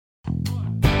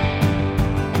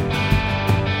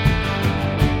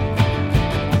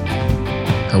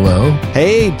Hello.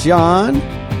 Hey, John.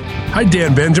 Hi,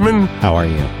 Dan Benjamin. How are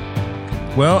you?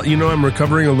 Well, I'm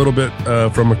recovering a little bit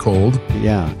from a cold.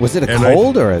 Yeah. Was it a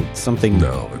cold or something?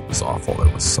 No, it was awful.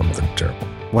 It was something terrible.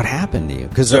 What happened to you?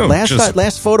 Because the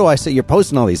last photo I saw, you're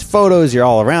posting all these photos. You're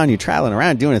all around. You're traveling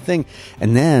around doing a thing.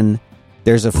 And then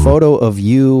there's a photo of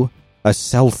you, a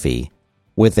selfie,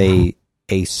 with a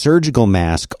surgical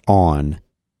mask on,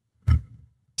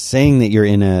 saying that you're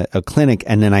in a clinic,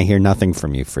 and then I hear nothing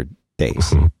from you for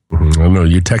days. I know.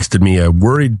 You texted me a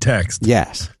worried text.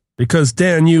 Yes. Because,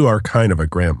 Dan, you are kind of a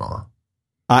grandma.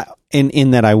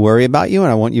 In that I worry about you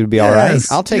and I want you to be all right.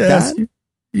 I'll take that.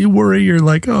 You worry. You're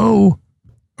like, oh,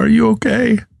 are you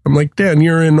okay? I'm like, Dan,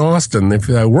 you're in Austin. If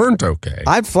I weren't okay,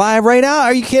 I'd fly right out.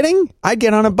 Are you kidding? I'd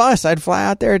get on a bus. I'd fly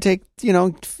out there and take,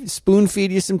 spoon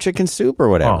feed you some chicken soup or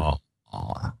whatever.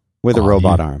 With a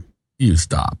robot arm. You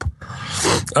stop.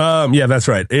 Yeah, that's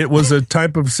right. It was a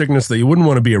type of sickness that you wouldn't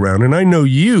want to be around. And I know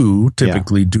you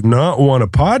typically do not want to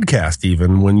podcast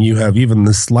even when you have even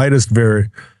the slightest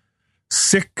very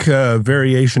sick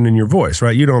variation in your voice,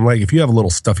 right? You don't like, if you have a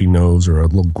little stuffy nose or a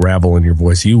little gravel in your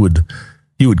voice, you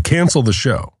would cancel the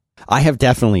show. I have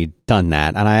definitely done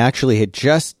that. And I actually had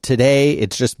just today,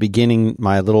 it's just beginning.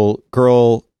 My little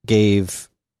girl gave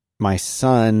my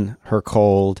son her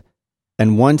cold.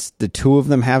 And once the two of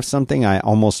them have something, I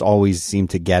almost always seem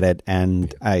to get it.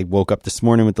 And I woke up this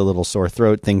morning with the little sore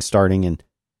throat thing starting.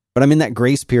 But I'm in that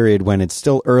grace period when it's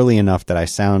still early enough that I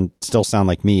still sound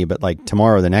like me. But like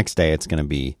tomorrow, the next day, it's going to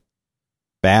be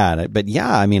bad. But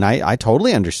yeah, I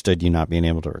totally understood you not being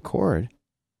able to record.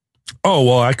 Oh,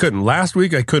 well, I couldn't. Last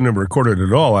week, I couldn't have recorded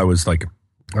at all. I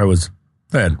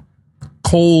had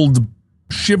cold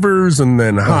shivers and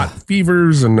then hot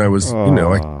fevers, and I was,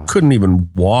 I couldn't even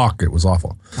walk. It was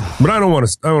awful. But I don't want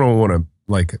to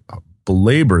like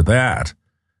belabor that.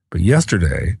 But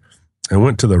yesterday, I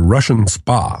went to the Russian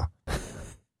spa.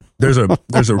 There's a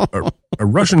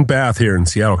Russian bath here in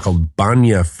Seattle called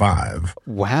Banya 5.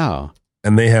 Wow.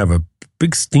 And they have a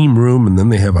big steam room, and then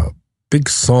they have a big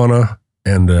sauna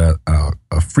and a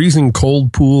freezing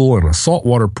cold pool and a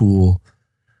saltwater pool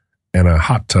and a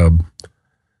hot tub.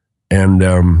 And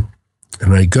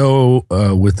I go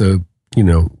with a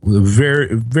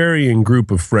very varying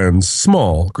group of friends,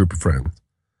 small group of friends,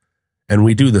 and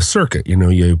we do the circuit.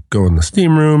 You go in the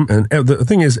steam room, and the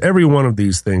thing is, every one of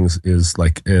these things is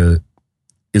like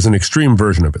is an extreme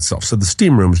version of itself. So the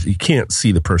steam rooms, you can't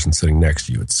see the person sitting next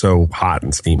to you; it's so hot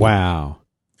and steamy. Wow.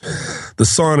 The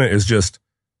sauna is just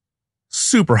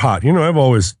super hot. I've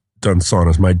always done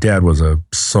saunas. My dad was a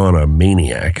sauna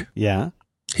maniac. Yeah.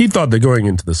 He thought that going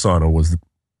into the sauna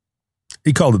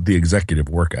he called it the executive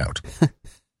workout.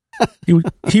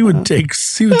 he would take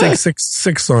six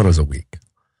saunas a week.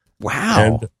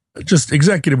 Wow. And just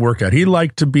executive workout. He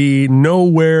liked to be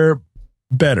nowhere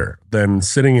better than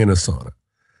sitting in a sauna.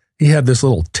 He had this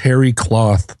little terry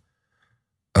cloth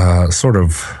sort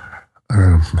of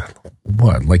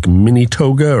like mini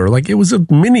toga, or like it was a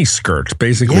mini skirt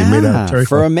basically made out of terry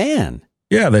for cloth. A man.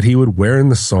 Yeah, that he would wear in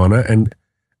the sauna. And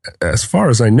as far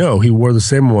as I know, he wore the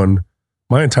same one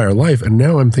my entire life. And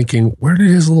now I'm thinking, where did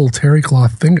his little terry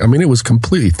cloth thing? It was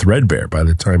completely threadbare by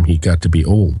the time he got to be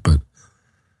old.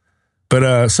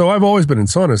 But so I've always been in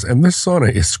saunas, and this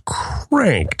sauna is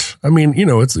cranked.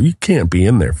 You can't be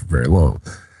in there for very long.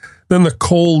 Then the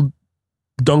cold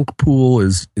dunk pool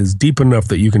is deep enough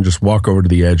that you can just walk over to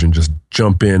the edge and just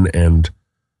jump in, and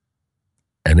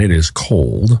it is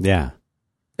cold. Yeah.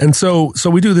 And so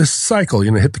we do this cycle,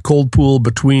 hit the cold pool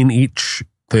between each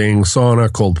thing,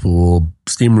 sauna, cold pool,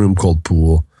 steam room, cold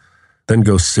pool, then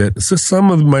go sit. So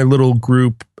some of my little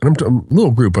group, and I'm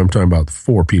talking about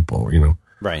 4 people,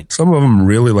 Right. Some of them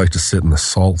really like to sit in the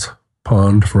salt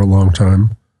pond for a long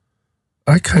time.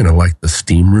 I kind of like the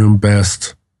steam room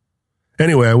best.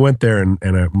 Anyway, I went there, and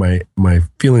my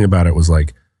feeling about it was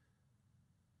like,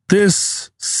 this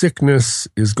sickness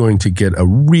is going to get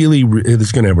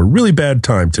it's going to have a really bad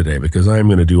time today, because I'm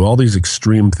going to do all these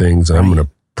extreme things, and I'm going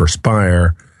to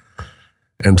perspire.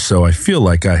 And so I feel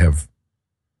like I have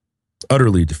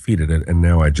utterly defeated it. And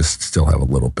now I just still have a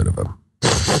little bit of a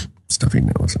stuffy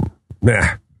nose. And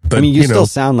but you still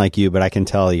sound like you, but I can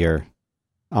tell you're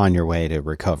on your way to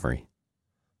recovery.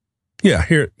 Yeah.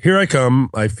 Here I come.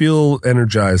 I feel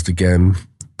energized again,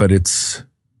 but it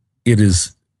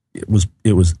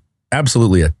was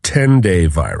absolutely a 10-day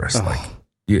virus. Oh. Like,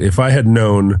 if I had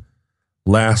known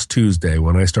last Tuesday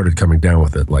when I started coming down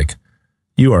with it, like,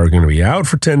 you are going to be out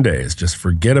for 10 days, just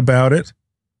forget about it.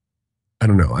 I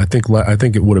don't know. I think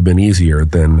it would have been easier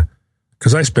than,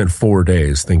 because I spent 4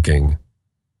 days thinking,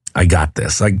 I got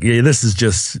this. This is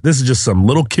just some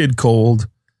little kid cold.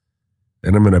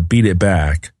 and I'm going to beat it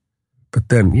back. But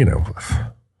then,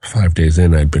 5 days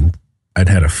in, I'd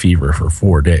had a fever for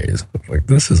 4 days. Like,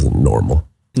 this isn't normal.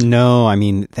 No, I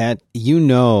mean that,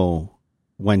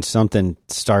 when something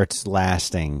starts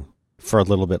lasting for a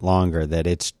little bit longer, that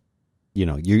it's,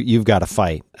 you've got a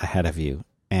fight ahead of you.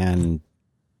 And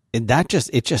it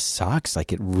just sucks.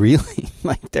 Like, it really,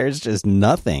 like, there's just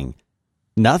nothing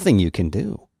you can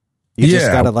do. You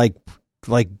just got to like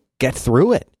get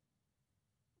through it.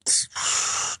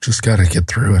 Just got to get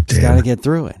through it, Dan. Just got to get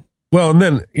through it. Well, and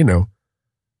then,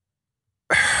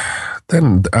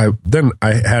 then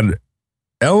I had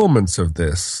elements of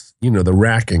this, the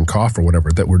racking cough or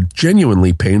whatever, that were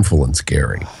genuinely painful and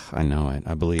scary. I know it.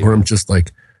 I believe where it. I'm just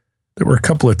like, there were a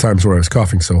couple of times where I was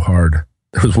coughing so hard.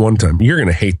 There was one time, you're going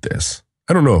to hate this.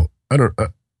 I don't know.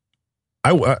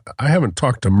 I haven't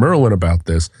talked to Merlin about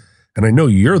this, and I know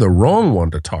you're the wrong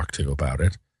one to talk to about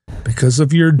it because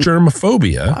of your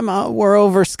germophobia. We're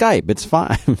over Skype. It's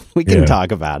fine. We can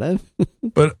talk about it.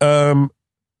 But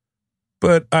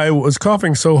I was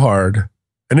coughing so hard.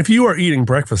 And if you are eating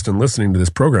breakfast and listening to this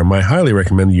program, I highly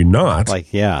recommend you not.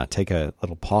 Take a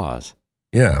little pause.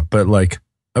 Yeah, but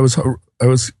I was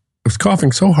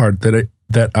coughing so hard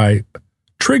that I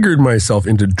triggered myself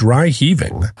into dry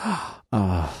heaving.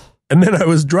 And then I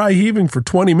was dry heaving for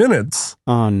 20 minutes.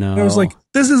 Oh no. And I was like,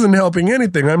 this isn't helping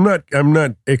anything. I'm not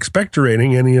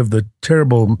expectorating any of the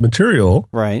terrible material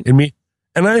in me.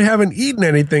 And I haven't eaten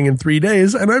anything in 3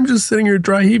 days, and I'm just sitting here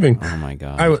dry heaving. Oh my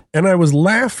God. I was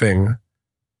laughing.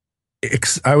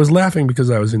 I was laughing because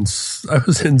I was in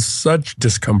such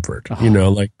discomfort.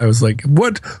 Oh. I was like,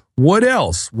 what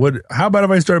else? How about if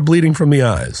I start bleeding from the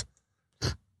eyes?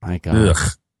 My God.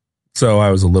 Ugh. So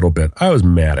I was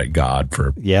mad at God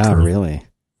for really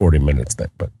 40 minutes then.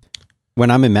 But when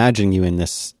I'm imagining you in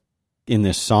this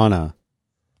sauna,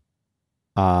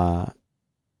 I'm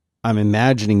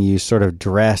imagining you sort of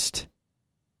dressed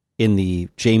in the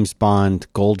James Bond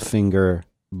Goldfinger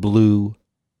blue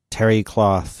terry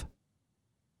cloth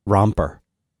romper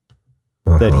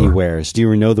that he wears. Do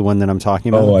you know the one that I'm talking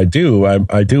about? Oh, I do.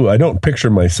 I do. I don't picture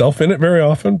myself in it very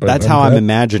often, but that's how I'm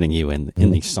imagining you in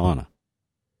the sauna.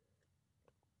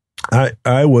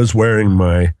 I was wearing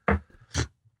my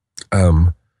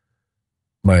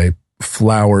my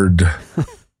flowered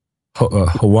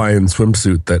Hawaiian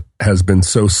swimsuit that has been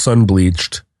so sun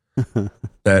bleached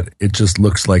that it just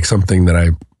looks like something that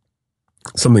I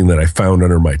found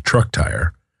under my truck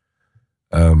tire.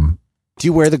 Do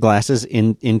you wear the glasses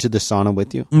into the sauna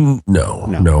with you?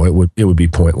 No. It would be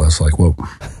pointless. Like, well,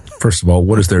 first of all,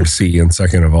 what is there to see? And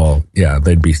second of all, yeah,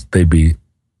 they'd be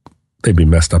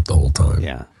messed up the whole time.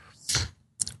 Yeah.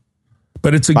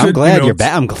 But it's I'm glad you're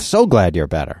better. I'm so glad you're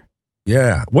better.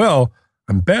 Yeah. Well,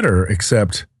 I'm better,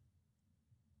 except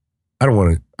I don't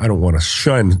want to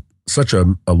shine such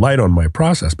a light on my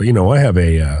process. But I have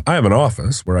an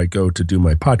office where I go to do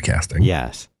my podcasting.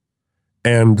 Yes.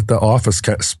 And the office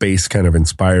space kind of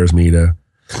inspires me to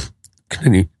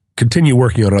continue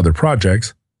working on other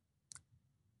projects.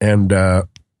 And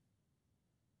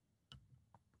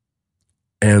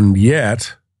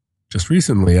yet, just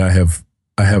recently, I have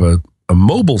a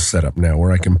mobile setup now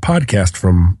where I can podcast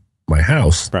from my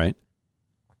house. Right.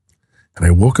 And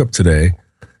I woke up today.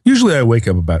 Usually I wake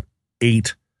up about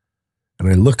 8 and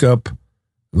I look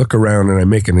around and I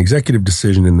make an executive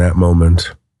decision in that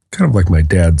moment, kind of like my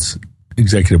dad's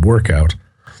executive workout.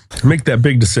 To make that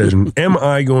big decision, am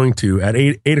I going to, at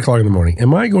 8 o'clock in the morning,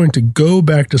 am I going to go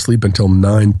back to sleep until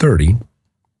 9:30?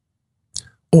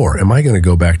 Or am I going to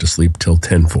go back to sleep till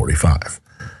 10:45?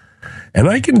 And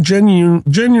I can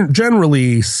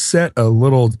generally set a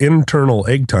little internal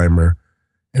egg timer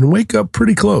and wake up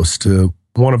pretty close to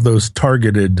one of those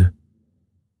targeted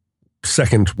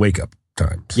second wake up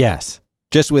times. Yes.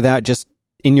 Just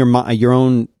in your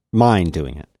own mind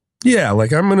doing it. Yeah,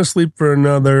 like I'm going to sleep for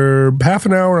another half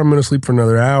an hour. I'm going to sleep for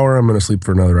another hour. I'm going to sleep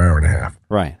for another hour and a half.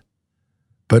 Right.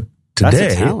 But today,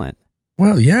 that's a talent.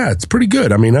 Well, yeah, it's pretty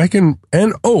good. I mean, I can,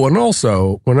 and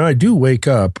also when I do wake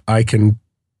up, I can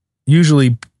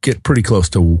usually get pretty close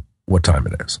to what time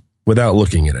it is without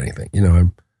looking at anything. I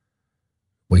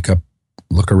wake up,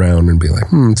 look around and be like,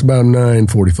 it's about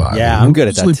 9:45. Yeah, I'm good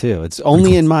at that too. It's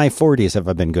only in my 40s have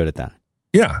I been good at that.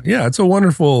 Yeah, it's a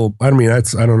wonderful, I mean, I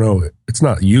don't know, it's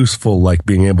not useful like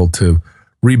being able to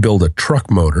rebuild a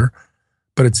truck motor,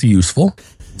 but it's useful.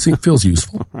 It feels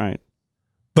useful. Right.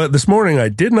 But this morning I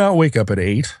did not wake up at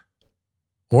 8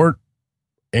 or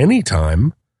any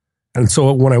time. And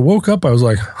so when I woke up, I was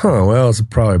like, well, it's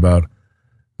probably about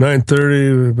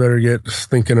 9:30. We better get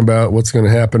thinking about what's going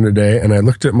to happen today. And I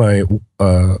looked at my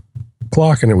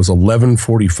clock and it was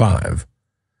 11:45.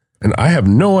 And I have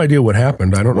no idea what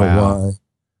happened. I don't know why.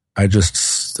 I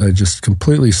just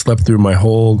completely slept through my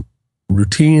whole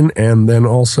routine, and then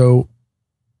also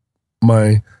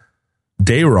my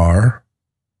DADAR.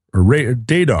 My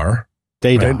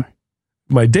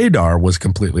DADAR was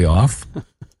completely off,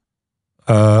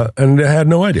 and I had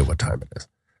no idea what time it is.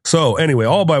 So anyway,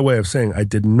 all by way of saying, I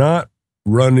did not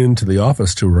run into the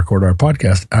office to record our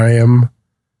podcast. I'm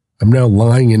now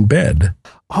lying in bed.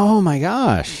 Oh my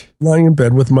gosh. Lying in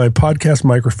bed with my podcast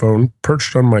microphone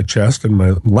perched on my chest and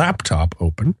my laptop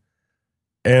open.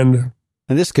 And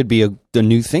this could be a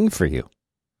new thing for you.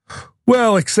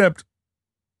 Well, except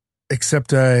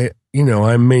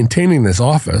I'm maintaining this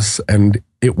office, and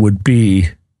it would be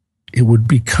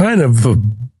kind of a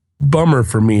bummer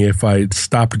for me if I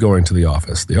stopped going to the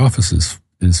office. The office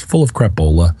is full of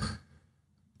crapola.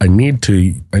 I need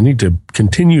to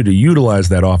continue to utilize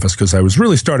that office because I was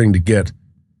really starting to get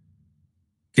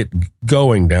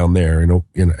going down there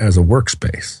as a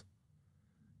workspace.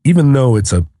 Even though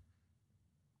if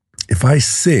I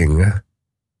sing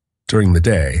during the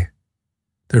day,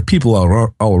 there are people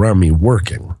all around me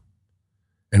working,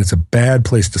 and it's a bad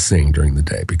place to sing during the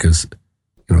day because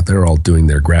they're all doing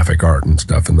their graphic art and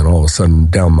stuff, and then all of a sudden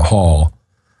down the hall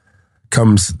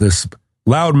comes this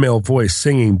loud male voice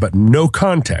singing, but no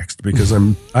context because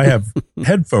I have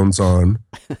headphones on.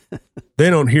 They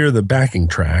don't hear the backing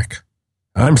track.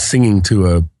 I'm singing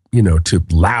to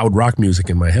loud rock music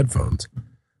in my headphones.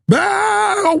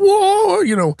 Got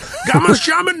my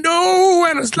shaman do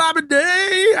and a slobby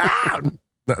day.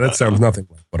 That sounds nothing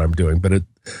like what I'm doing, but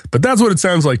that's what it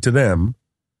sounds like to them.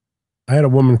 I had a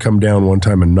woman come down one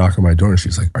time and knock on my door, and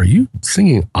she's like, "Are you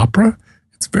singing opera?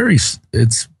 It's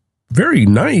very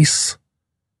nice."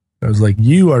 I was like,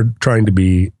 "You are trying to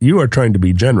be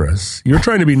generous. You're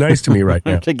trying to be nice to me right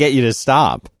now to get you to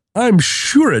stop." I'm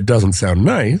sure it doesn't sound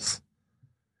nice.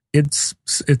 It's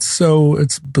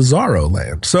bizarro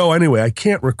land. So anyway, I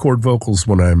can't record vocals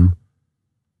when I'm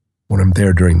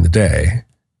there during the day.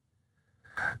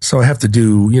 So I have to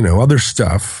do, other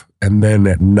stuff. And then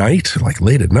at night, like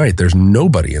late at night, there's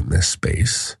nobody in this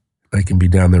space. I can be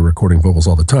down there recording vocals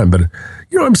all the time, but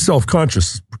I'm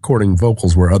self-conscious recording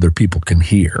vocals where other people can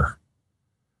hear.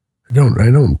 I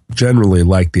don't generally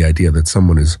like the idea that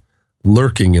someone is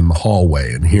lurking in the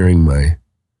hallway and hearing my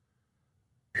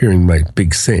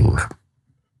big sing.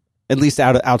 At least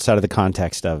outside of the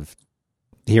context of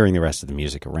hearing the rest of the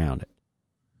music around it.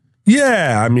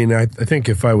 Yeah, I mean, I think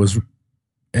if I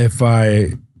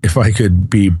could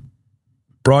be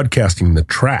broadcasting the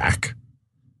track,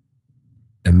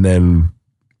 and then,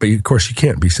 but of course you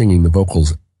can't be singing the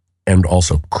vocals and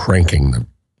also cranking the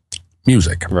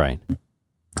music. Right.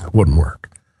 It wouldn't work.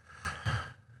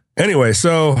 Anyway,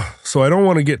 so I don't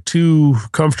want to get too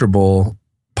comfortable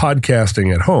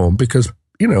podcasting at home because,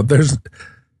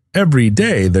 every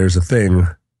day there's a thing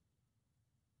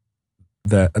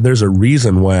there's a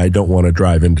reason why I don't want to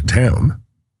drive into town.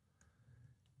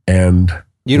 And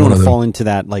you don't want to fall into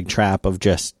that trap of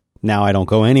just, now I don't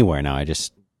go anywhere. Now I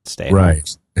just stay at home.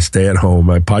 I stay at home.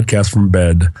 I podcast from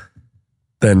bed.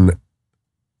 Then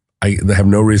I have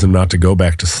no reason not to go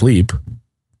back to sleep.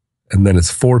 And then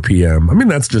it's 4 p.m. I mean,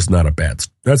 that's just not a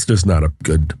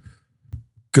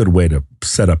good way to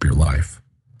set up your life.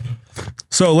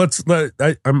 So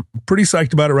I'm pretty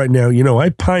psyched about it right now. I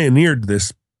pioneered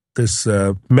this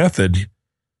method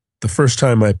the first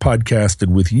time I podcasted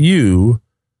with you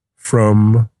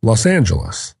from Los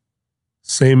Angeles.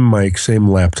 Same mic, same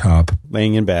laptop.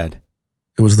 Laying in bed.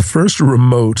 It was the first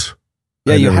remote.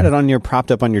 Yeah, you had it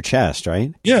propped up on your chest,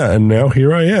 right? Yeah, and now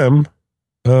here I am.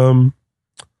 And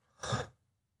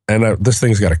this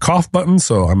thing's got a cough button,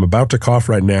 so I'm about to cough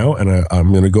right now, and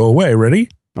I'm going to go away. Ready?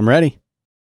 I'm ready.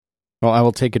 Well, I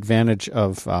will take advantage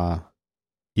of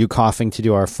you coughing to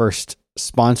do our first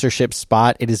sponsorship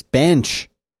spot. It is Bench.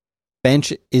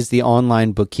 Bench is the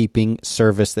online bookkeeping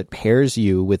service that pairs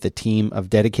you with a team of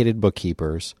dedicated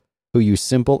bookkeepers who use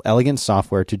simple, elegant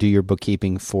software to do your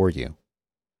bookkeeping for you.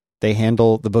 They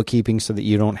handle the bookkeeping so that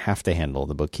you don't have to handle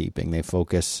the bookkeeping. They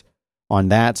focus on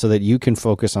that so that you can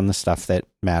focus on the stuff that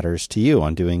matters to you,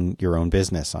 on doing your own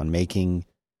business, on making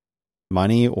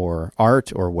money or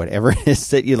art or whatever it is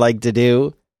that you like to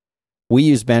do. We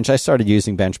use Bench. I started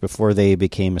using Bench before they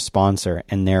became a sponsor,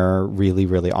 and they're really,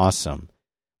 really awesome.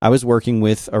 I was working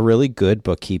with a really good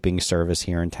bookkeeping service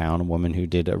here in town, a woman who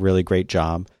did a really great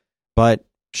job, but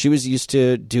she was used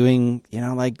to doing,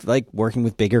 like working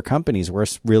with bigger companies. We're a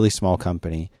really small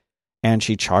company. And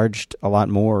she charged a lot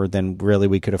more than really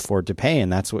we could afford to pay.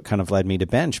 And that's what kind of led me to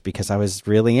Bench, because I was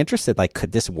really interested.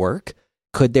 Could this work?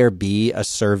 Could there be a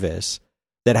service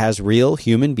that has real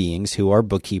human beings who are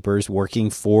bookkeepers working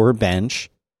for Bench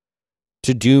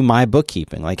to do my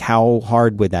bookkeeping. Like, how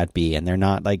hard would that be? And they're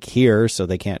not like here, so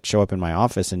they can't show up in my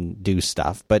office and do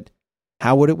stuff. But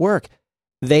how would it work?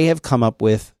 They have come up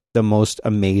with the most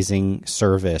amazing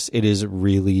service. It is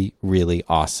really, really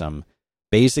awesome.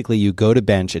 Basically, you go to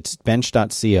Bench, it's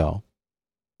bench.co.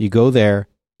 You go there,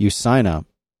 you sign up,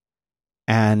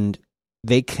 and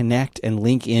they connect and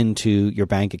link into your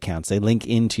bank accounts. They link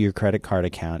into your credit card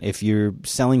account. If you're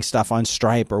selling stuff on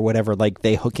Stripe or whatever, like,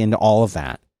 they hook into all of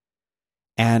that.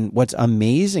 And what's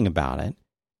amazing about it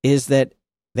is that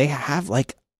they have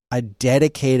like a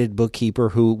dedicated bookkeeper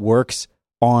who works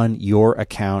on your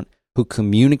account, who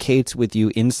communicates with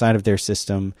you inside of their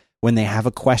system. When they have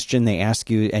a question, they ask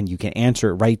you and you can answer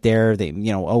it right there. They,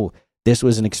 oh, this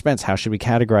was an expense. How should we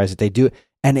categorize it? They do it.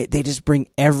 And they just bring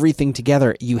everything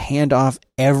together. You hand off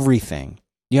everything.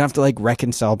 You don't have to like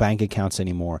reconcile bank accounts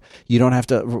anymore. You don't have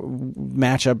to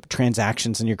match up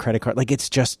transactions in your credit card. Like,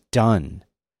 it's just done.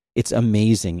 It's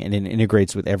amazing, and it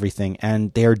integrates with everything.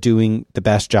 And they're doing the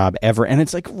best job ever. And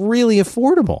it's like really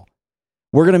affordable.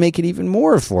 We're going to make it even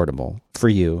more affordable for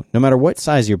you, no matter what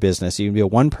size your business. You can be a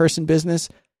one-person business,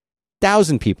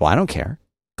 1,000 people. I don't care.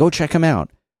 Go check them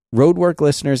out. Roadwork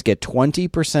listeners get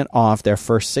 20% off their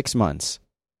first 6 months.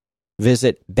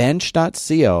 Visit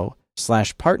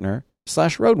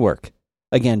bench.co/partner/roadwork.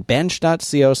 Again,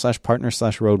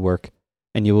 bench.co/partner/roadwork,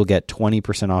 and you will get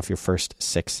 20% off your first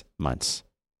 6 months.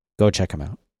 Go check them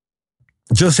out.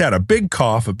 Just had a big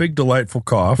cough, a big delightful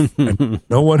cough, and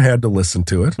no one had to listen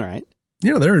to it. All right.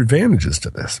 There are advantages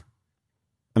to this.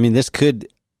 I mean, this could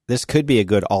be a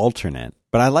good alternate,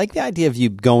 but I like the idea of you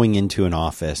going into an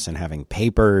office and having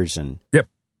papers and Yep,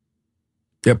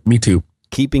 me too.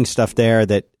 Keeping stuff there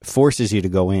that forces you to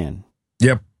go in.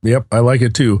 Yep, I like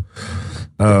it too.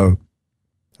 It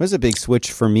was a big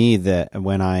switch for me that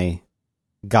when I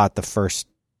got the first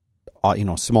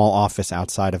small office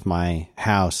outside of my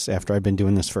house after I'd been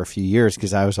doing this for a few years,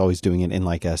 because I was always doing it in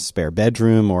like a spare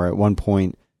bedroom, or at one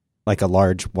point like a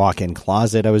large walk-in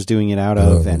closet I was doing it out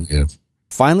of.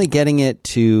 Finally getting it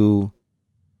to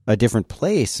a different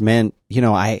place meant,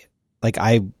 I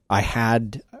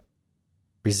had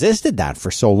resisted that for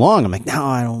so long. I'm like, no,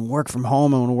 I don't work from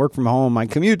home. I want to work from home. My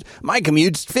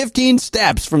commute's 15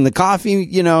 steps from the coffee,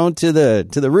 to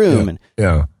the room.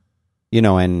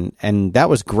 And that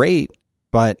was great,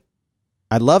 but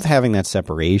I love having that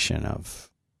separation of,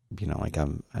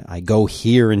 I go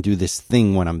here and do this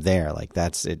thing when I'm there. Like,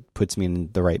 it puts me in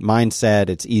the right mindset.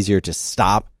 It's easier to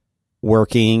stop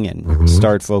working and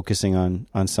start focusing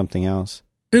on something else.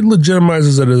 It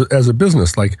legitimizes it as a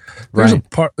business. Like,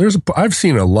 I've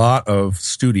seen a lot of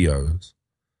studios,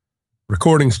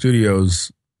 recording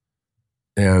studios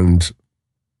and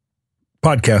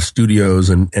podcast studios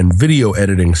and video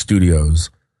editing studios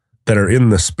that are in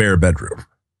the spare bedroom.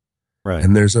 Right.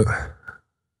 And there's a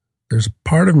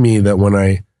part of me that when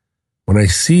I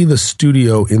see the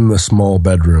studio in the small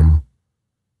bedroom,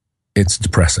 it's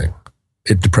depressing.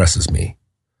 It depresses me.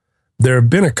 There have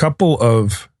been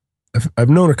I've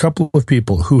known a couple of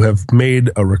people who have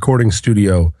made a recording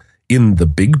studio in the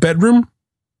big bedroom,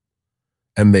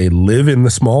 and they live in the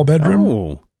small bedroom.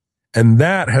 Oh. And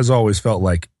that has always felt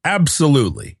like,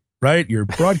 absolutely, right? You're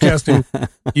broadcasting,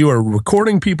 you are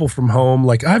recording people from home.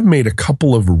 Like, I've made a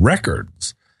couple of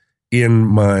records in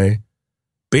my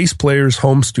bass player's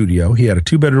home studio. He had a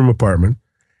 2-bedroom apartment,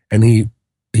 and he,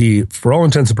 for all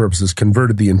intents and purposes,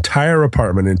 converted the entire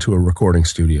apartment into a recording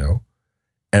studio.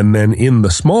 And then in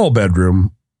the small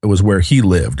bedroom, it was where he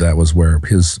lived. That was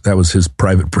his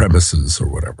private premises or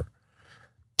whatever.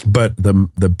 But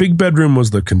the big bedroom was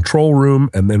the control room,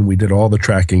 and then we did all the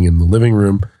tracking in the living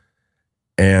room.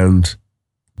 And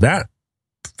that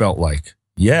felt like,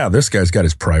 yeah, this guy's got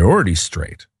his priorities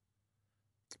straight.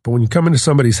 But when you come into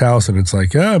somebody's house and it's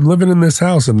like, I'm living in this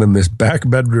house, and then this back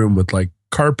bedroom with like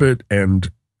carpet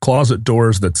and closet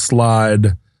doors that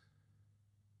slide,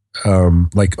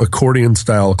 like accordion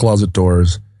style closet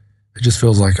doors, it just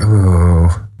feels like,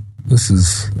 oh,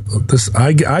 this.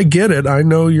 I get it. I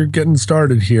know you're getting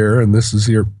started here, and this is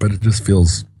here, but it just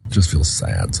feels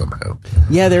sad somehow.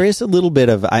 Yeah, there is a little bit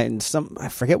of I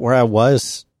forget where I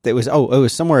was. It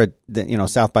was somewhere at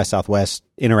South by Southwest.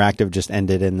 Interactive just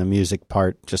ended, and the music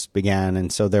part just began,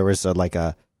 and so there was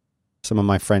some of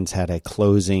my friends had a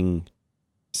closing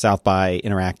South by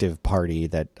Interactive party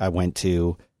that I went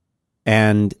to,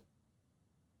 and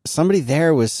somebody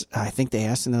there was, I think they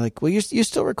asked, and they're like, well, you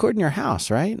still record in your house,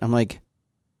 right? I'm like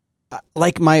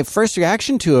my first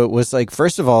reaction to it was like,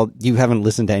 first of all, you haven't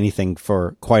listened to anything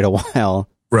for quite a while.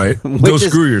 Right. Go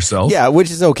screw yourself. Yeah,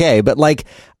 which is okay. But like,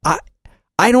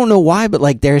 I don't know why, but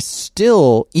like there's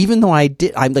still, even though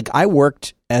I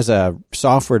worked as a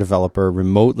software developer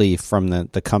remotely from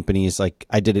the companies, like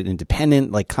I did it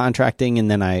independent, like contracting,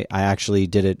 and then I actually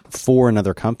did it for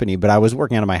another company, but I was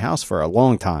working out of my house for a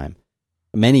long time,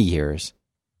 many years.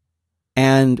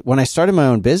 And when I started my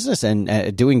own business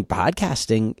and doing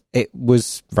podcasting, it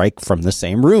was right from the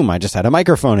same room. I just had a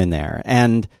microphone in there.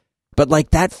 But like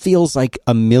that feels like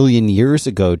a million years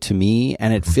ago to me.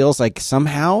 And it feels like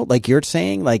somehow, like you're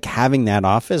saying, like having that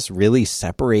office really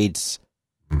separates,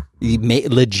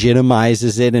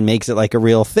 legitimizes it and makes it like a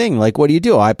real thing. Like, what do you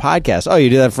do? I podcast. Oh, you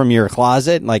do that from your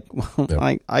closet? Like,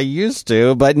 I used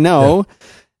to, but no. Yeah.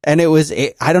 And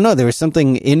I don't know, there was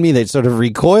something in me that sort of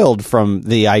recoiled from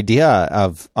the idea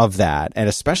of that. And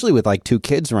especially with like two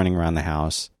kids running around the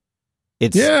house,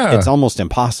 it's almost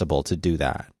impossible to do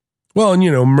that. Well, and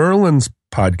Merlin's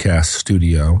podcast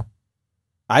studio.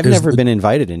 I've never been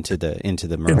invited into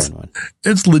the Merlin one.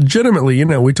 It's legitimately,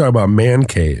 we talk about man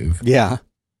cave. Yeah.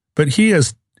 But he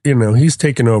has, he's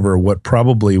taken over what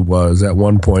probably was at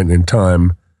one point in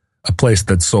time a place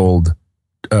that sold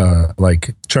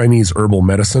like Chinese herbal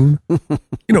medicine.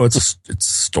 It's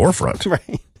storefront.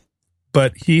 Right.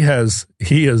 But he has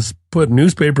put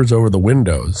newspapers over the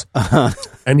windows,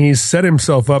 and he's set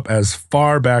himself up as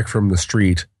far back from the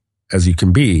street as you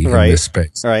can be in this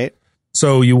space. Right.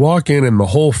 So you walk in, and the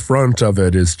whole front of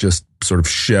it is just sort of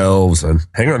shelves and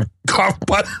hang on, cough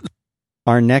button.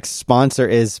 Our next sponsor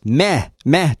is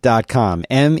meh.com,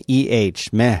 MEH,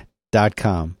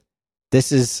 meh.com.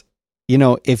 This is,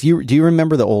 do you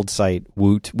remember the old site,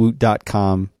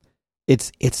 woot.com?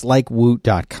 It's like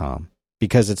woot.com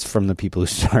because it's from the people who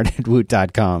started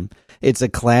woot.com. It's a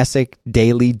classic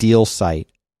daily deal site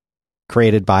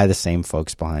created by the same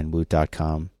folks behind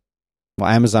woot.com. Well,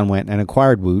 Amazon went and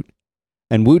acquired Woot,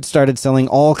 and Woot started selling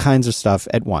all kinds of stuff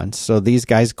at once. So these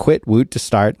guys quit Woot to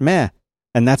start Meh.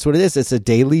 And that's what it is. It's a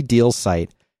daily deal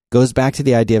site. Goes back to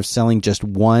the idea of selling just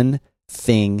one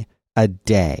thing a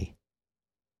day.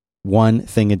 One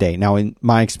thing a day. Now, in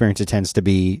my experience, it tends to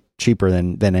be cheaper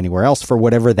than anywhere else for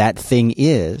whatever that thing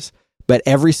is. But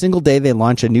every single day they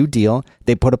launch a new deal.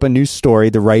 They put up a new story.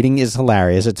 The writing is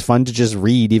hilarious. It's fun to just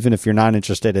read, even if you're not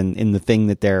interested in the thing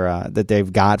that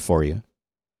they've got for you.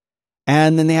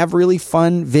 And then they have really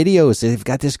fun videos. They've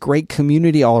got this great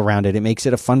community all around it. It makes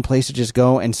it a fun place to just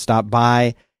go and stop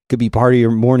by. Could be part of your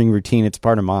morning routine. It's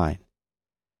part of mine.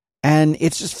 And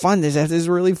it's just fun. There's this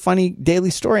really funny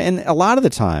daily story. And a lot of the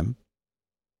time,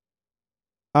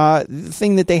 the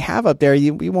thing that they have up there,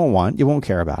 you won't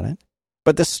care about it.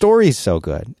 But the story's so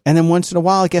good. And then once in a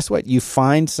while, guess what? You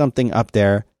find something up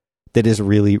there that is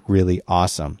really, really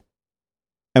awesome.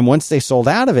 And once they sold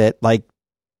out of it, like,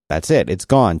 that's it. It's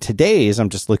gone. Today's, I'm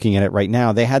just looking at it right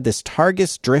now, they had this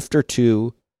Targus Drifter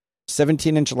 2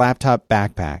 17-inch laptop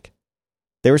backpack.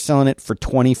 They were selling it for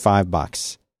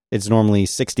 $25. It's normally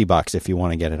 $60 if you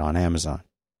want to get it on Amazon.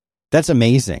 That's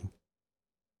amazing.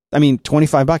 I mean,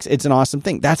 $25, it's an awesome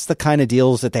thing. That's the kind of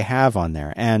deals that they have on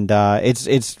there. And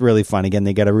it's really fun. Again,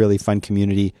 they got a really fun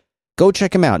community. Go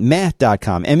check them out.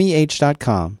 Meh.com,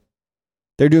 MEH.com.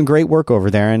 They're doing great work over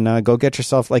there, and go get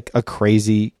yourself like a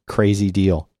crazy, crazy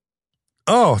deal.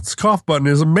 Oh, its cough button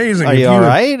is amazing. Are you all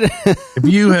right? If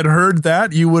you had heard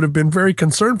that, you would have been very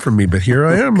concerned for me, but here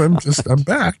I am. I'm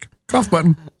back. Cough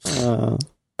button.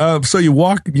 So you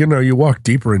walk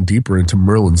deeper and deeper into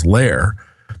Merlin's lair,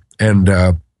 and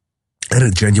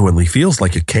it genuinely feels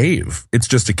like a cave. It's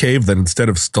just a cave that instead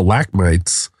of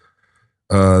stalagmites,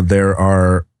 there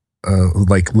are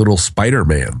like little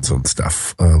Spider-Mans and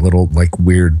stuff, little like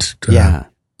weird,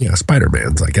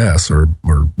 Spider-Mans, I guess, or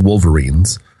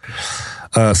Wolverines.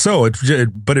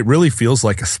 But it really feels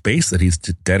like a space that he's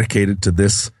dedicated to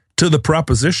the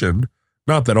proposition,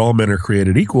 not that all men are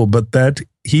created equal, but that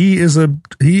he is an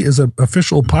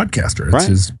official podcaster. It's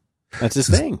right. That's his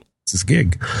thing. It's his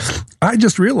gig. I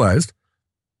just realized,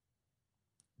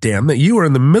 Dan, that you are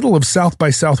in the middle of South by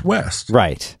Southwest.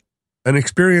 Right. An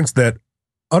experience that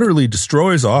utterly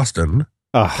destroys Austin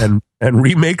and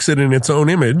remakes it in its own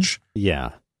image.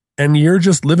 Yeah. And you're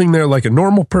just living there like a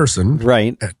normal person.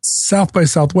 Right. South by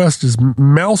Southwest is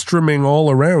maelstroming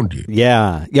all around you.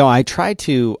 Yeah.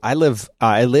 I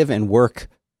live and work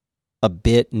a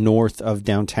bit north of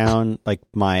downtown. Like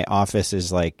my office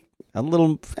is like a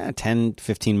little 10,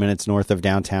 15 minutes north of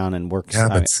downtown, and works. Yeah,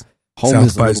 but home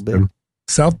is a little bit.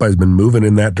 South by's been moving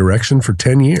in that direction for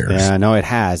 10 years. Yeah, no, it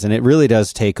has. And it really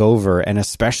does take over. And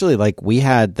especially like we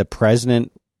had the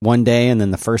president one day and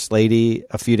then the first lady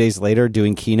a few days later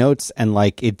doing keynotes, and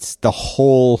like it's the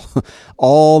whole,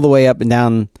 all the way up and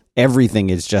down, everything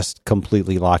is just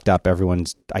completely locked up.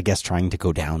 Everyone's, I guess, trying to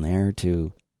go down there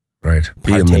to Right.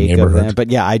 Be in the partake of neighborhood. that.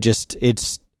 But yeah,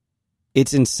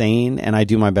 it's insane, and I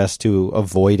do my best to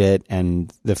avoid it.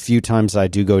 And the few times I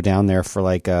do go down there for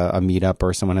like a meetup,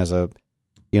 or someone has a,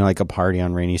 like a party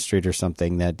on Rainy Street or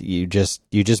something, that you just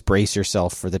brace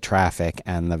yourself for the traffic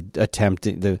and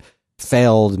the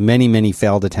many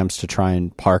failed attempts to try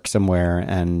and park somewhere.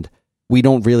 And we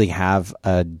don't really have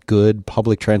a good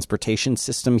public transportation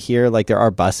system here. Like, there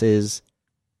are buses,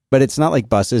 but it's not like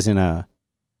buses in a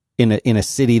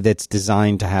city that's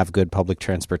designed to have good public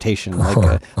transportation.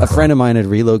 Like a friend of mine had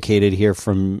relocated here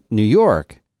from New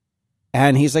York,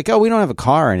 and he's like, "Oh, we don't have a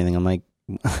car or anything." I'm like,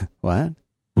 "What?"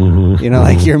 Mm-hmm.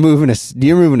 Like, you're moving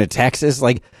to Texas.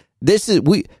 Like, this is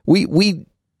we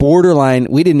borderline.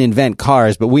 We didn't invent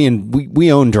cars, but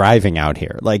we own driving out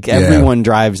here. Like, everyone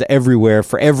drives everywhere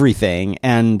for everything.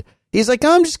 And he's like,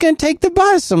 "Oh, I'm just gonna take the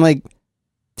bus." I'm like,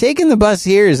 taking the bus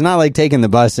here is not like taking the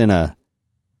bus in a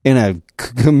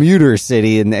commuter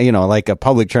city, and like a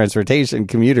public transportation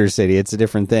commuter city. It's a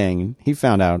different thing. He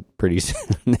found out pretty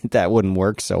soon that wouldn't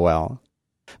work so well.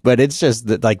 But it's just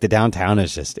that, like, the downtown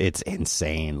is just, it's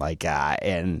insane. Like,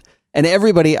 and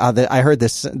everybody, I heard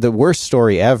this, the worst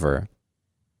story ever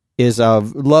is a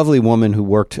lovely woman who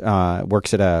works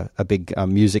at a big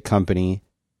music company.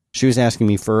 She was asking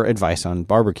me for advice on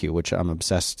barbecue, which I'm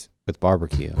obsessed with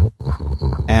barbecue.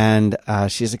 And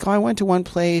she's like, "Oh, I went to one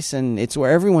place, and it's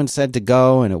where everyone said to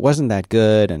go, and it wasn't that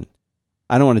good." And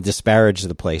I don't want to disparage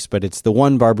the place, but it's the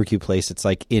one barbecue place. It's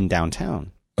like in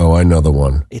downtown. Oh, I know the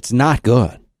one. It's not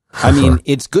good. I mean,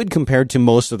 it's good compared to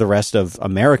most of the rest of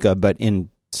America, but in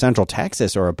Central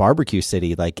Texas or a barbecue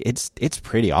city, like, it's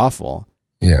pretty awful.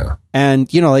 Yeah.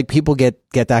 And like, people get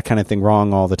that kind of thing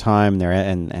wrong all the time. They're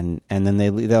and then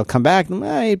they'll come back and,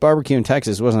 "I ate barbecue in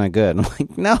Texas, wasn't that good?" And I'm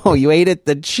like, "No, you ate at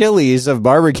the Chili's of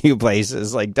barbecue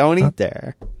places. Like, don't eat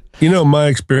there." My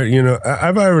experience,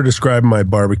 have I ever described my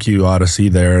barbecue odyssey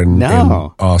there in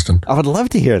Austin? I would love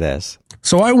to hear this.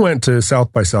 So I went to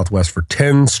South by Southwest for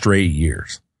 10 straight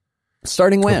years.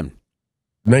 Starting when?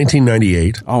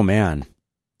 1998. Oh, man.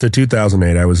 To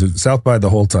 2008. I was at South by the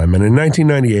whole time. And in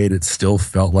 1998, it still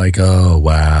felt like, oh,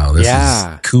 wow, this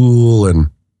is cool. And,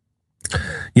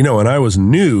 and I was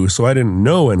new, so I didn't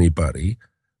know anybody.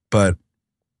 But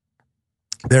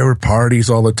there were parties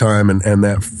all the time. And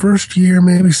that first year,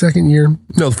 maybe second year.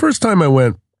 No, the first time I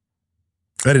went,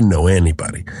 I didn't know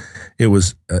anybody. It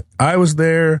was, I was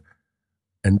there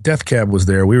and Death Cab was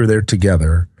there. We were there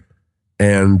together.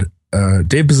 And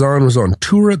Dave Bazan was on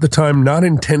tour at the time, not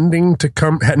intending to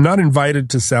come, not invited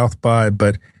to South by,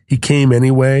 but he came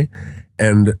anyway.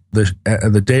 And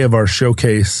the day of our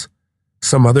showcase,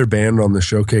 some other band on the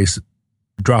showcase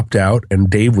dropped out, and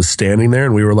Dave was standing there,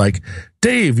 and we were like,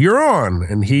 "Dave, you're on!"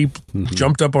 And he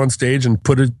jumped up on stage and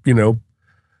put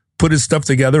his stuff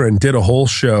together and did a whole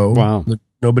show that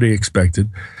nobody expected.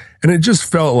 And it just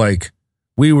felt like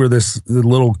we were the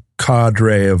little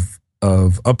cadre of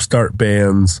upstart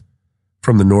bands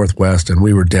from the Northwest, and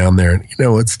we were down there, and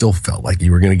it still felt like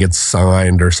you were going to get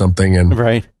signed or something.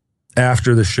 And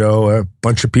after the show, a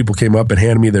bunch of people came up and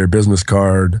handed me their business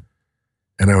card,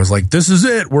 and I was like, "This is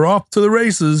it, we're off to the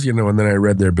races," and then I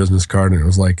read their business card, and it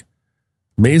was like,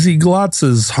 Maisie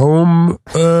Glotz's home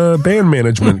band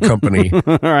management company.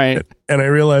 Right. And I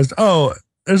realized, oh,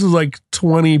 this is like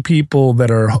 20 people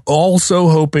that are also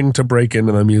hoping to break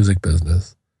into the music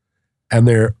business, and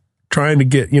they're trying to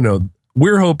get,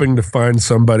 we're hoping to find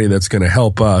somebody that's going to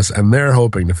help us, and they're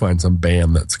hoping to find some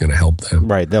band that's going to help them.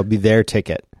 Right. They'll be their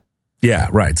ticket. Yeah,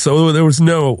 right. So there was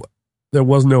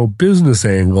no business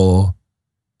angle,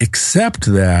 except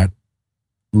that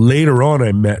later on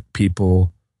I met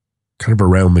people kind of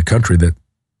around the country that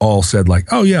all said, like,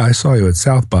 "Oh yeah, I saw you at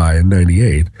South by in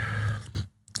 98.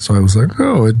 So I was like,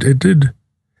 "Oh, it did."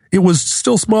 It was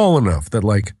still small enough that,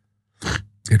 like,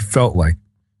 it felt like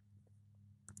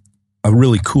a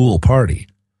really cool party.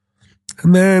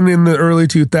 And then in the early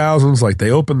 2000s, like,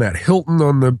 they opened that Hilton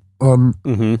on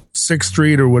 6th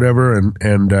Street or whatever,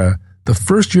 and the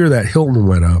first year that Hilton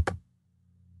went up,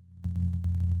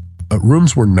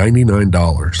 rooms were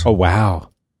 $99. Oh wow.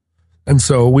 And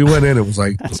so we went in, it was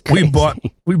like, we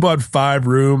bought 5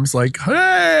 rooms, like,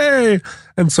 hey!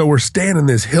 And so we're staying in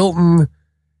this Hilton,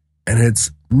 and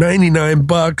it's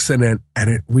 $99,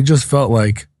 and we just felt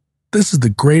like, this is the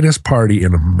greatest party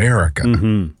in America.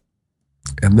 And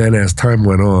then as time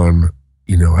went on,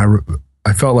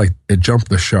 I felt like it jumped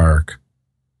the shark,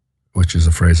 which is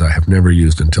a phrase I have never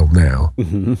used until now.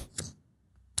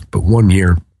 But one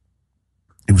year,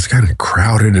 it was kind of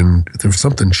crowded, and there was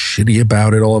something shitty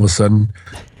about it all of a sudden.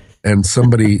 And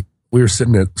we were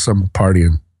sitting at some party,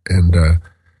 and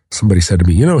somebody said to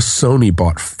me, Sony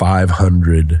bought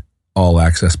 500 all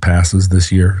access passes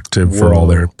this year for all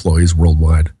their employees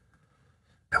worldwide.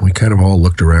 And we kind of all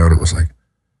looked around and was like,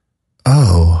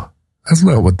 oh, that's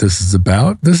not what this is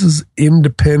about. This is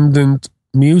independent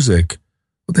music.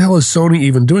 What the hell is Sony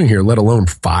even doing here, let alone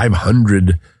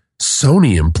 500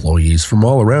 Sony employees from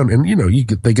all around? And,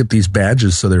 they get these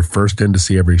badges so they're first in to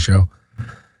see every show.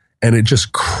 And it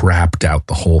just crapped out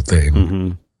the whole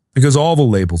thing because all the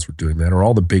labels were doing that, or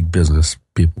all the big business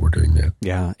people were doing that.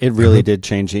 Yeah, it really did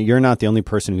change. You're not the only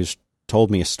person who's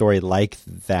told me a story like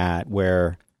that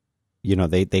where,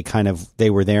 they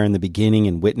were there in the beginning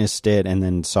and witnessed it and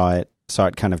then saw it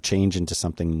kind of change into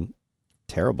something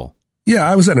terrible. Yeah,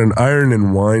 I was at an Iron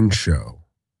and Wine show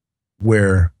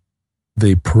where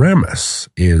the premise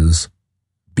is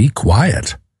be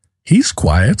quiet. He's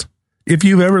quiet. If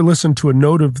you've ever listened to a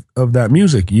note of that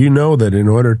music, you know that in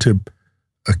order to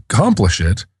accomplish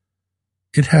it,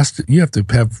 you have to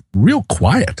have real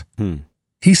quiet.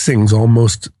 He sings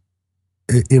almost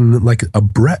in like a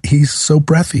breath. He's so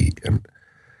breathy.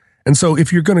 And so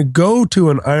if you're going to go to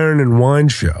an Iron and Wine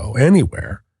show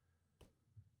anywhere,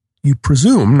 you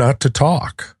presume not to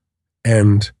talk.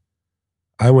 And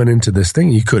I went into this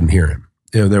thing, you couldn't hear him.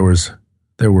 There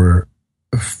were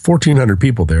 1,400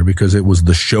 people there because it was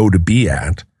the show to be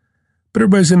at. But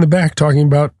everybody's in the back talking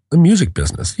about the music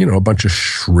business. A bunch of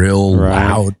shrill,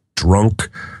 loud, drunk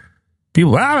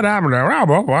people.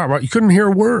 You couldn't hear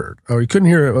a word, or you couldn't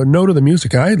hear a note of the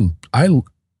music.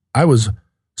 I was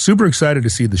super excited to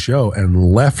see the show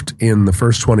and left in the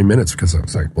first 20 minutes because I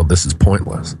was like, well, this is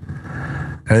pointless.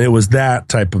 And it was that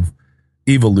type of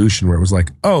evolution where it was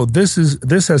like, oh, this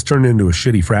has turned into a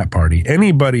shitty frat party.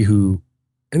 Anybody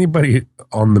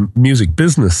on the music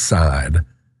business side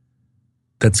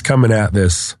that's coming at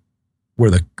this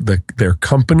where their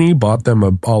company bought them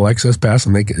a all access pass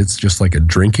and it's just like a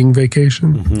drinking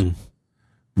vacation.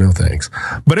 No thanks.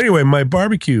 But anyway, my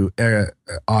barbecue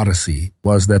odyssey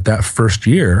was that first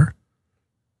year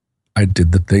I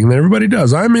did the thing that everybody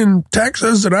does. I'm in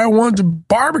Texas and I want to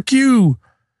barbecue.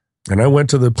 And I went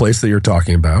to the place that you're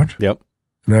talking about. Yep.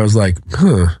 And I was like,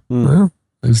 well,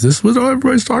 is this what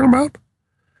everybody's talking about?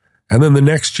 And then the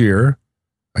next year,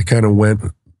 I kind of went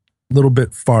a little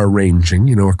bit far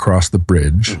ranging, across the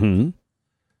bridge.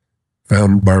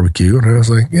 Found barbecue. And I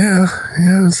was like, yeah,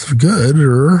 it's good,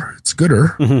 or it's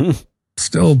gooder.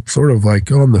 Still sort of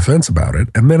like on the fence about it.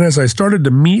 And then as I started to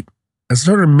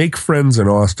make friends in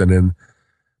Austin, and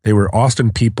they were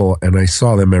Austin people, and I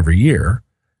saw them every year.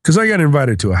 Because I got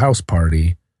invited to a house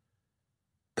party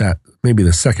that maybe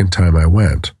the second time I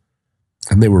went.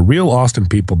 And they were real Austin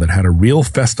people that had a real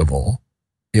festival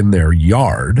in their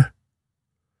yard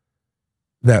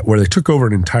where they took over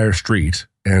an entire street.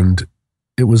 And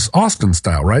it was Austin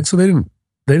style, right? So they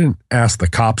didn't ask the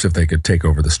cops if they could take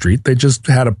over the street. They just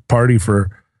had a party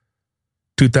for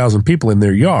 2,000 people in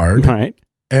their yard. Right.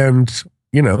 And,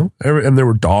 and there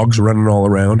were dogs running all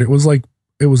around. It was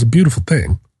a beautiful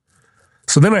thing.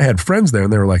 So then I had friends there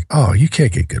and they were like, oh, you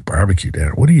can't get good barbecue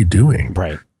dinner. What are you doing?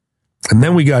 Right. And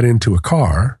then we got into a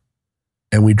car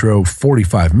and we drove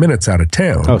 45 minutes out of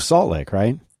town. Oh, Salt Lake,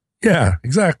 right? Yeah,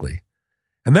 exactly.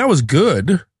 And that was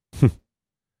good.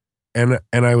 and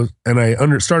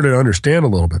I started to understand a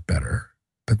little bit better.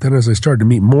 But then as I started to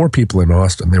meet more people in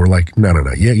Austin, they were like, no.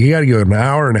 Yeah, you got to go an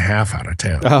hour and a half out of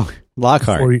town. Oh,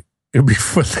 Lockhart.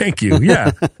 Thank you.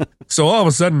 Yeah. So all of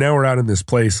a sudden now we're out in this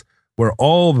place where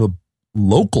all the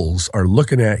locals are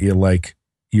looking at you like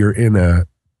you're in a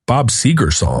Bob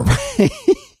Seger song.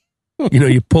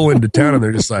 You pull into town and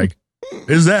they're just like,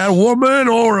 is that a woman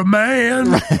or a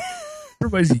man?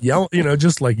 Everybody's yelling,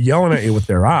 just like yelling at you with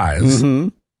their eyes.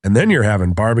 And then you're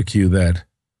having barbecue that,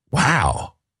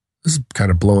 wow, this is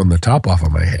kind of blowing the top off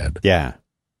of my head. Yeah.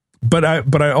 But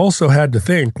I also had to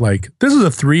think, like, this is a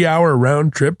 3-hour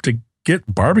round trip to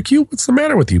get barbecue. What's the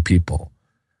matter with you people?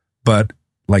 But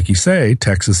like you say,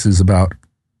 Texas is about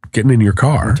getting in your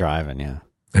car. Driving, yeah.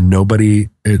 And nobody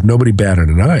batted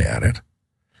an eye at it.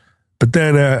 But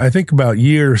then I think about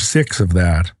year 6 of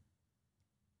that,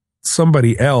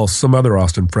 somebody else, some other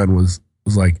Austin friend was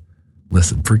like,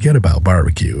 listen, forget about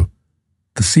barbecue.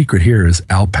 The secret here is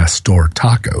Al Pastor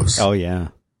tacos. Oh, yeah.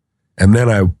 And then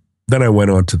I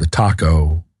went on to the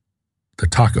taco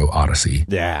odyssey.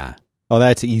 Yeah. Oh,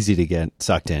 that's easy to get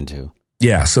sucked into.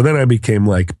 Yeah. So then I became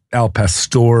like Al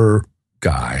Pastor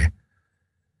guy.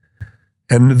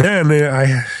 And then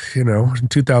in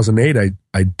 2008,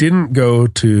 I didn't go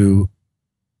to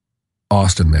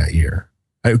Austin that year.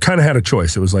 I kind of had a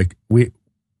choice. It was like, we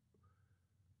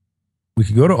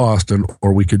could go to Austin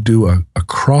or we could do a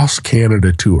cross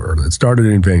Canada tour that started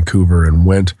in Vancouver and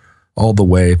went all the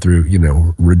way through,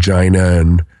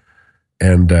 Regina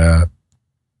And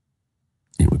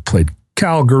we played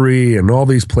Calgary and all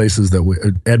these places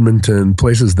Edmonton,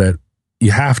 places that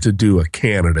you have to do a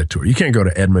Canada tour. You can't go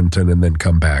to Edmonton and then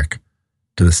come back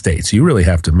to the States. You really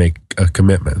have to make a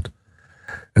commitment.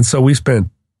 And so we spent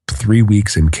 3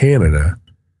 weeks in Canada,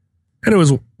 and it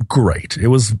was great. It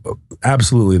was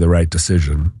absolutely the right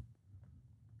decision.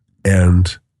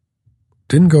 And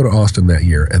didn't go to Austin that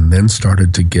year, and then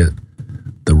started to get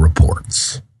the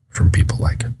reports from people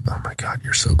like, oh my God,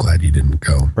 you're so glad you didn't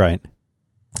go. Right.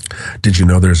 Did you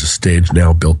know there's a stage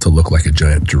now built to look like a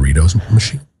giant Doritos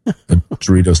machine? A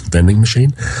Doritos vending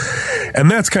machine?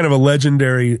 And that's kind of a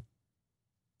legendary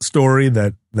story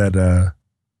that the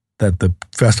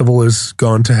festival has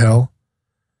gone to hell.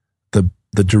 The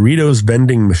Doritos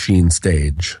vending machine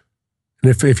stage. And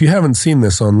if you haven't seen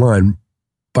this online,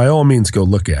 by all means go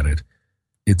look at it.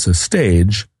 It's a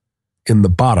stage in the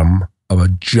bottom of a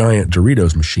giant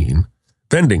Doritos machine,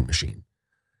 vending machine.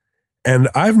 And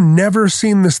I've never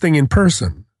seen this thing in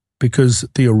person because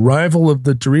the arrival of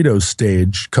the Doritos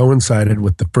stage coincided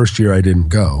with the first year I didn't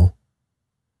go.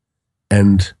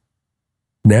 And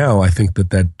now I think that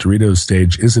Doritos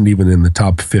stage isn't even in the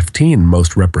top 15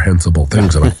 most reprehensible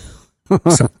things about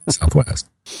Southwest.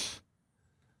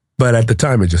 But at the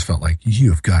time, it just felt like,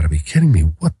 you've got to be kidding me.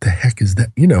 What the heck is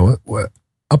that? You know,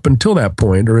 up until that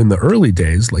point, or in the early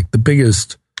days, like the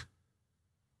biggest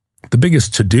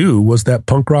to-do was that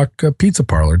punk rock pizza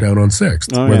parlor down on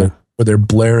 6th, where they're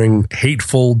blaring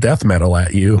hateful death metal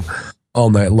at you all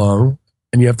night long.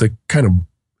 And you have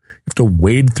to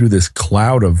wade through this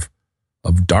cloud of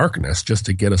darkness just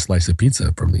to get a slice of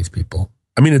pizza from these people.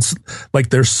 I mean, it's like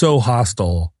they're so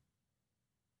hostile.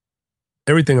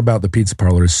 Everything about the pizza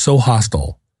parlor is so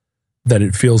hostile that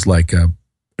it feels like a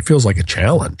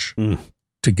challenge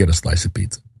to get a slice of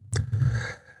pizza.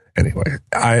 Anyway,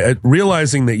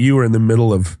 realizing that you are in the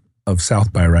middle of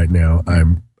South by right now,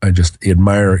 I just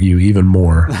admire you even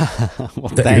more. Well,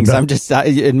 thanks.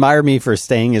 Admire me for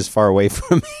staying as far away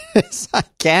from it as I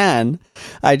can.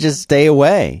 I just stay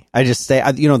away.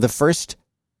 The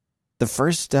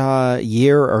first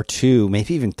year or two,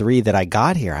 maybe even 3 that I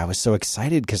got here, I was so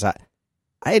excited because I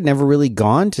had never really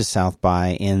gone to South by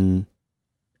in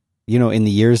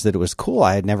the years that it was cool.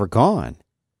 I had never gone.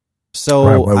 So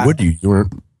right, why would you? You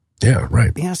weren't. Yeah,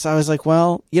 right. Yeah, so I was like,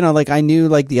 well, I knew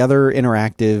like the other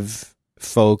interactive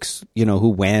folks, who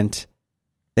went.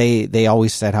 They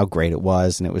always said how great it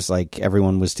was, and it was like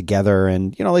everyone was together,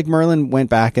 and like Merlin went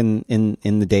back in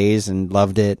the days and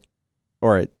loved it,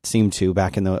 or it seemed to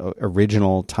back in the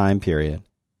original time period.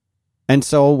 And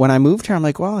so when I moved here, I'm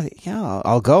like, well, yeah,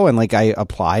 I'll go. And like I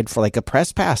applied for like a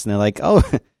press pass, and they're like, oh,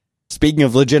 speaking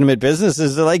of legitimate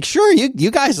businesses, they're like, sure, you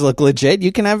guys look legit.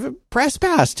 You can have a press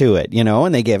pass to it,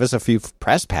 and they gave us a few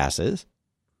press passes.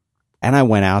 And I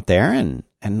went out there and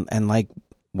like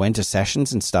went to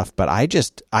sessions and stuff. But I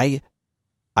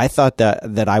thought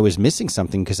that I was missing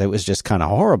something because it was just kind of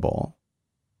horrible.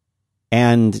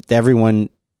 And everyone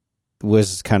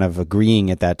was kind of agreeing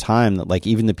at that time that like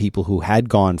even the people who had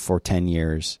gone for 10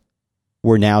 years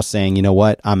were now saying, you know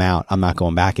what, I'm out. I'm not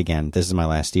going back again. This is my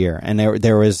last year. And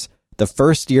there was the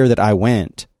first year that I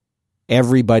went,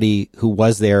 everybody who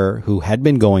was there who had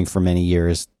been going for many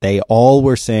years, they all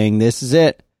were saying, this is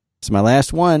it. It's my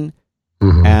last one.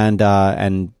 Mm-hmm.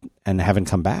 And haven't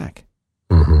come back.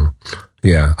 Mm-hmm.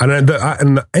 Yeah. And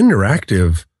the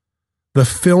interactive, the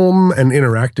film and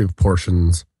interactive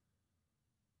portions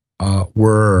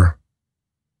were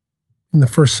in the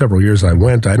first several years I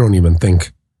went. I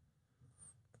think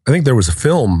there was a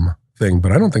film thing,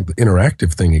 but I don't think the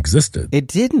interactive thing existed. It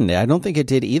didn't. I don't think it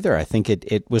did either. I think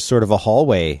it was sort of a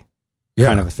hallway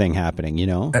kind of a thing happening,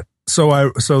 So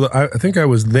I think I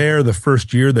was there the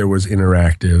first year there was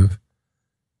interactive,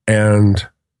 and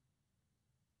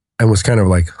was kind of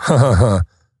like,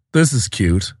 this is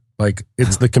cute. Like,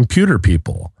 it's the computer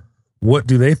people. What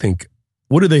do they think?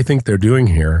 What do they think they're doing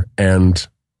here? And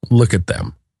look at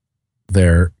them.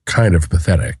 They're kind of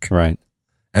pathetic. Right.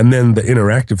 And then the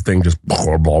interactive thing just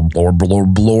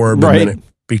blorb, right. And then it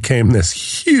became this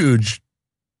huge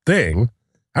thing.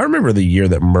 I remember the year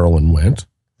that Merlin went.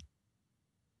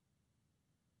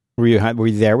 Were you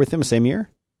there with him same year?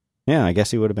 Yeah, I guess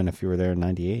he would have been if you were there in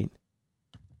 98.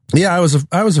 Yeah, I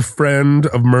was a friend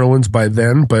of Merlin's by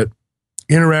then, but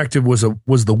interactive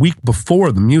was the week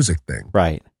before the music thing.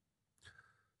 Right.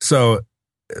 So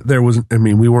we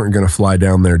weren't going to fly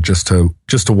down there just to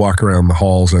walk around the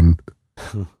halls. And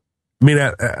I mean,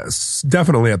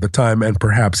 definitely at the time, and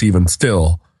perhaps even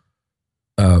still,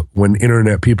 when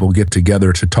internet people get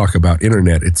together to talk about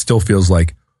internet, it still feels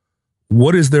like,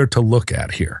 what is there to look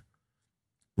at here?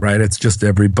 Right? It's just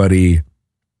everybody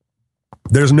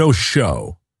there's no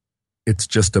show. It's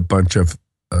just a bunch of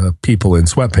people in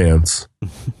sweatpants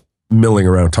milling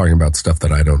around talking about stuff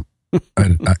that I don't.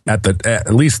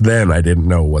 At least then I didn't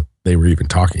know what they were even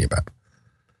talking about.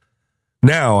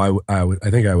 Now I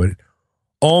think I would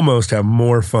almost have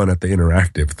more fun at the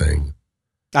interactive thing.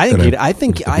 I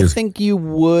think you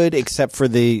would, except for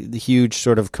the huge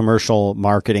sort of commercial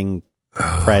marketing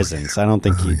presence. I don't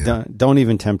think don't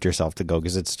even tempt yourself to go,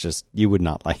 because it's just you would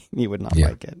not like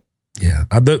it. Yeah,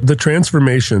 the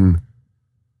transformation,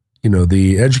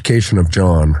 the education of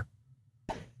John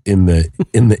in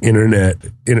the internet,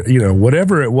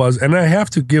 whatever it was, and I have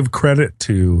to give credit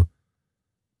to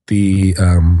the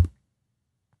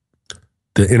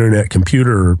internet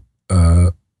computer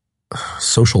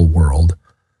social world,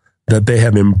 that they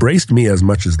have embraced me as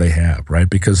much as they have, right?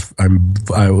 Because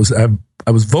I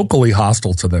was vocally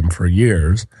hostile to them for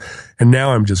years, and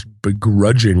now I'm just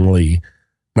begrudgingly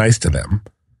nice to them.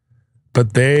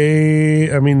 But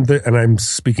and I'm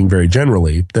speaking very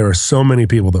generally, there are so many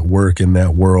people that work in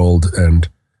that world and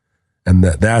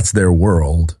that's their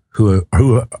world, who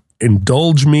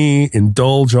indulge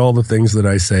all the things that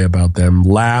I say about them,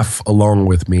 laugh along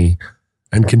with me,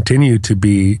 and continue to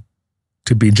be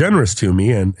generous to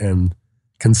me and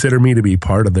consider me to be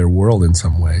part of their world in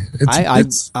some way.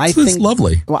 It's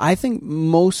lovely. Well, I think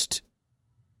most,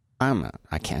 I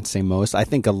can't say most, I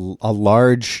think a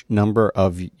large number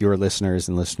of your listeners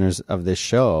and listeners of this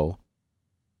show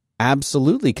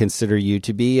absolutely consider you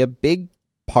to be a big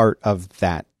part of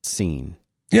that scene.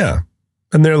 Yeah.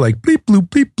 And they're like, bleep, bloop,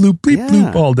 bleep, bloop, bleep,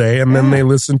 bloop all day. And then they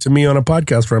listen to me on a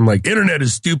podcast where I'm like, internet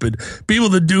is stupid. People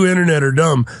that do internet are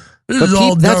dumb. This is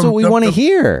all dumb. That's what we want to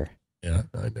hear. Yeah,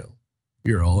 I know.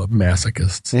 You're all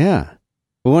masochists. Yeah.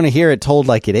 We want to hear it told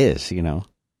like it is,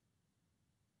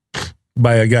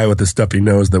 By a guy with a stuffy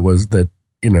nose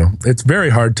it's very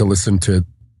hard to listen to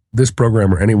this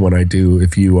program or anyone I do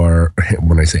if you are,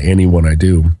 when I say anyone I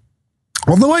do,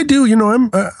 although I do,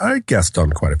 I guest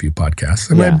on quite a few podcasts,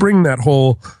 and I bring that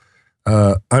whole,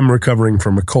 I'm recovering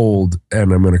from a cold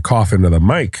and I'm going to cough into the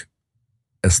mic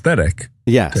aesthetic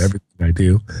to everything I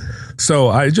do. So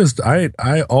I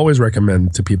always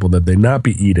recommend to people that they not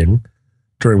be eating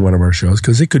during one of our shows,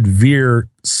 because it could veer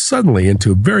suddenly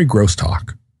into a very gross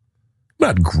talk.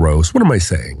 Not gross. What am I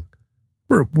saying?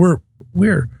 We're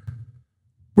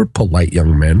polite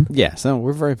young men. Yeah, so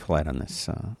we're very polite on this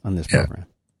program.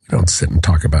 We don't sit and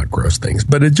talk about gross things,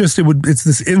 but it's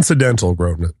this incidental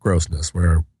grossness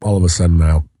where all of a sudden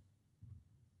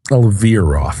I'll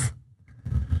veer off.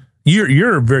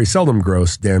 You're very seldom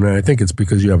gross, Dan, and I think it's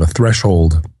because you have a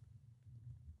threshold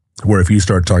where if you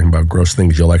start talking about gross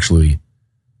things, you'll actually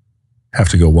have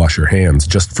to go wash your hands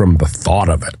just from the thought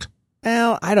of it.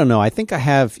 Well, I don't know. I think I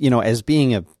have, as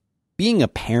being a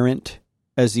parent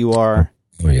as you are.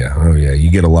 Oh yeah.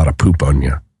 You get a lot of poop on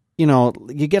you.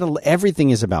 Everything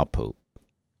is about poop.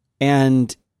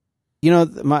 And,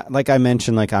 like I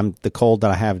mentioned, like the cold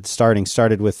that I have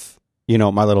started with,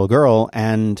 my little girl,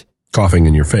 and coughing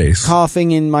in your face,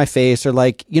 coughing in my face, or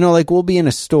like we'll be in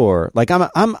a store. Like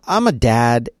I'm a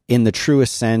dad in the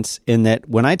truest sense, in that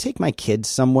when I take my kids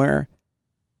somewhere,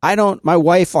 my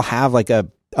wife will have like a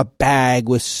bag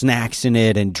with snacks in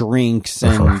it and drinks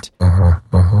and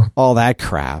all that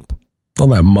crap. All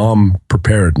that mom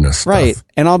preparedness stuff. Right.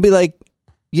 And I'll be like,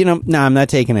 no, I'm not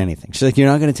taking anything. She's like, you're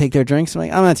not going to take their drinks? I'm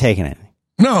like, I'm not taking anything.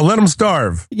 No, let them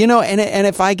starve. And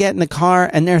if I get in the car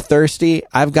and they're thirsty,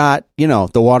 I've got, the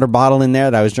water bottle in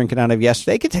there that I was drinking out of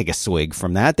yesterday. They could take a swig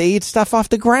from that. They eat stuff off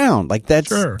the ground. Like that's,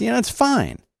 sure. It's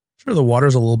fine. Sure, the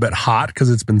water's a little bit hot because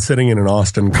it's been sitting in an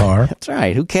Austin car. That's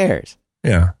right. Who cares?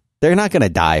 Yeah. They're not going to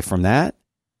die from that.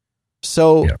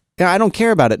 So I don't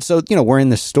care about it. So, we're in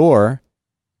the store,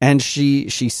 and she's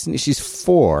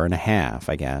 4.5,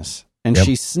 I guess. And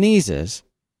she sneezes.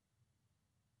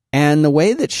 And the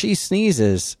way that she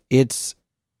sneezes,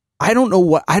 I don't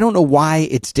know why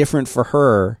it's different for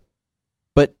her,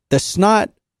 but the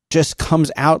snot just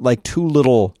comes out like two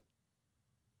little,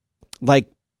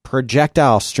 like,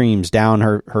 projectile streams down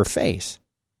her face.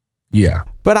 Yeah.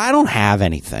 But I don't have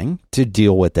anything to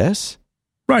deal with this.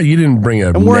 Right, you didn't bring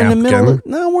a napkin. We're in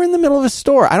the middle of a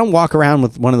store. I don't walk around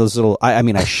with one of those little,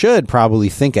 I should probably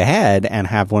think ahead and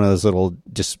have one of those little,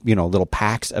 just, little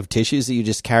packs of tissues that you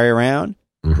just carry around,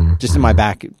 just in my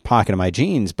back pocket of my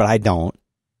jeans, but I don't.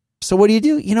 So what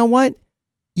do? You know what?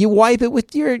 You wipe it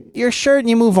with your shirt and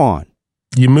you move on.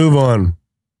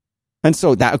 And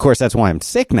so that, of course, that's why I'm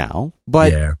sick now.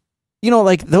 But,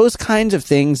 like those kinds of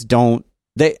things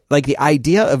like the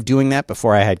idea of doing that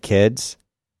before I had kids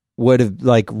would have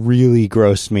like really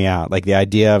grossed me out. Like the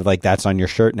idea of like, that's on your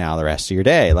shirt now the rest of your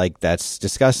day. Like that's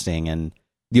disgusting. And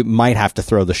You might have to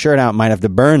throw the shirt out, might have to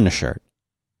burn the shirt.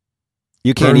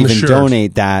 You can't even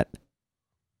donate that,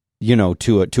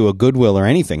 to a Goodwill or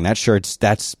anything.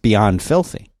 That's beyond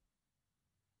filthy.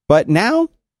 But now,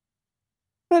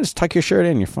 just tuck your shirt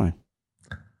in, you're fine.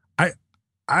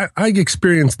 I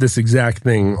experience this exact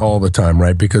thing all the time,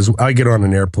 right? Because I get on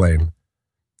an airplane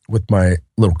with my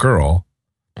little girl,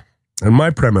 and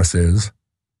my premise is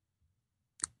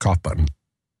cough button.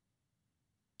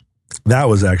 That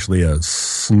was actually a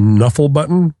snuffle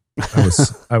button.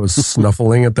 I was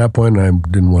snuffling at that point, and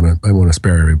I want to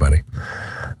spare everybody.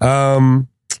 I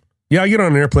get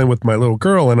on an airplane with my little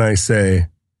girl, and I say,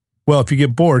 well, if you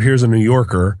get bored, here's a New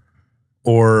Yorker,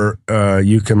 or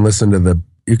you can listen to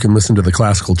the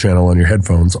classical channel on your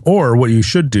headphones, or what you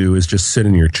should do is just sit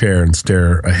in your chair and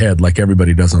stare ahead like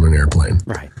everybody does on an airplane.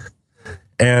 Right.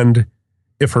 And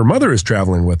if her mother is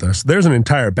traveling with us, there's an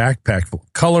entire backpack full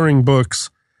of coloring books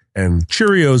and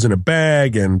Cheerios in a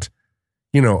bag and,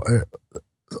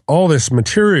 all this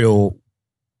material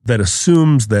that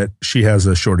assumes that she has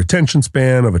a short attention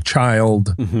span of a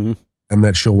child, mm-hmm. and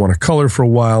that she'll want to color for a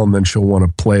while, and then she'll want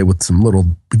to play with some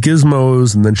little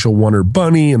gizmos, and then she'll want her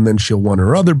bunny, and then she'll want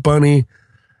her other bunny.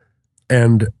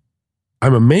 And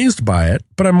I'm amazed by it,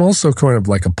 but I'm also kind of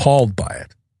like appalled by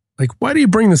it. Like, why do you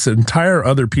bring this entire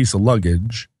other piece of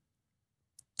luggage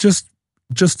just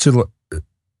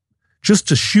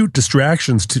to shoot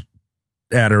distractions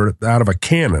at her out of a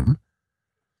cannon,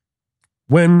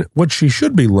 when what she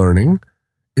should be learning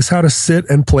is how to sit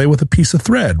and play with a piece of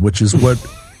thread, which is what,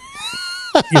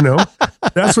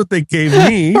 that's what they gave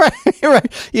me.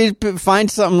 Right. You find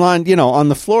something on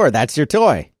the floor. That's your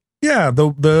toy. Yeah.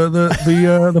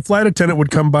 The flight attendant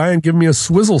would come by and give me a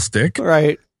swizzle stick.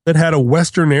 Right. That had a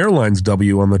Western Airlines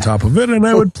W on the top of it, and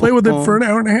I would play with it for an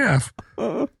hour and a half.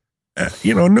 No,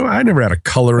 I never had a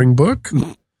coloring book.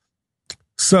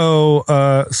 So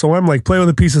I'm like, play with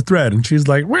a piece of thread, and she's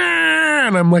like, wah!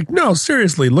 And I'm like, no,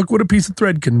 seriously, look what a piece of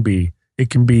thread can be. It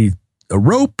can be a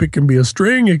rope, it can be a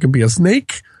string, it can be a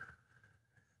snake.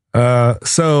 But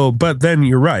then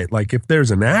you're right. Like, if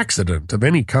there's an accident of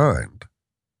any kind,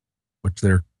 which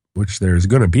there's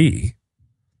going to be,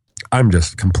 I'm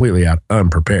just completely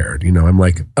unprepared. I'm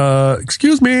like,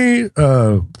 excuse me,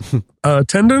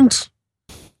 attendant,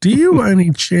 do you by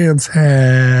any chance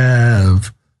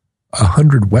have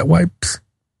 100 wet wipes?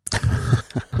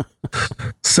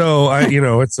 So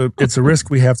it's a risk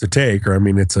we have to take, or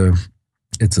it's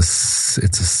a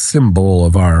symbol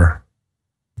of our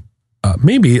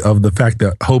maybe of the fact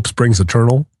that hope springs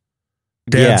eternal.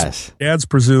 Dads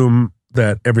presume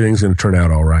that everything's going to turn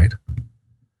out all right,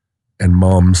 and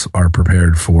moms are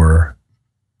prepared for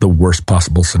the worst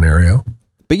possible scenario.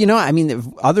 But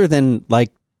other than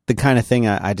like the kind of thing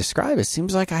I describe, it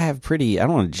seems like I have I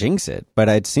don't want to jinx it, but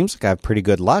it seems like I have pretty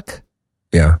good luck.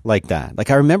 Yeah. Like that. Like,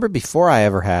 I remember before I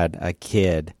ever had a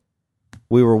kid,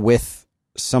 we were with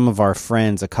some of our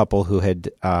friends, a couple who had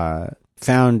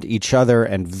found each other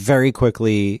and very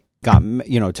quickly got,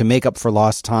 to make up for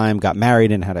lost time, got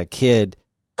married and had a kid.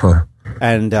 Huh.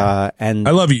 And I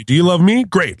love you. Do you love me?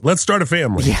 Great. Let's start a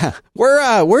family. Yeah.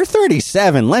 We're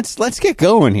 37. Let's get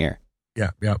going here. Yeah.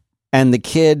 Yeah. And the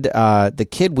kid,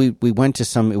 we went to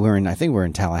I think we were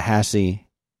in Tallahassee,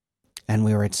 and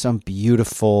we were at some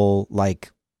beautiful,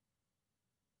 like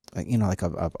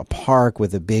a park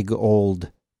with a big old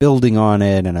building on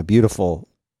it and a beautiful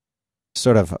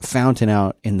sort of fountain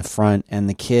out in the front. And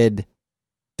the kid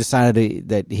decided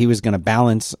that he was going to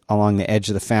balance along the edge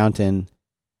of the fountain,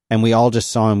 and we all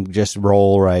just saw him just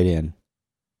roll right in.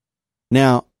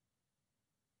 Now,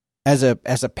 as a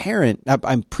parent,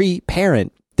 I'm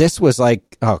pre-parent. This was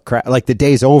like, oh crap! Like, the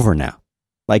day's over now.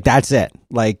 Like, that's it.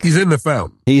 Like, he's in the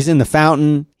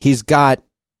fountain.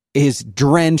 He's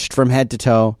drenched from head to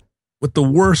toe with the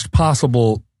worst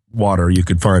possible water you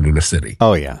could find in a city.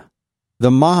 Oh yeah.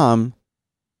 The mom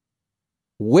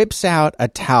whips out a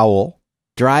towel,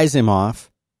 dries him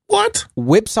off. What?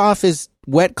 Whips off his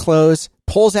wet clothes,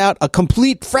 pulls out a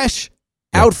complete fresh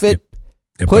outfit,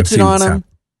 puts it on him.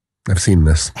 I've seen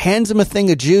this. Hands him a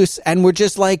thing of juice, and we're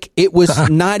just like, it was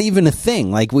not even a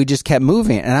thing. Like, we just kept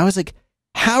moving. And I was like,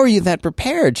 how are you that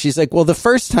prepared? She's like, well, the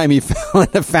first time he fell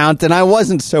in the fountain, I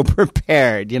wasn't so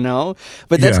prepared,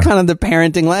 But that's kind of the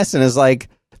parenting lesson, is like,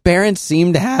 parents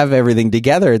seem to have everything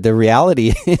together. The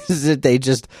reality is that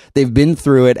they've been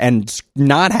through it and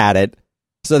not had it.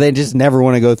 So they just never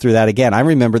want to go through that again. I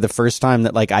remember the first time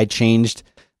that, like, I changed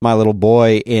my little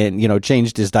boy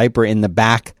changed his diaper in the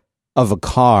back of a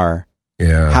car.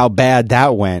 Yeah. How bad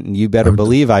that went. And you better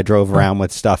believe I drove around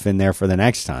with stuff in there for the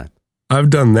next time. I've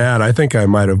done that. I think I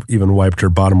might have even wiped her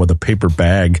bottom with a paper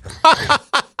bag.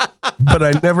 but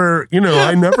I never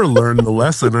learned the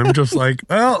lesson. I'm just like,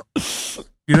 well,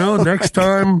 next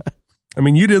time, I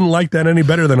mean, you didn't like that any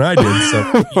better than I did.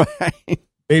 So Right.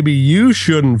 maybe you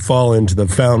shouldn't fall into the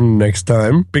fountain next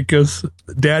time because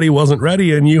daddy wasn't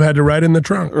ready and you had to ride in the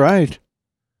trunk. Right.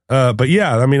 But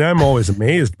yeah, I mean, I'm always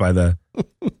amazed by the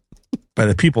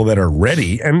people that are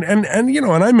ready. And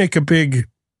I make a big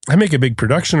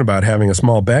production about having a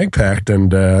small bag packed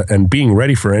and being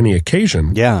ready for any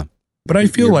occasion. Yeah. But I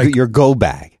feel like your go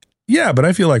bag. Yeah, but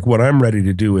I feel like what I'm ready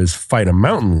to do is fight a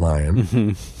mountain lion.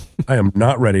 Mm-hmm. I am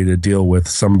not ready to deal with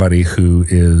somebody who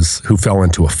fell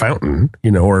into a fountain,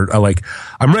 or like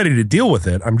I'm ready to deal with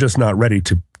it. I'm just not ready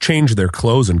to change their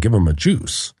clothes and give them a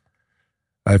juice.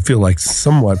 I feel like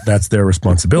somewhat that's their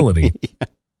responsibility. Yeah.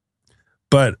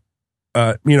 But,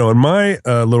 and my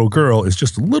little girl is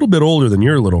just a little bit older than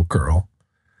your little girl.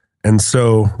 And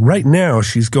so right now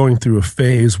she's going through a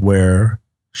phase where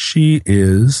she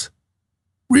is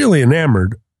really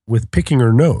enamored with picking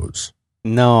her nose.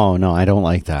 No, I don't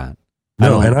like that.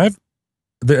 No,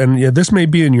 and this may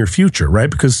be in your future, right?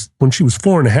 Because when she was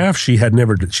 4.5, she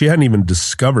hadn't even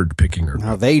discovered picking her nose.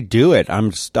 No, they do it.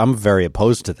 I'm very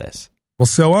opposed to this. Well,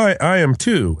 so I am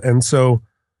too. And so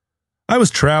I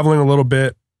was traveling a little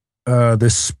bit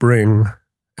this spring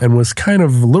and was kind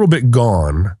of a little bit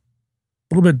gone,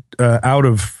 a little bit out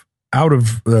of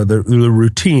the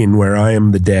routine where I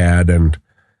am the dad and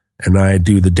I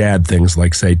do the dad things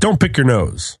like say, don't pick your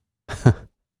nose.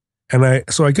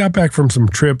 So I got back from some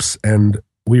trips and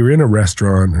we were in a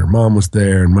restaurant and her mom was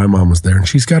there and my mom was there and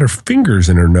she's got her fingers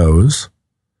in her nose.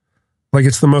 Like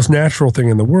it's the most natural thing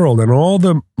in the world. And all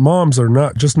the moms are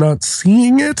not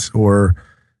seeing it, or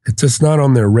it's just not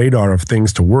on their radar of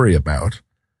things to worry about.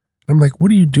 I'm like,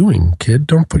 what are you doing, kid?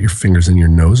 Don't put your fingers in your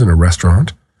nose in a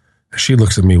restaurant. She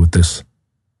looks at me with this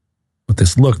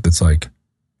look that's like,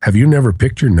 have you never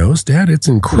picked your nose, Dad? It's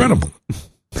incredible.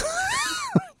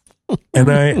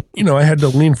 And I had to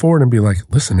lean forward and be like,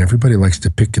 listen, everybody likes to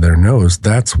pick their nose.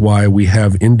 That's why we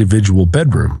have individual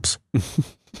bedrooms.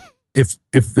 If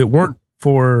it weren't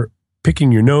for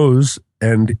picking your nose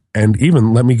and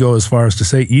even let me go as far as to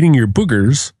say eating your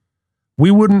boogers, we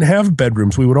wouldn't have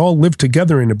bedrooms. We would all live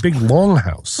together in a big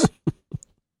longhouse.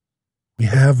 We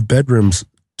have bedrooms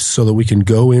so that we can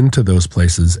go into those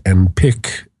places and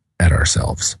pick at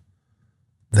ourselves.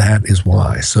 That is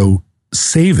why. So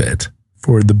save it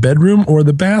for the bedroom or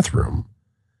the bathroom.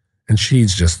 And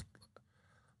she's just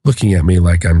looking at me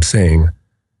like I'm saying,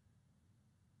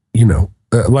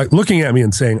 like looking at me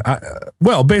and saying,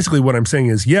 basically what I'm saying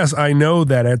is, yes, I know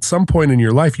that at some point in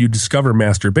your life you discover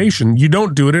masturbation. You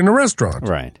don't do it in a restaurant.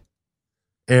 Right.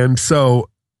 And so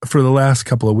for the last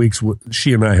couple of weeks,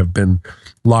 she and I have been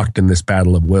locked in this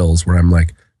battle of wills where I'm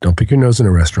like, don't pick your nose in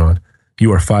a restaurant.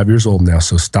 You are 5 years old now,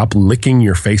 so stop licking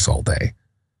your face all day.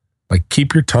 Like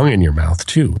keep your tongue in your mouth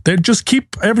too. They just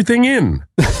keep everything in.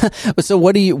 So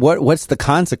what's the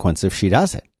consequence if she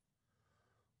does it?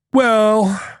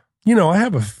 Well, I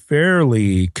have a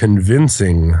fairly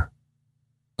convincing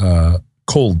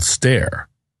cold stare.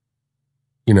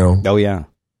 Oh, yeah.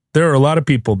 There are a lot of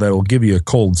people that will give you a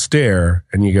cold stare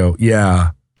and you go,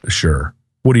 yeah, sure.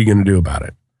 What are you going to do about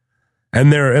it?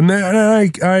 And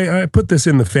I put this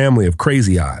in the family of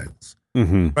crazy eyes,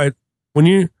 right? When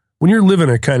you're living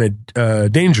a kind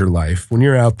of danger life, when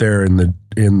you're out there on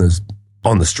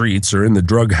the streets or in the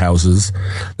drug houses,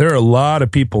 there are a lot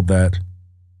of people that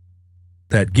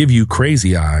give you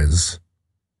crazy eyes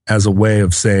as a way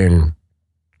of saying,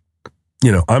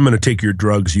 I'm going to take your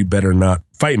drugs. You better not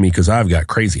fight me because I've got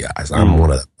crazy eyes. I'm one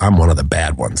of the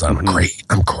bad ones.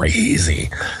 I'm crazy.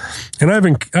 And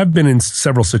I've been in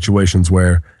several situations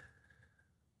where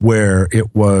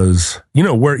it was,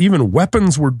 where even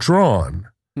weapons were drawn,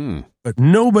 but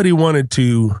nobody wanted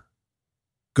to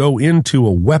go into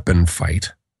a weapon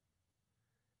fight.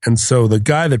 And so the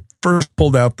guy that first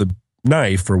pulled out the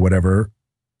knife or whatever,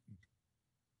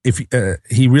 if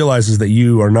he realizes that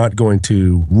you are not going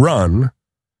to run,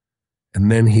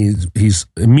 and then he's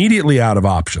immediately out of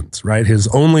options, right? His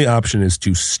only option is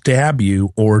to stab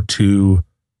you or to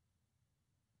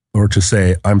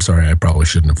say, I'm sorry, I probably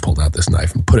shouldn't have pulled out this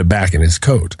knife, and put it back in his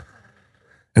coat.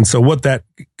 And so what that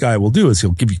guy will do is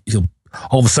he'll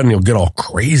all of a sudden he'll get all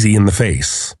crazy in the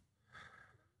face.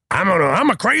 I'm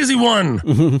a crazy one.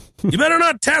 You better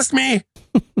not test me.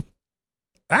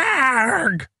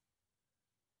 Arg.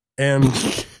 And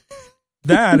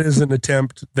that is an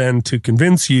attempt then to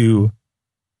convince you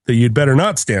that you'd better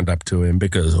not stand up to him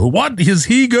because what is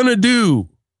he going to do?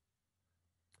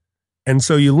 And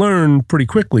so you learn pretty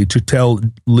quickly to tell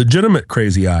legitimate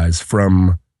crazy eyes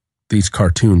from these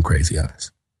cartoon crazy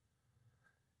eyes.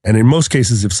 And in most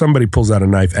cases, if somebody pulls out a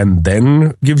knife and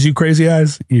then gives you crazy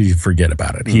eyes, you forget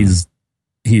about it. He's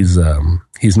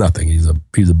nothing. He's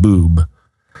a boob.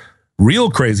 Real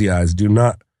crazy eyes do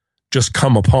not just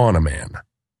come upon a man.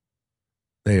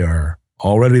 They are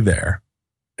already there.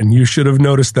 And you should have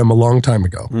noticed them a long time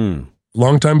ago.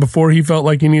 Long time before he felt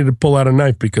like he needed to pull out a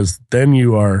knife, because then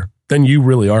you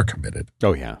really are committed.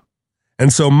 Oh, yeah.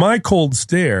 And so my cold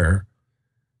stare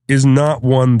is not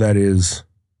one that is,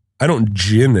 I don't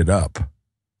gin it up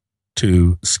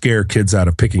to scare kids out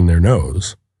of picking their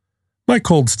nose. My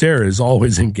cold stare is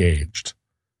always engaged.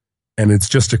 And it's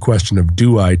just a question of,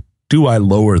 do I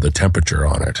lower the temperature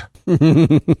on it?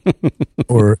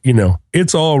 Or,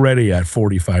 it's already at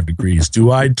 45 degrees.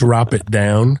 Do I drop it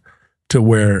down to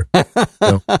where,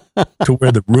 to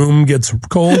where the room gets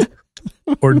cold?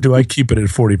 Or do I keep it at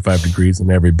 45 degrees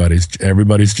and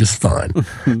everybody's just fine?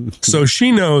 So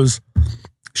she knows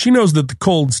that the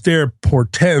cold stare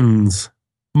portends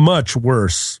much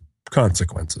worse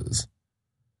consequences.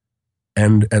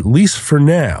 And at least for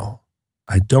now,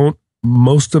 I don't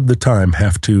most of the time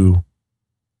have to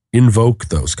invoke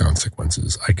those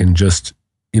consequences. I can just,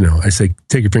 I say,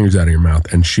 take your fingers out of your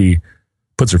mouth, and she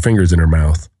puts her fingers in her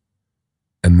mouth,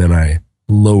 and then I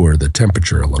lower the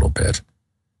temperature a little bit,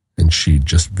 and she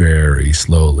just very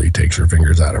slowly takes her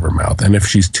fingers out of her mouth. And if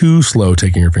she's too slow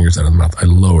taking her fingers out of the mouth, I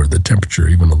lower the temperature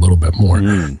even a little bit more.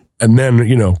 And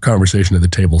then, conversation at the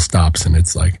table stops, and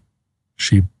it's like,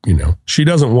 she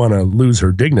doesn't want to lose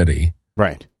her dignity.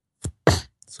 Right.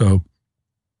 So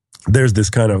there's this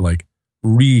kind of like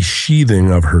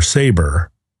resheathing of her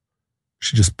saber.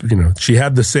 She just, she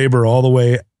had the saber all the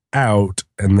way out,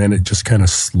 and then it just kind of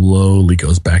slowly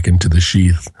goes back into the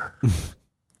sheath.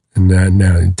 And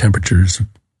now the temperature's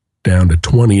down to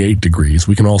 28 degrees.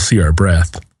 We can all see our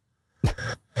breath.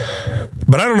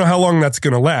 But I don't know how long that's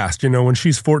going to last. When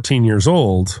she's 14 years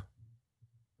old,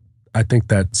 I think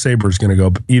that saber is going to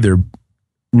go either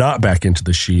not back into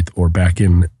the sheath or back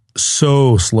in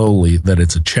so slowly that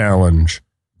it's a challenge.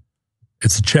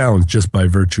 It's a challenge just by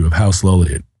virtue of how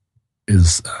slowly it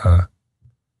is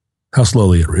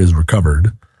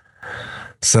recovered.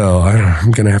 So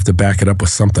I'm going to have to back it up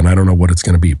with something. I don't know what it's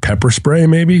going to be. Pepper spray,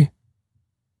 maybe?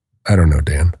 I don't know,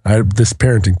 Dan. This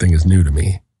parenting thing is new to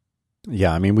me.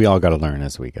 Yeah, we all got to learn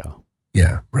as we go.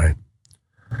 Yeah, right.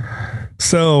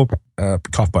 So,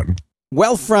 cough button.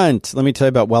 Wealthfront. Let me tell you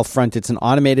about Wealthfront. It's an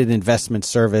automated investment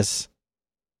service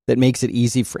that makes it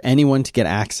easy for anyone to get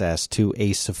access to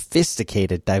a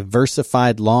sophisticated,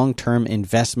 diversified, long-term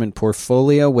investment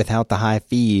portfolio without the high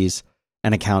fees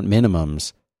and account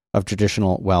minimums of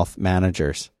traditional wealth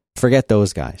managers. Forget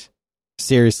those guys.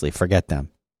 Seriously, forget them.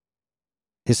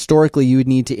 Historically, you would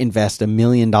need to invest $1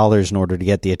 million in order to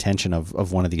get the attention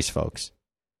of one of these folks,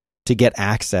 to get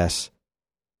access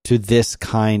to this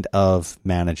kind of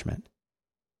management.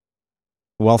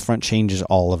 Wealthfront changes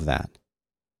all of that.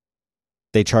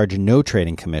 They charge no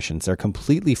trading commissions. They're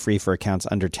completely free for accounts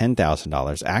under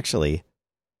 $10,000. Actually,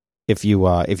 if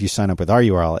you sign up with our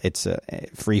URL, it's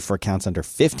free for accounts under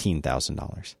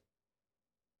 $15,000.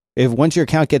 If once your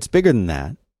account gets bigger than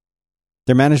that,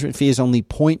 their management fee is only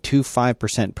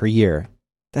 0.25% per year.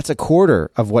 That's a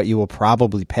quarter of what you will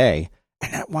probably pay,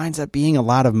 and that winds up being a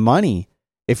lot of money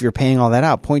if you're paying all that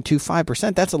out.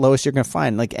 0.25%, that's the lowest you're going to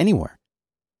find, like anywhere.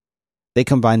 They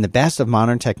combine the best of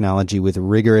modern technology with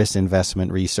rigorous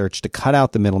investment research to cut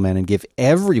out the middleman and give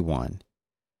everyone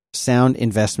sound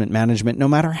investment management, no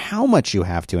matter how much you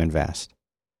have to invest.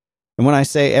 And when I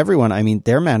say everyone, I mean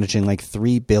they're managing like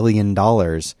 $3 billion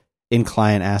in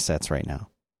client assets right now.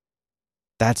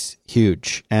 That's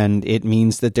huge. And it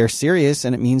means that they're serious,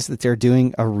 and it means that they're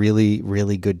doing a really,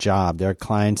 really good job. Their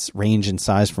clients range in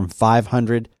size from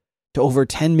 500 to over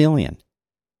 10 million.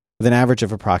 With an average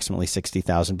of approximately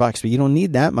 $60,000, but you don't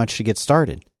need that much to get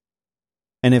started.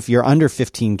 And if you're under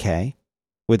 15K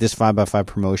with this 5x5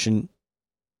 promotion,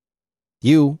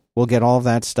 you will get all of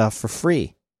that stuff for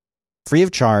free of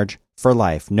charge for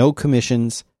life. No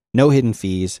commissions, no hidden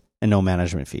fees, and no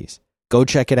management fees. Go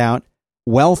check it out.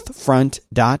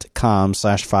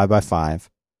 Wealthfront.com/5x5.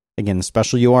 Again, the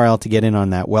special URL to get in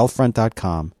on that,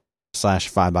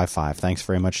 wealthfront.com/5x5. Thanks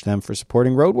very much to them for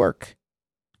supporting Roadwork.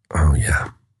 Oh, yeah.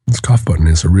 This cough button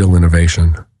is a real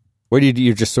innovation. Where did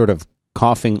you just sort of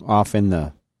coughing off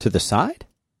to the side?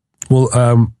 Well,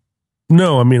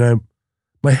 no,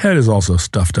 my head is also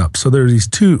stuffed up. So there are these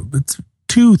two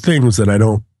things that I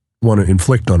don't want to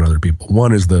inflict on other people.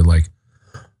 One is the like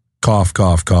cough,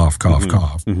 cough, cough, cough,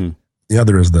 cough. Mm-hmm. The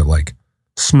other is the like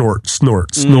snort,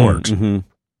 snort, snort. Mm-hmm.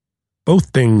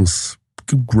 Both things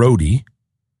grody.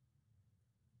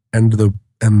 And the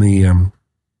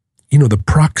the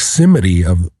proximity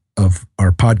of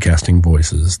our podcasting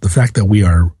voices, the fact that we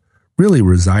are really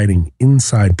residing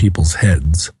inside people's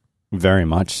heads. Very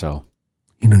much so.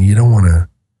 You don't want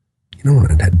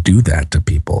to do that to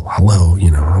people. Hello,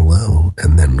 hello,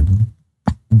 and then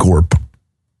gorp.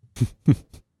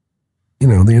 They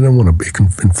don't want to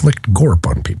inflict gorp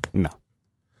on people. No.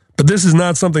 But this is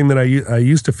not something that I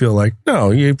used to feel like. No,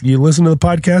 you listen to the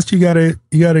podcast, you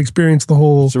gotta experience the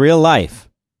whole. It's real life.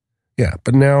 Yeah,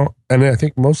 but now, and I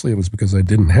think mostly it was because I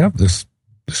didn't have this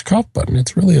cough button.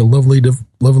 It's really a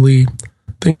lovely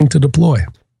thing to deploy.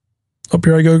 Oh,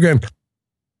 here I go again.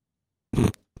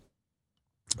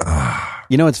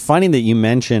 It's funny that you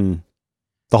mention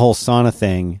the whole sauna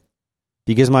thing,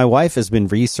 because my wife has been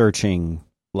researching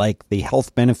like the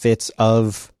health benefits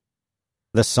of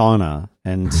the sauna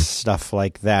and stuff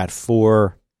like that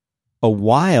for a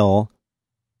while,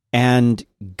 and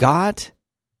got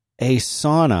a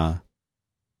sauna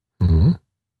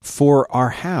for our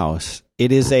house.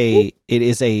 It is a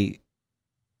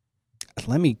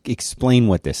let me explain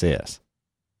what this is,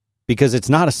 because it's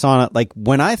not a sauna. Like,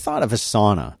 when I thought of a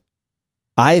sauna,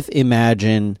 I've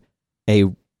imagined a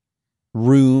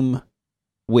room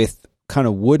with kind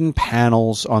of wooden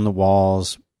panels on the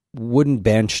walls, wooden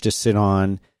bench to sit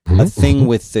on, a thing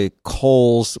with the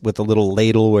coals with a little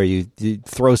ladle where you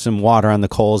throw some water on the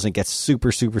coals and it gets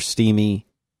super, super steamy.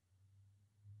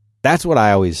 That's what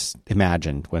I always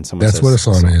imagined when someone says what a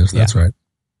sauna is. That's right.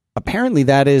 Apparently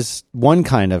that is one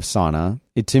kind of sauna.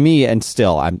 To me, and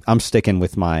still, I'm sticking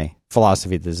with my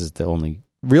philosophy. This is the only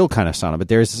real kind of sauna, but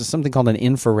there's something called an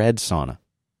infrared sauna.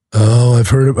 Oh, I've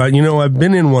heard about, I've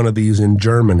been in one of these in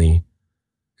Germany.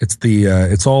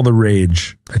 It's all the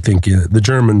rage. I think the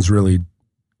Germans really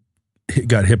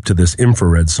got hip to this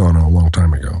infrared sauna a long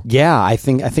time ago. Yeah, I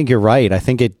think you're right. I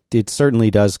think it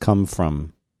certainly does come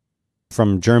from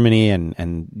Germany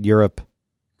and Europe.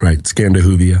 Right,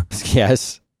 Scandinavia.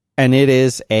 Yes. And it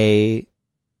is a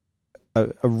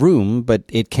room, but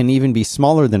it can even be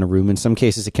smaller than a room. In some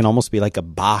cases, it can almost be like a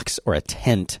box or a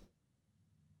tent.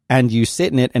 And you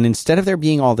sit in it, and instead of there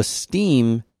being all the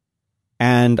steam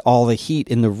and all the heat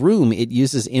in the room, it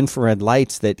uses infrared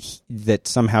lights that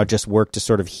somehow just work to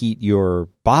sort of heat your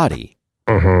body.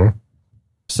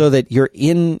 So that you're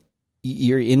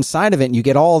inside of it, and you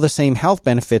get all the same health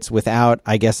benefits without,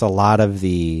 I guess, a lot of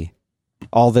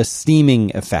all the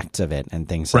steaming effects of it and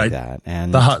things like that.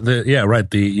 And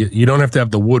you don't have to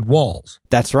have the wood walls.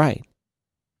 That's right.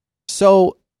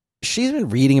 So she's been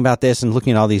reading about this and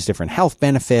looking at all these different health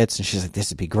benefits, and she's like, this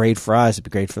would be great for us. It'd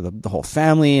be great for the whole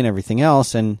family and everything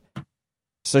else. And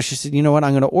so she said, you know what,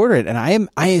 I'm going to order it. And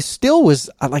I still was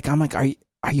like, I'm like, are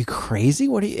you crazy?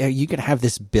 Are you going to have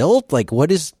this built? Like,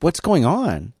 what's going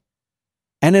on?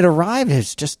 And it arrived.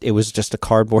 It was just a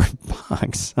cardboard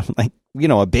box. I'm like,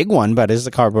 a big one, but it's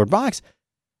a cardboard box.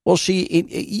 Well,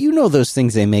 those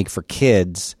things they make for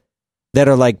kids that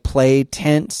are like play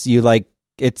tents. You like,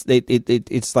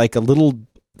 it's like a little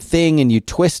thing, and you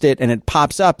twist it and it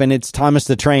pops up, and it's Thomas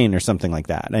the Train or something like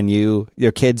that. And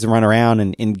your kids run around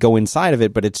and go inside of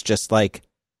it, but it's just like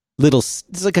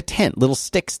it's like a tent, little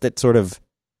sticks that sort of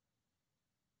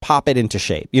pop it into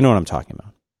shape. You know what I'm talking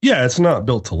about? Yeah, it's not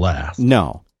built to last.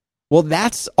 No. Well,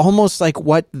 that's almost like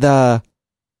what the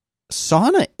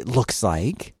sauna looks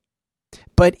like,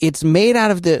 but it's made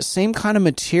out of the same kind of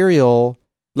material.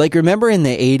 Like, remember in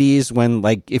the 80s when,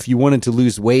 like, if you wanted to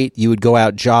lose weight, you would go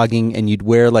out jogging and you'd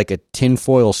wear like a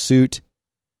tinfoil suit,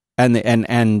 and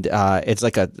it's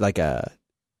like a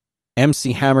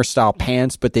MC Hammer style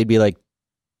pants, but they'd be like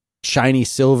shiny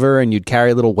silver, and you'd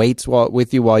carry little weights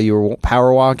with you while you were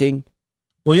power walking.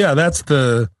 Well, yeah, that's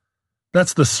the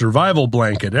survival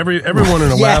blanket. Everyone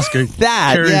in Alaska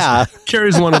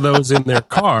carries one of those in their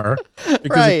car,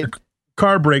 because if your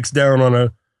car breaks down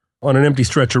on an empty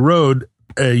stretch of road,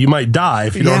 you might die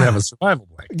if you don't have a survival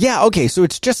blanket. Yeah, okay, so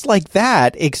it's just like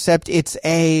that, except it's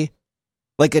a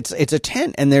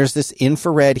tent, and there's this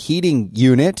infrared heating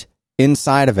unit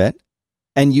inside of it,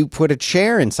 and you put a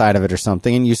chair inside of it or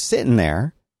something, and you sit in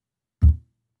there,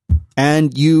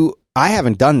 and I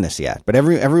haven't done this yet, but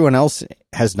everyone else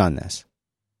has done this.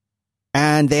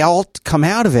 And they all come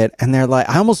out of it, and they're like,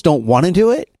 I almost don't want to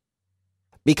do it,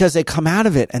 because they come out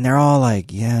of it and they're all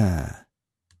like, yeah.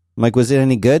 I'm like, was it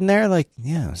any good in there? Like,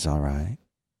 yeah, it was all right.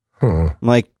 I'm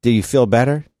like, do you feel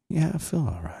better? Yeah, I feel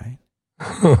all right.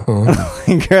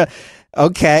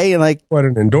 Okay. And like, what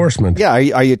an endorsement. Yeah.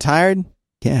 Are you tired?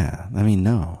 Yeah. I mean,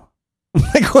 no.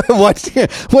 Like,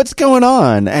 what's going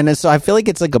on? And so I feel like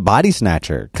it's like a body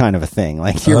snatcher kind of a thing.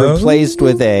 Like, you're replaced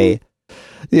with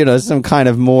some kind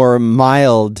of more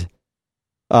mild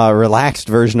relaxed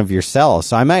version of yourself.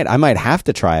 So I might have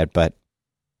to try it, but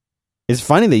it's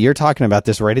funny that you're talking about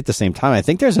this right at the same time. I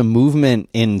think there's a movement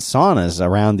in saunas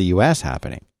around the U.S.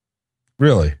 happening.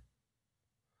 Really?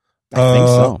 I think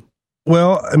so.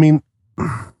 Well, I mean,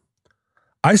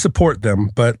 I support them,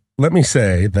 but let me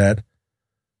say that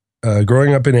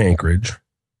growing up in Anchorage,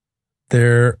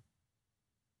 there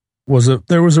was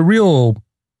a real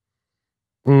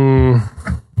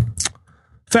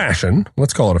fashion,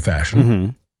 let's call it a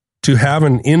fashion, to have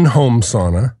an in-home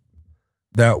sauna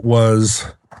that was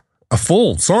a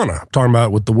full sauna. I'm talking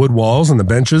about with the wood walls and the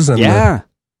benches and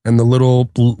the little,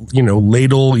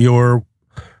 ladle your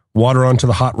water onto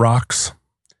the hot rocks.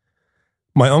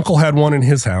 My uncle had one in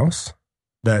his house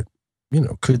that,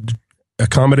 could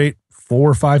accommodate 4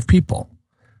 or 5 people.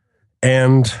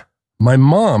 And my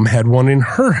mom had one in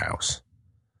her house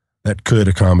that could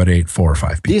accommodate 4 or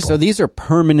 5 people. So these are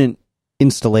permanent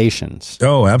installations.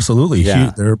 Oh, absolutely.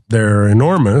 Yeah. They're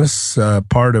enormous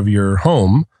part of your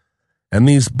home. And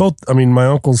these both, my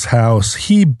uncle's house,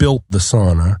 he built the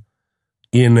sauna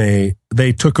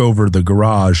they took over the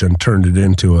garage and turned it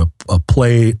into a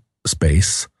play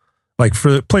space, like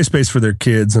for play space for their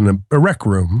kids and a rec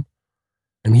room.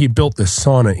 And he built this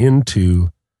sauna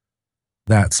into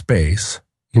that space.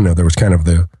 There was kind of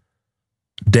the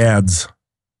dad's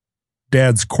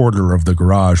quarter of the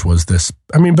garage was this.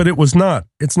 But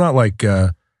it's not like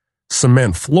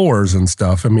cement floors and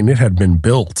stuff. It had been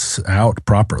built out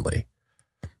properly.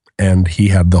 And he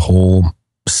had the whole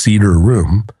cedar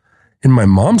room. In my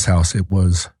mom's house, it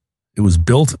was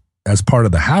built as part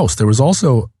of the house. There was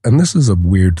also, and this is a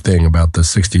weird thing about the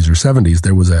 60s or 70s,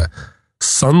 there was a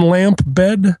sun lamp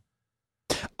bed.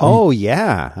 Oh,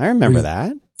 yeah. I remember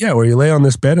that. Yeah, where you lay on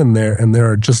this bed and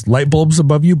there are just light bulbs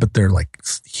above you, but they're like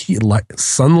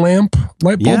sun lamp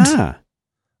light bulbs. Yeah.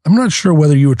 I'm not sure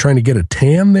whether you were trying to get a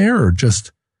tan there or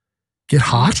just get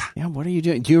hot. Yeah, what are you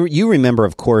doing? You remember,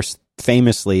 of course,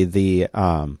 famously the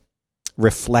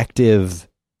reflective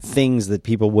things that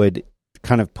people would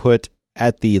kind of put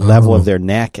at the level of their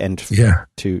neck and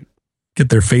to get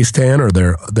their face tan or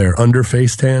their under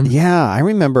face tan. Yeah, I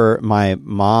remember my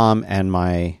mom and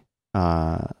my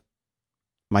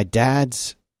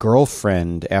dad's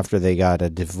girlfriend, after they got a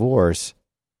divorce,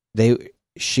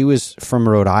 she was from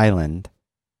Rhode Island,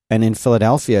 and in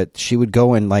Philadelphia she would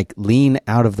go and lean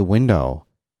out of the window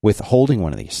with holding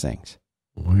one of these things.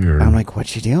 Weird. I'm like,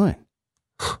 "What you doing?"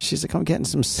 She's like, "I'm getting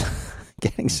some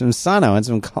sauna and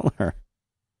some color."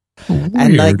 Weird.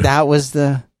 And that was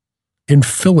in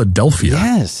Philadelphia.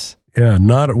 Yes. Yeah,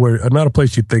 not a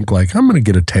place you'd think I'm going to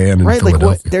get a tan in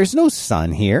Philadelphia. There's no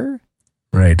sun here.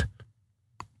 Right.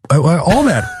 All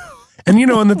that. And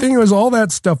the thing was, all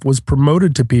that stuff was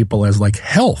promoted to people as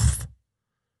health.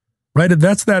 Right?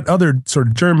 That's that other sort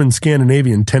of German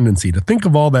Scandinavian tendency to think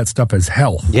of all that stuff as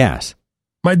health. Yes.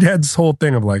 My dad's whole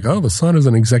thing of the sun is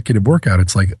an executive workout.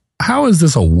 It's how is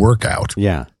this a workout?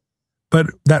 Yeah. But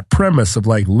that premise of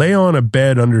lay on a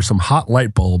bed under some hot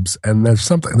light bulbs and there's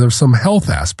some health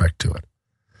aspect to it.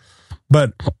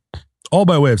 But all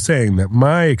by way of saying that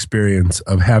my experience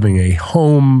of having a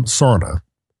home sauna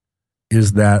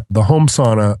is that the home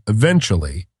sauna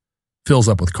eventually fills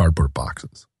up with cardboard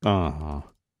boxes. Uh-huh.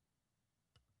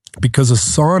 Because I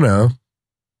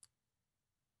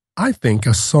think a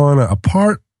sauna,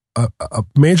 a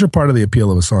major part of the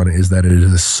appeal of a sauna is that it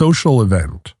is a social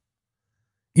event.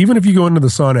 Even if you go into the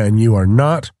sauna and you are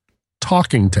not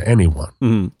talking to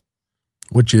anyone,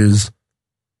 which is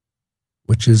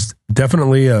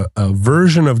definitely a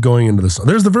version of going into the sauna.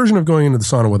 There's the version of going into the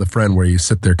sauna with a friend where you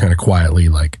sit there kind of quietly,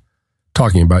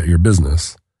 talking about your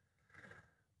business.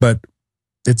 But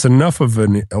it's enough of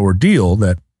an ordeal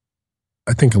that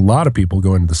I think a lot of people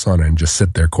go into the sauna and just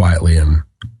sit there quietly and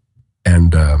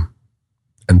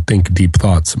think deep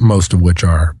thoughts, most of which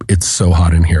are, it's so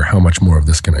hot in here, how much more of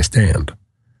this can I stand?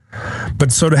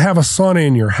 But so to have a sauna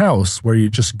in your house where you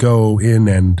just go in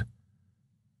and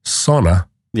sauna,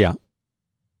 yeah,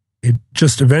 it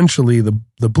just eventually the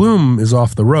bloom is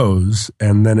off the rose,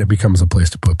 and then it becomes a place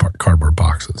to put cardboard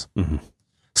boxes. Mm-hmm.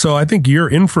 So I think your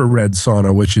infrared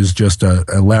sauna, which is just a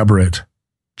elaborate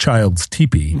child's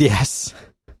teepee. Yes.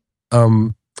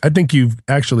 I think you've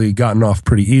actually gotten off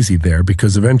pretty easy there,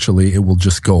 because eventually it will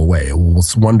just go away. It will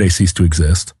one day cease to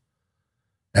exist.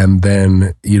 And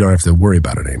then you don't have to worry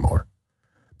about it anymore.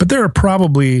 But there are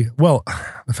probably,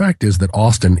 the fact is that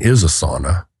Austin is a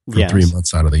sauna for 3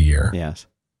 months out of the year. Yes.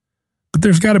 But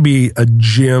there's got to be a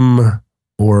gym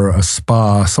or a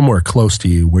spa somewhere close to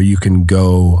you where you can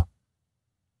go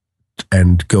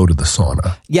and go to the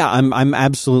sauna. Yeah, I'm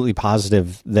absolutely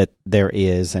positive that there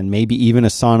is, and maybe even a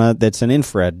sauna that's an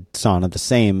infrared sauna, the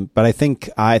same. But I think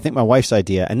my wife's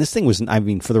idea, and this thing was, I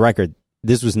mean, for the record,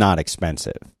 this was not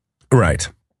expensive. Right.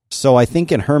 So I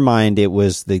think in her mind, it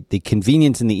was the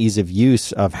convenience and the ease of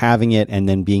use of having it, and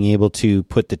then being able to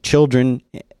put the children,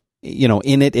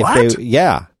 in it. What?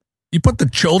 Yeah. You put the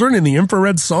children in the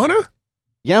infrared sauna?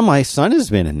 Yeah, my son has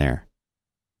been in there.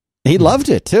 He loved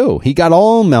it too. He got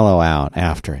all mellow out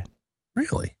after it.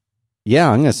 Really? Yeah,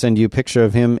 I'm going to send you a picture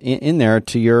of him in there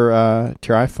to your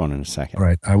iPhone in a second. All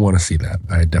right, I want to see that.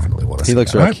 I definitely want to see that. He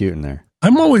looks real cute in there.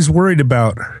 I'm always worried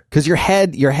about... Because your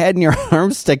head and your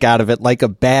arms stick out of it like a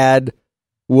bad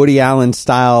Woody Allen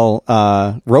style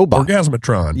robot.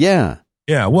 Orgasmatron. Yeah.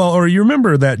 Yeah, well, or you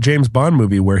remember that James Bond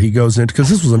movie where he goes into... Because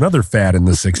this was another fad in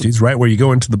the 60s, right? Where you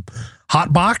go into the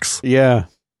hot box. Yeah.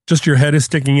 Just your head is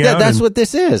sticking out. Yeah, that's what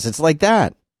this is. It's like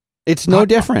that. It's no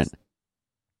different.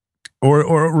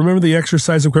 Or remember the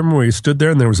exercise equipment where you stood there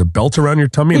and there was a belt around your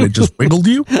tummy and it just wiggled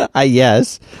you?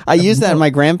 Yes. I used that. My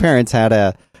grandparents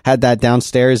had that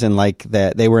downstairs in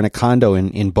they were in a condo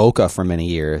in Boca for many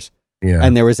years. Yeah.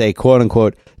 And there was a quote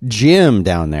unquote gym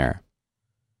down there.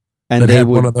 And it had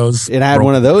one of those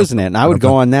in it. And I would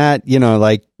go on that,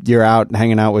 like you're out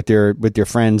hanging out with your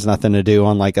friends, nothing to do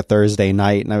on like a Thursday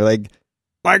night. And I'd be like,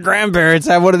 my grandparents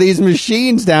have one of these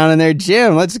machines down in their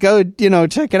gym. Let's go,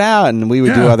 check it out. And we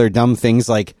would do other dumb things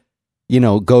like,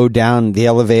 go down the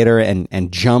elevator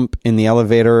and jump in the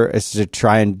elevator as to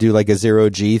try and do like a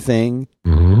 0G thing.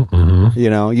 Mm-hmm,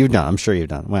 mm-hmm. I'm sure you've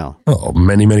done. Well,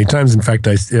 many, many times. In fact,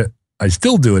 I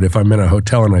still do it if I'm in a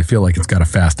hotel and I feel like it's got a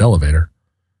fast elevator.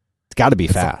 It's got to be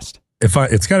fast.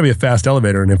 It's got to be a fast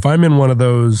elevator. And if I'm in one of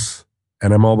those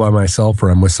and I'm all by myself or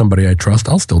I'm with somebody I trust,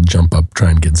 I'll still jump up,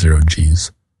 try and get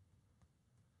 0Gs.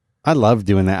 I love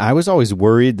doing that. I was always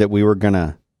worried that we were going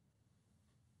to,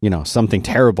 something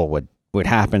terrible would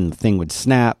happen. The thing would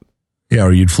snap. Yeah,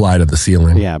 or you'd fly to the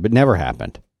ceiling. Yeah, but never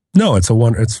happened. No, it's a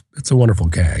wonderful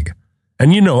gag.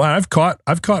 And I've caught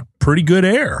pretty good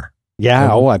air.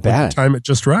 Yeah, I bet. Time it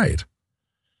just right.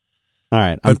 All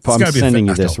right, I'm sending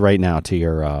you this right now to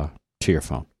your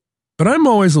phone. But I'm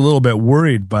always a little bit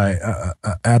worried by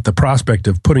at the prospect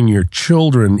of putting your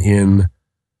children in,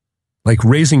 like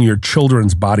raising your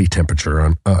children's body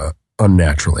temperature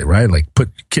unnaturally, right? Like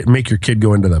make your kid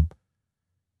go into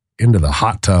the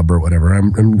hot tub or whatever.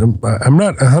 I'm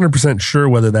not 100% sure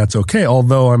whether that's okay.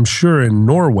 Although I'm sure in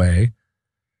Norway,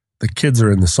 the kids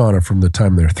are in the sauna from the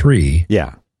time they're 3.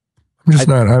 Yeah, I'm just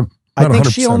not. I'm I not think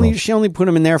 100% she only put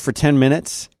him in there for 10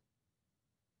 minutes.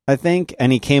 I think,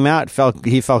 and he came out,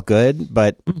 he felt good,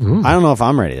 but I don't know if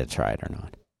I'm ready to try it or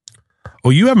not. Oh,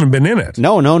 you haven't been in it?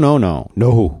 No.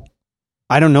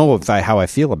 I don't know how I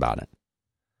feel about it.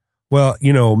 Well,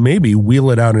 maybe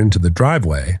wheel it out into the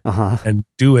driveway and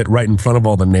do it right in front of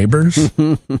all the neighbors.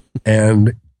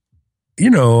 And,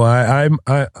 I'm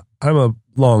a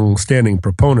long-standing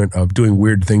proponent of doing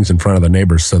weird things in front of the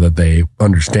neighbors so that they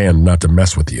understand not to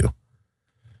mess with you.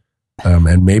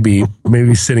 And maybe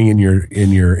sitting in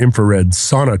your infrared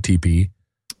sauna teepee.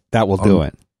 That will do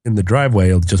it. In the driveway,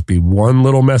 it'll just be one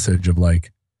little message of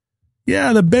like,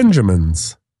 yeah, the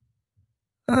Benjamins.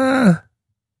 They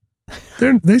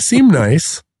seem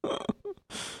nice.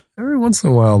 Every once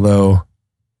in a while, though,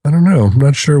 I don't know. I'm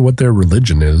not sure what their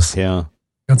religion is. Yeah.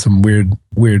 Got some weird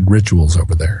rituals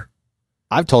over there.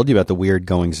 I've told you about the weird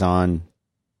goings on.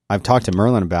 I've talked to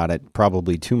Merlin about it,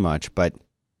 probably too much, but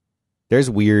there's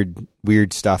weird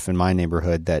stuff in my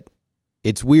neighborhood that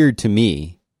it's weird to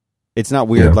me. It's not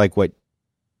weird like what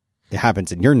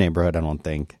happens in your neighborhood, I don't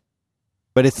think.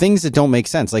 But it's things that don't make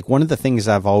sense. Like one of the things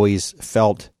I've always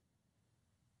felt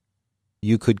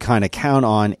you could kind of count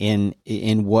on in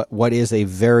what is a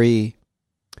very,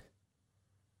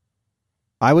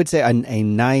 I would say a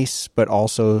nice but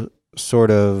also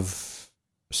sort of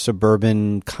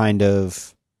suburban kind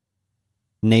of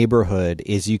neighborhood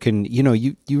is you can,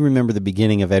 you remember the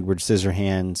beginning of Edward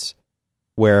Scissorhands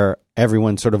where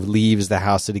everyone sort of leaves the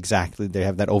house at exactly, they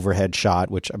have that overhead shot,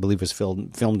 which I believe was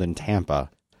filmed in Tampa,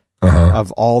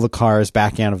 of all the cars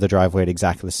backing out of the driveway at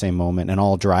exactly the same moment and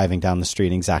all driving down the street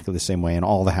in exactly the same way and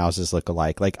all the houses look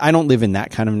alike. Like, I don't live in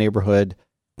that kind of neighborhood.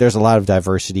 There's a lot of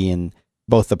diversity in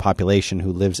both the population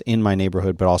who lives in my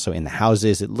neighborhood, but also in the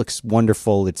houses. It looks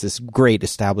wonderful. It's this great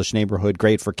established neighborhood,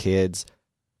 great for kids.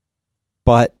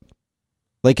 But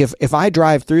like if I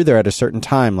drive through there at a certain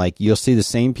time, like you'll see the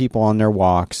same people on their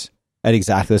walks at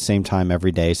exactly the same time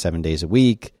every day, 7 days a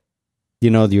week.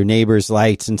 your neighbor's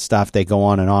lights and stuff, they go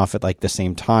on and off at like the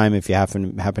same time. If you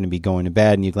happen to be going to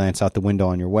bed and you glance out the window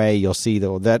on your way, you'll see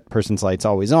that person's light's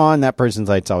always on, that person's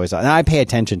light's always on. And I pay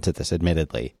attention to this,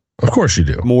 admittedly. Of course you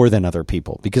do. More than other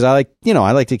people, because I like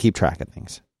to keep track of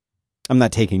things. I'm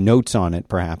not taking notes on it.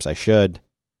 Perhaps I should.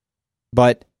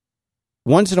 But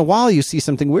once in a while you see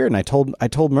something weird. And I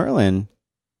told Merlin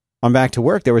on Back to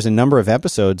Work, there was a number of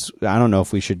episodes. I don't know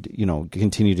if we should,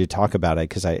 continue to talk about it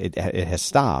because it has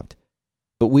stopped.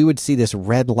 But we would see this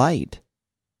red light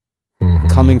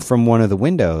coming from one of the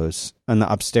windows on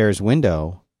the upstairs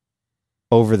window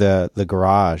over the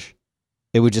garage.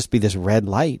 It would just be this red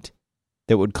light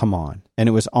that would come on. And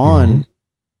it was on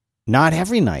not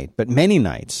every night, but many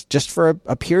nights, just for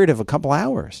a period of a couple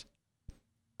hours.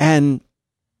 And,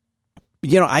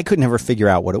 I could never figure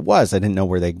out what it was. I didn't know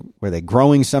were they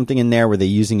growing something in there? Were they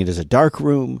using it as a dark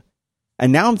room?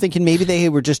 And now I'm thinking maybe they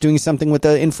were just doing something with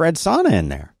the infrared sauna in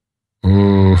there. I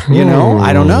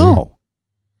don't know.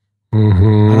 I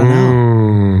don't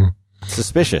know.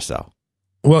 Suspicious, though.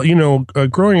 Well,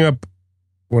 growing up,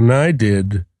 when I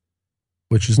did,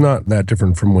 which is not that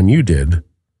different from when you did,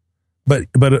 but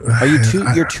are you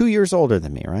you're 2 years older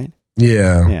than me, right?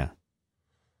 Yeah. Yeah.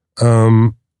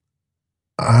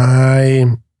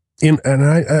 Again,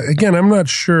 I'm not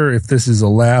sure if this is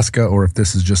Alaska or if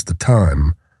this is just the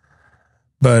time,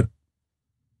 but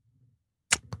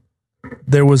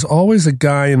there was always a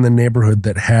guy in the neighborhood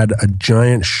that had a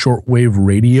giant shortwave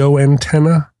radio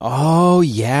antenna. Oh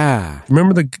yeah.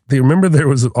 Remember there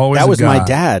was always that was a guy. My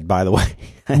dad, by the way.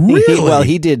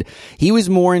 Really? He was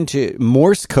more into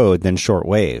Morse code than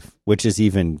shortwave, which is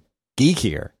even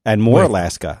geekier and more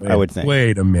Alaska, I would think.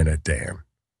 Wait a minute, Dan.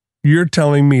 You're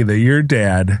telling me that your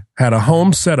dad had a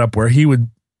home setup where he would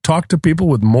talk to people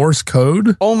with Morse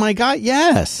code? Oh my God,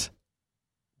 yes.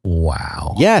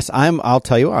 Wow. Yes, I'll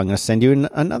tell you what, I'm going to send you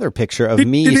another picture of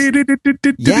me.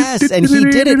 Yes, and he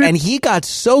did it, and he got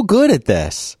so good at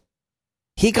this.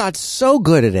 He got so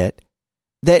good at it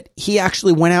that he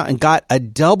actually went out and got a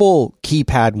double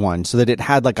keypad one so that it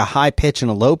had like a high pitch and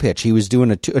a low pitch. He was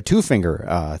doing a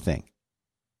two-finger thing.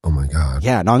 Oh my God.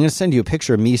 Yeah, now I'm going to send you a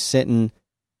picture of me sitting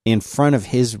in front of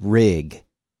his rig.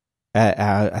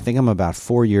 I think I'm about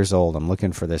 4 years old. I'm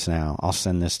looking for this now. I'll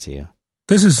send this to you.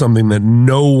 This is something that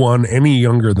no one any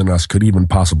younger than us could even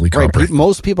possibly comprehend. Right.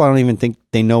 Most people, I don't even think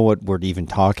they know what we're even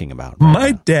talking about. Right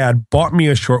My dad bought me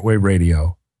a shortwave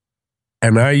radio,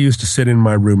 and I used to sit in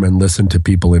my room and listen to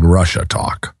people in Russia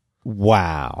talk.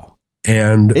 Wow.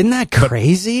 And isn't that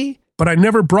crazy? But I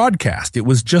never broadcast. It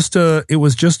was just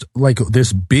like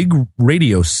this big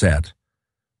radio set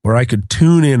where I could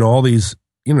tune in all these,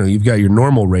 you've got your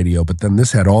normal radio, but then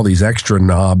this had all these extra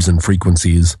knobs and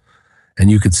frequencies. And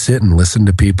you could sit and listen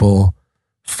to people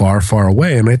far, far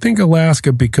away. And I think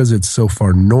Alaska, because it's so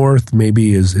far north,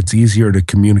 maybe it's easier to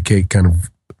communicate or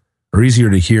easier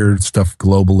to hear stuff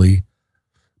globally.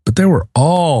 But there were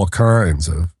all kinds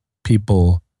of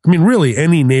people. I mean, really,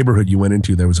 any neighborhood you went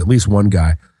into, there was at least one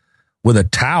guy with a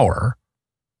tower,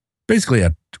 basically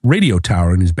a radio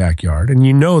tower in his backyard. And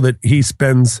you know that he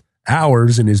spends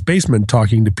hours in his basement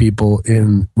talking to people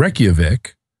in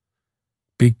Reykjavik.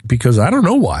 Because I don't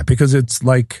know why. Because it's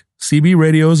like CB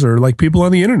radios are like people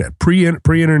on the internet,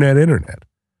 pre-internet internet.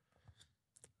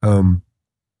 And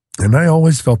I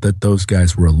always felt that those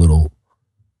guys were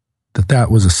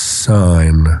that was a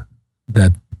sign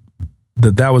that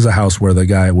was a house where the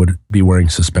guy would be wearing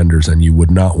suspenders and you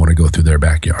would not want to go through their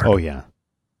backyard. Oh, yeah.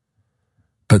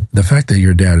 But the fact that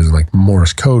your dad is like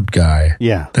Morse code guy,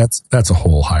 yeah, that's a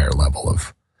whole higher level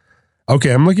of.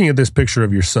 Okay, I'm looking at this picture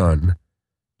of your son.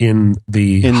 In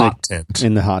the hot tent.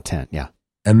 In the hot tent, yeah.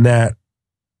 And that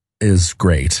is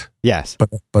great. Yes.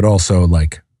 But also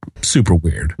like super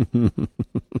weird.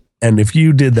 And if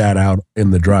you did that out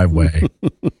in the driveway,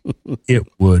 it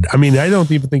would. I mean, I don't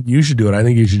even think you should do it. I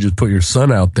think you should just put your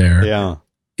son out there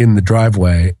in the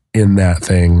driveway in that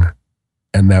thing,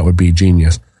 and that would be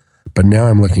genius. But now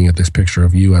I'm looking at this picture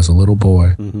of you as a little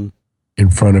boy in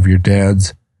front of your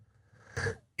dad's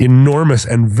enormous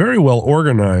and very well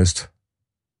organized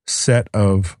set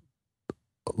of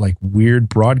like weird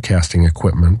broadcasting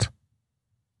equipment.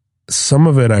 Some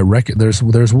of it I reckon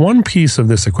there's one piece of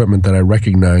this equipment that I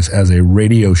recognize as a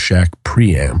Radio Shack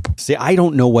preamp. See, I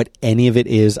don't know what any of it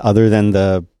is other than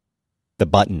the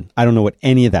button. I don't know what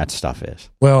any of that stuff is.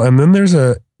 Well, and then there's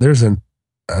a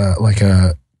like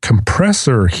a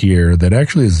compressor here that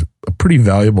actually is a pretty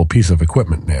valuable piece of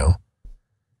equipment now.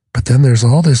 But then there's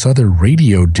all this other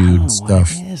radio dude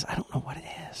stuff. I don't know what it is.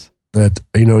 That,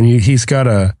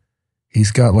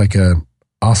 he's got like a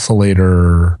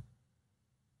oscillator.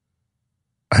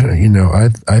 I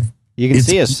don't, You can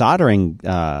see a soldering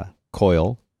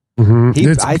coil.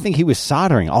 Mm-hmm. I think he was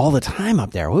soldering all the time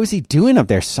up there. What was he doing up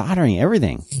there? Soldering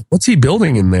everything. What's he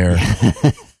building in there?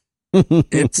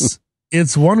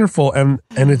 It's wonderful, and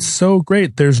it's so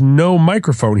great. There's no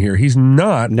microphone here. He's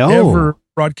not ever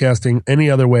broadcasting any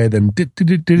other way than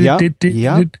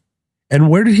Yep. And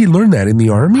where did he learn that? In the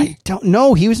Army? I don't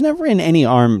know. He was never in any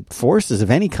armed forces of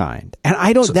any kind. And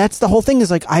that's the whole thing, is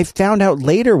like, I found out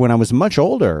later when I was much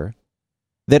older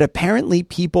that apparently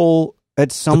people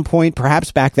at some point,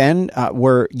 perhaps back then,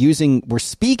 were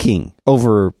speaking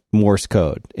over Morse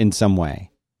code in some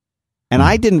way. And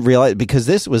I didn't realize, because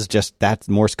this was just that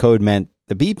Morse code meant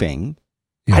the beeping.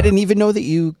 Yeah. I didn't even know that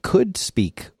you could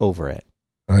speak over it.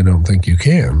 I don't think you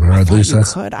can, or at least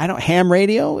that's could. Ham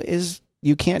radio is.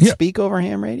 You can't speak over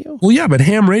ham radio? Well, yeah, but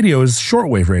ham radio is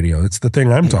shortwave radio. It's the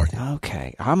thing I'm talking about.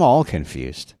 Okay. I'm all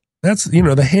confused. That's,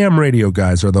 the ham radio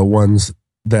guys are the ones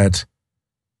that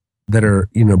are,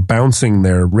 bouncing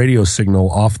their radio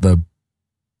signal off the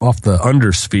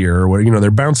undersphere, where, they're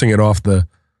bouncing it off the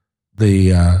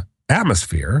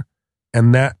atmosphere.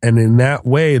 And in that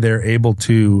way, they're able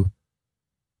to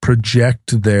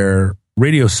project their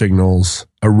radio signals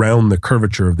around the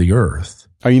curvature of the earth.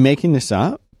 Are you making this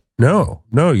up? No,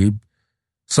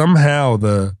 somehow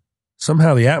the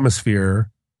atmosphere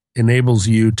enables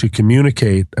you to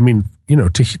communicate. I mean,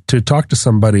 to talk to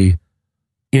somebody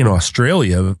in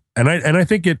Australia, and I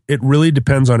think it really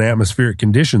depends on atmospheric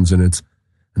conditions, and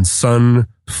sun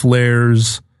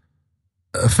flares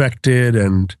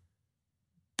affected,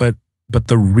 but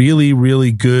the really,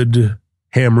 really good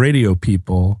ham radio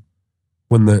people,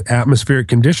 when the atmospheric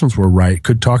conditions were right,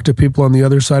 could talk to people on the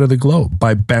other side of the globe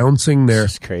by bouncing their.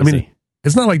 That's crazy. I mean,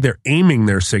 it's not like they're aiming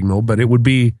their signal, but it would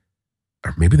be,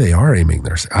 or maybe they are aiming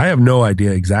their. I have no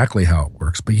idea exactly how it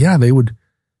works, but yeah,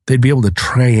 they'd be able to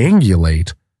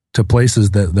triangulate to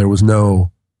places that there was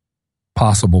no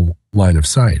possible line of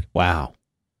sight. Wow.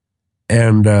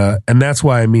 And that's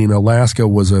why, I mean, Alaska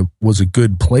was a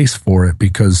good place for it,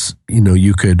 because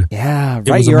you could. Yeah,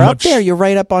 right. You're up there. You're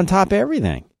right up on top of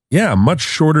everything. Yeah, much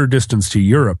shorter distance to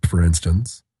Europe, for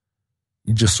instance.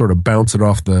 You just sort of bounce it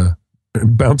off the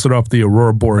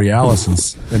Aurora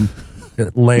Borealis and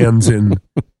it lands in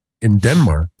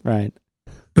Denmark. Right.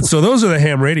 But so those are the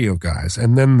ham radio guys,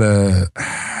 and then the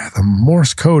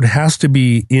Morse code has to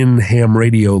be in ham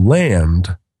radio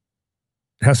land.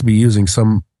 It has to be using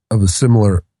somewhat of a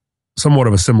similar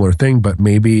thing, but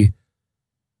maybe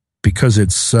because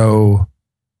it's so.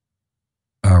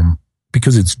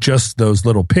 Because it's just those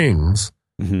little pings,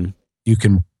 mm-hmm. you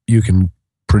can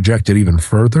project it even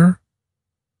further,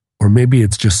 or maybe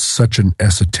it's just such an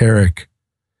esoteric.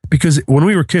 Because when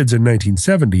we were kids in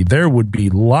 1970, there would be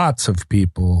lots of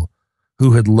people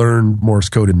who had learned Morse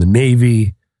code in the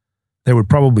Navy. There would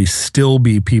probably still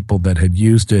be people that had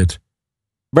used it.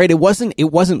 Right. It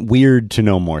wasn't weird to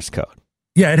know Morse code.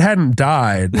 Yeah, it hadn't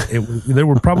died. There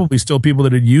were probably still people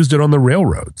that had used it on the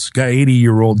railroads.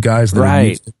 80-year-old guys that had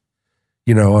used it.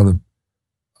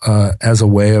 As a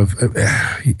way of,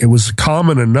 it was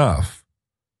common enough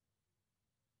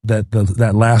that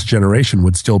that last generation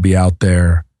would still be out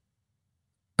there.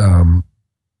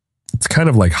 It's kind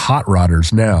of like hot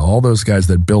rodders now. All those guys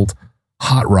that built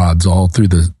hot rods all through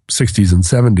the 60s and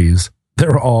 70s,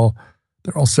 they're all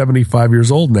 75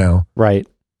 years old now. Right.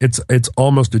 It's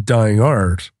almost a dying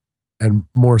art, and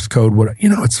Morse code would.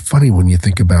 It's funny when you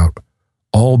think about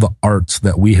all the arts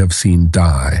that we have seen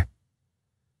die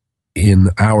in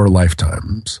our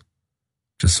lifetimes.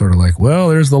 Just sort of like, well,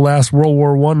 there's the last World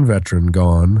War I veteran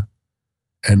gone,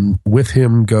 and with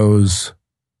him goes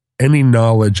any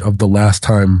knowledge of the last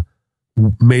time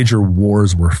major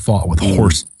wars were fought with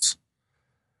horses,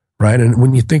 right? And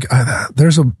when you think,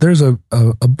 there's a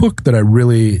book that I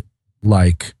really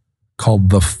like called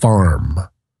The Farm,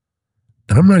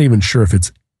 and I'm not even sure if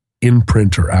it's in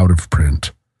print or out of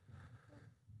print,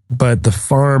 but The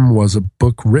Farm was a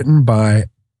book written by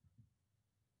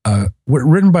a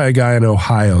guy in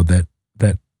Ohio that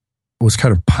was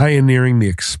kind of pioneering the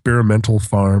experimental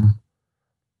farm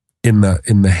in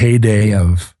the heyday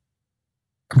of,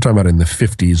 I'm talking about in the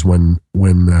 50s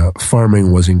when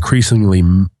farming was increasingly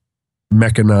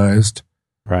mechanized.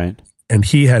 Right. And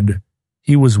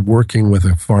he was working with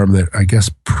a farm that I guess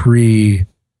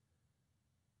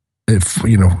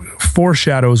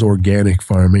foreshadows organic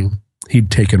farming.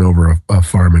 He'd taken over a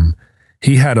farm, and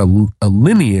he had a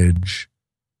lineage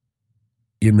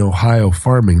in Ohio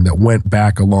farming that went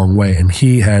back a long way, and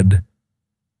he had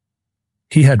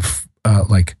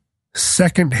like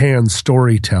secondhand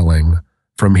storytelling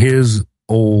from his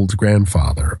old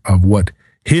grandfather of what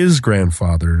his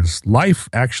grandfather's life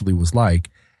actually was like,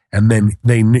 And then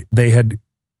they had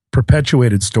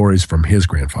perpetuated stories from his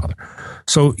grandfather.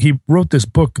 So he wrote this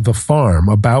book, The Farm,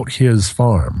 about his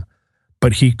farm,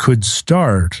 but he could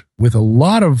start with a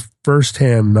lot of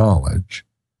firsthand knowledge.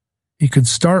 He could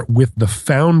start with the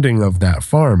founding of that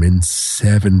farm in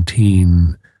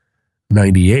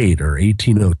 1798 or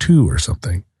 1802 or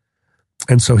something.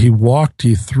 And so he walked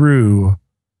you through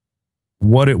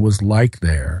what it was like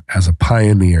there as a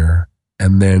pioneer,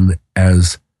 and then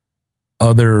as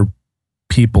other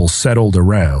people settled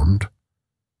around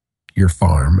your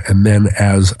farm, and then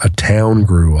as a town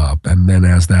grew up, and then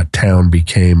as that town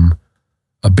became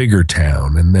a bigger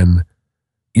town, and then,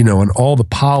 you know, and all the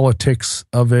politics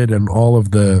of it and all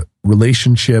of the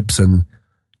relationships, and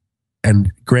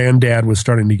granddad was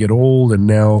starting to get old, and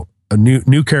now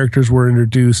new characters were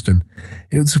introduced, and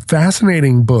it was a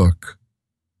fascinating book.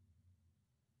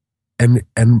 And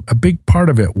a big part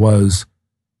of it was,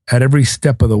 at every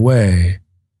step of the way,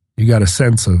 you got a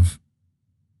sense of,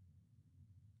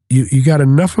 you got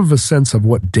enough of a sense of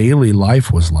what daily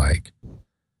life was like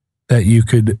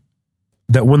that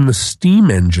that when the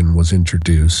steam engine was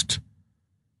introduced,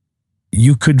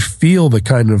 you could feel the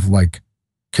kind of like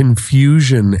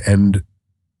confusion and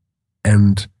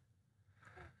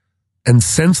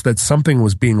sense that something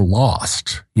was being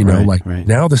lost, you know, right.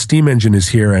 Now the steam engine is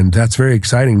here, and that's very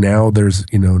exciting. Now they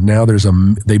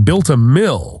built a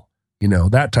mill, you know,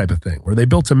 that type of thing, where they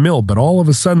built a mill, but all of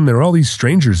a sudden there are all these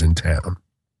strangers in town,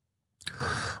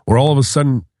 where all of a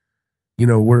sudden, you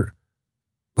know, we're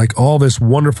like all this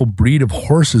wonderful breed of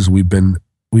horses we've been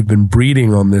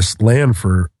breeding on this land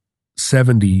for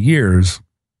 70 years.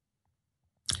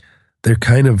 They're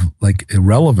kind of like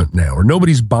irrelevant now, or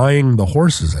nobody's buying the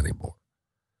horses anymore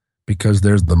because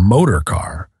there's the motor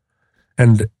car.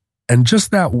 And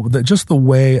just the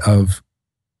way of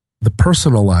the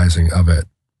personalizing of it,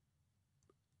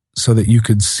 so that you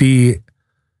could see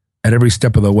at every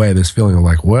step of the way this feeling of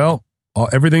like, well,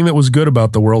 everything that was good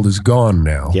about the world is gone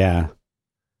now. Yeah.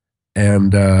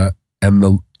 And the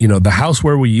house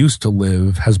where we used to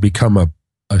live has become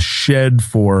a shed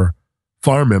for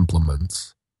farm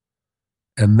implements.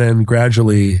 And then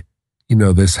gradually, you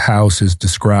know, this house is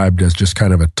described as just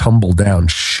kind of a tumble down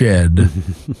shed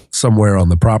somewhere on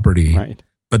the property. Right.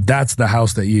 But that's the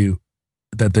house that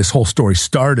this whole story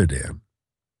started in.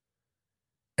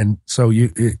 And so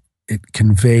it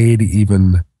conveyed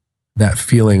even that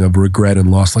feeling of regret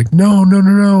and loss. Like, no,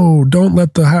 don't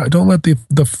let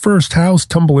the first house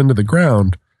tumble into the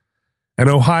ground. And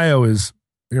Ohio is,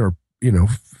 you know,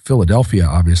 Philadelphia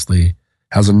obviously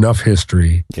has enough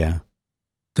history. Yeah.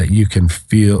 That you can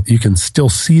still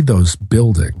see those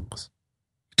buildings.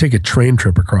 You take a train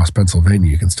trip across Pennsylvania,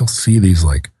 you can still see these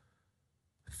like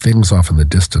things off in the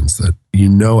distance that, you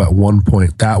know, at one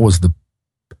point that was the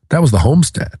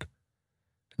homestead.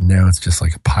 Now it's just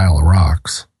like a pile of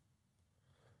rocks.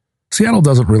 Seattle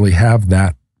doesn't really have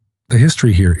that. The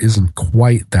history here isn't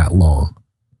quite that long,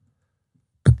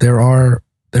 but there are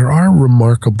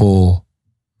remarkable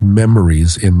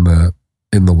memories in the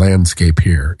landscape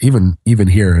here. Even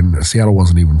here, and Seattle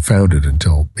wasn't even founded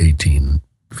until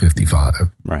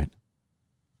 1855. Right.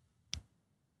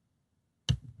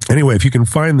 Anyway, if you can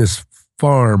find this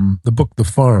farm, the book The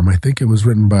Farm, I think it was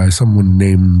written by someone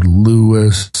named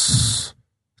Lewis.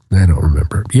 I don't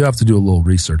remember. You have to do a little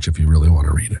research if you really want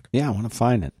to read it. Yeah, I want to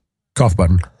find it. Cough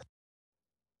button.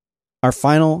 Our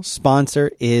final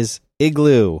sponsor is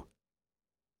Igloo.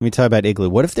 Let me tell you about Igloo.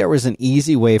 What if there was an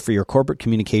easy way for your corporate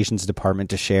communications department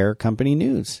to share company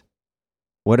news?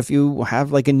 What if you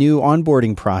have like a new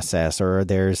onboarding process, or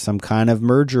there's some kind of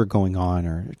merger going on,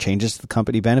 or changes to the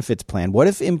company benefits plan? What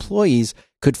if employees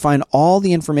could find all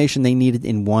the information they needed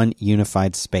in one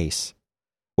unified space?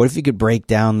 What if you could break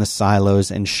down the silos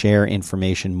and share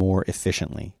information more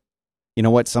efficiently? You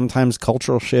know what? Sometimes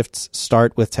cultural shifts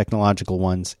start with technological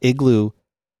ones. Igloo,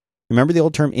 remember the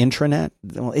old term intranet?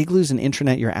 Well, Igloo's an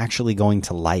intranet you're actually going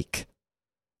to like.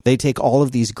 They take all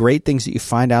of these great things that you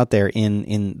find out there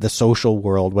in the social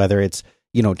world, whether it's,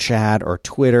 you know, chat or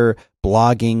Twitter,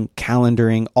 blogging,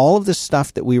 calendaring, all of the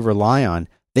stuff that we rely on.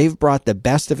 They've brought the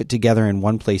best of it together in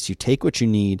one place. You take what you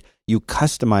need, you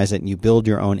customize it, and you build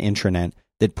your own intranet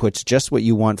that puts just what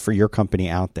you want for your company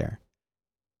out there.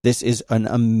 This is an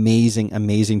amazing,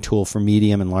 amazing tool for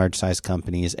medium and large size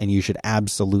companies, and you should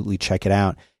absolutely check it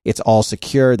out. It's all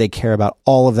secure. They care about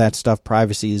all of that stuff.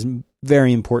 Privacy is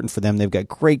very important for them. They've got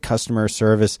great customer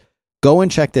service. Go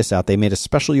and check this out. They made a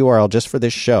special URL just for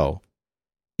this show.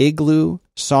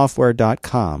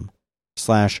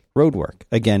 igloosoftware.com/roadwork.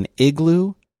 Again,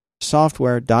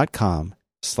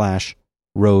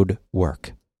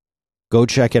 igloosoftware.com/roadwork. Go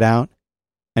check it out.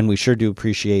 And we sure do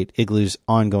appreciate Igloo's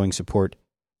ongoing support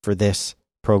for this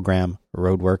program,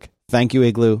 Roadwork. Thank you,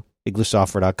 Igloo,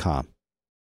 igloosoftware.com.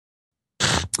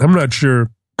 I'm not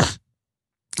sure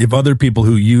if other people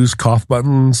who use cough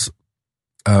buttons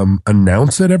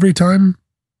announce it every time.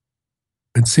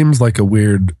 It seems like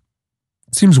it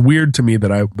seems weird to me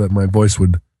that I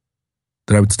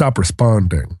would stop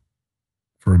responding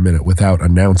for a minute without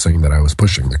announcing that I was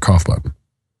pushing the cough button.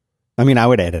 I mean, I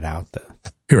would edit out the.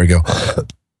 Here I go.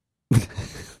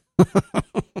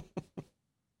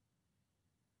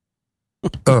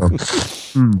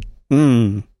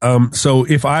 So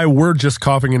if I were just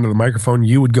coughing into the microphone,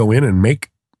 you would go in and make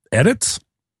edits?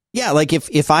 Yeah, like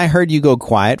if I heard you go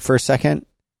quiet for a second,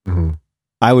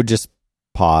 I would just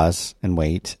pause and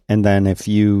wait. And then if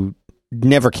you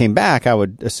never came back, I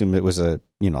would assume it was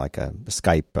like a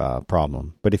Skype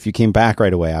problem. But if you came back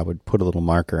right away, I would put a little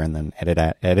marker and then edit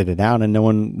it out, and no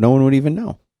one would even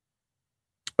know.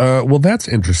 Well, that's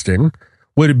interesting.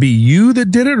 Would it be you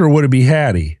that did it, or would it be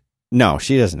Hattie? No,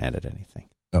 she doesn't edit anything.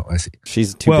 Oh, I see.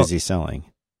 She's too busy selling.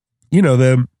 You know,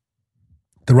 the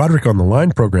Roderick on the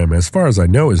Line program, as far as I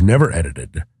know, is never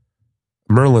edited.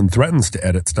 Merlin threatens to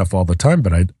edit stuff all the time,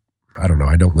 but I don't know.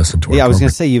 I don't listen to it. Yeah, I was going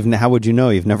to say, how would you know?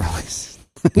 You've never listened.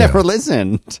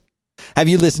 Listened. Have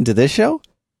you listened to this show?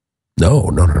 No.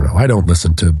 I don't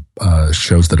listen to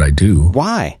shows that I do.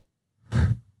 Why?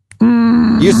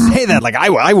 You say that like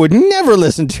I would never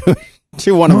listen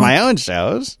to one of my own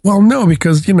shows. Well, no,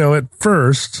 because at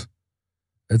first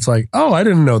it's like, oh, I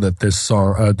didn't know that this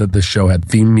show had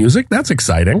theme music. That's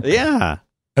exciting. Yeah.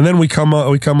 And then we come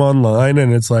online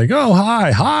and it's like, oh,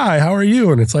 hi, how are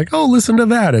you? And it's like, oh, listen to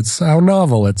that. It's how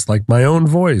novel. It's like my own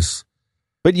voice.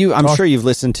 But I'm sure you've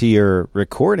listened to your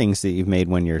recordings that you've made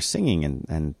when you're singing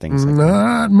and things like that.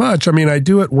 Not much. I mean, I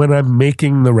do it when I'm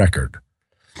making the record.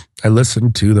 I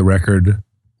listen to the record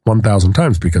 1,000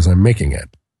 times because I'm making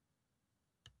it.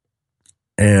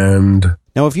 And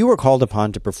now, if you were called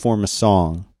upon to perform a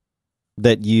song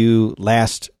that you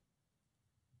last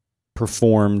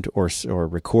performed or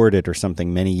recorded or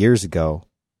something many years ago,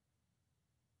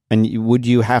 and would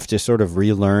you have to sort of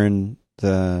relearn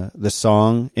the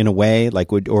song in a way,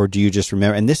 or do you just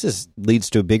remember? And this leads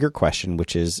to a bigger question,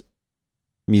 which is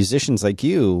musicians like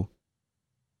you,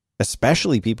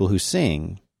 especially people who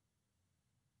sing.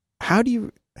 How do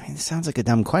you? It sounds like a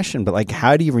dumb question, but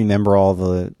how do you remember all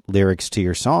the lyrics to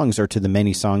your songs or to the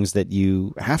many songs that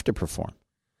you have to perform?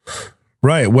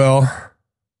 Right. Well,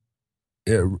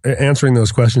 answering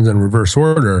those questions in reverse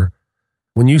order,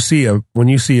 when you see an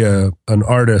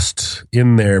artist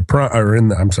in their prime, or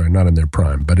not in their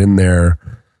prime, but in their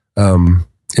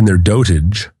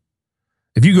dotage,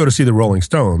 if you go to see the Rolling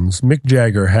Stones, Mick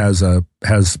Jagger has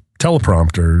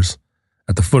teleprompters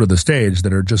at the foot of the stage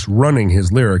that are just running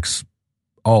his lyrics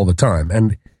all the time.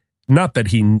 And not that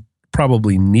he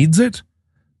probably needs it,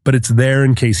 but it's there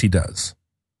in case he does.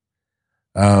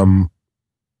 And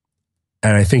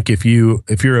I think if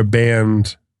you're a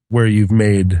band where you've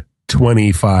made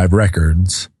 25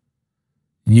 records,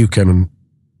 you can,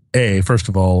 first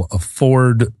of all,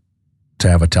 afford to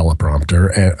have a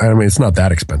teleprompter. And I mean, it's not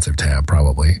that expensive to have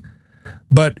probably,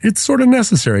 but it's sort of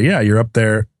necessary. Yeah. You're up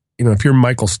there, if you're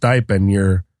Michael Stipe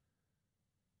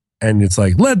and it's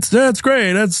like, that's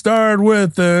great. Let's start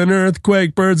with an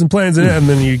earthquake, birds and planes. And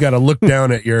then you got to look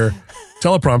down at your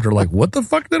teleprompter like, what the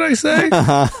fuck did I say?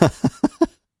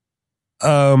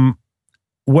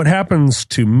 What happens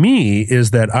to me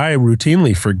is that I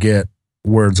routinely forget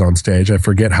words on stage. I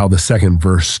forget how the second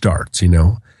verse starts.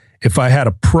 If I had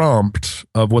a prompt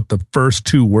of what the first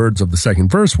two words of the second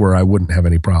verse were, I wouldn't have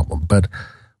any problem. But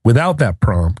without that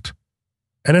prompt,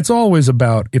 and it's always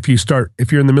about if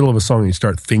you're in the middle of a song and you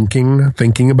start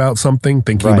thinking about something,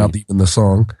 thinking about even the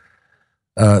song,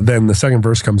 then the second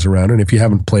verse comes around. And if you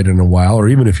haven't played it in a while, or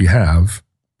even if you have,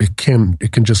 it can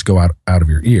just go out of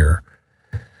your ear.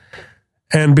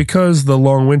 And because the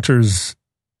Long Winters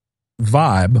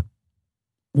vibe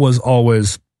was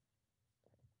always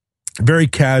very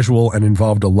casual and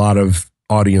involved a lot of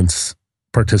audience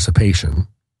participation.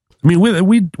 I mean,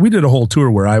 we did a whole tour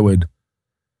where I would,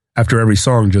 after every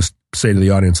song, just say to the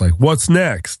audience, like, what's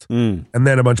next? And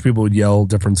then a bunch of people would yell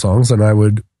different songs and I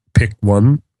would pick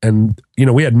one. And,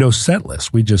 we had no set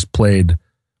list. We just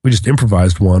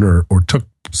improvised one or took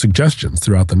suggestions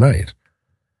throughout the night.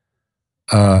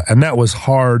 And that was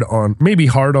hard on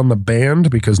the band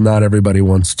because not everybody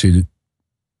wants to,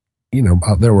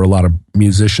 there were a lot of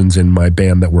musicians in my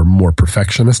band that were more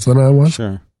perfectionists than I was.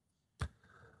 Sure.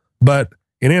 But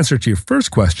in answer to your first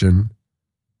question,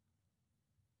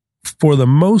 for the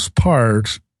most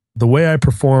part, the way I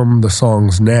perform the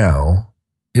songs now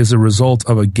is a result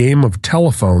of a game of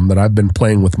telephone that I've been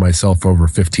playing with myself over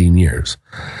 15 years.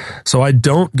 So I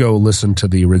don't go listen to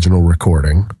the original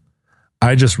recording.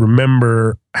 I just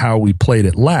remember how we played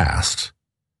it last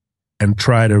and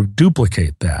try to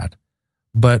duplicate that.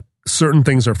 But certain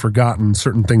things are forgotten,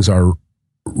 certain things are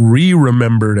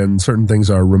re-remembered, and certain things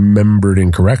are remembered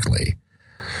incorrectly.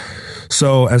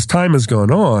 So as time has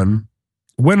gone on,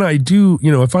 when I do,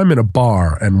 if I'm in a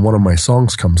bar and one of my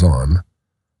songs comes on,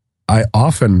 I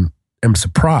often am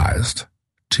surprised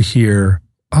to hear,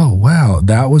 oh, wow,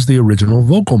 that was the original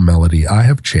vocal melody. I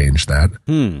have changed that.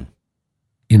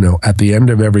 At the end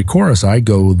of every chorus, I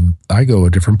go a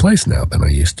different place now than I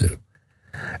used to.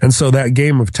 And so that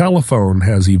game of telephone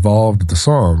has evolved the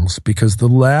songs, because the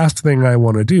last thing I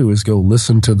want to do is go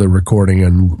listen to the recording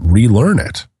and relearn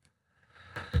it.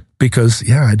 Because,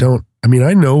 I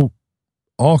know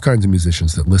all kinds of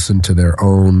musicians that listen to their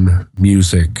own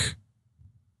music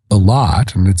a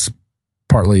lot, and it's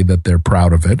partly that they're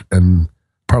proud of it and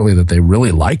partly that they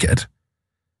really like it.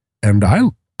 And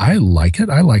I like it.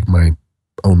 I like my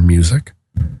own music.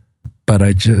 But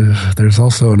there's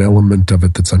also an element of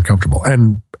it that's uncomfortable.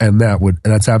 And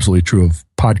that's absolutely true of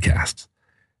podcasts.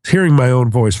 Hearing my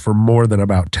own voice for more than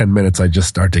about 10 minutes, I just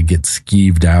start to get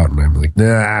skeeved out, and I'm like,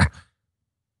 nah,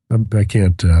 I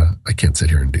can't sit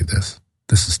here and do this.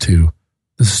 This is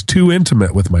too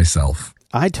intimate with myself.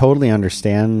 I totally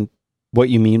understand what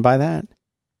you mean by that.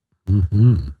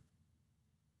 Mm-hmm.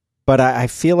 But I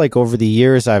feel like over the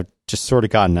years, I've just sort of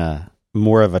gotten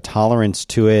more of a tolerance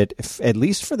to it, at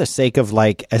least for the sake of,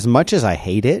 like, as much as I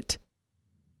hate it,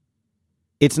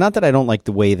 it's not that I don't like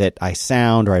the way that I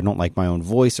sound or I don't like my own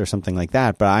voice or something like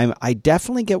that, but I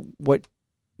definitely get what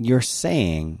you're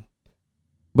saying.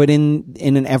 But in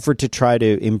an effort to try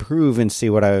to improve and see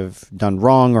what I've done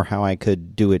wrong or how I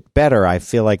could do it better, I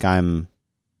feel like I'm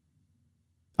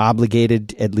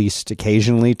obligated, at least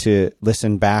occasionally, to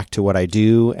listen back to what I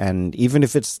do. And even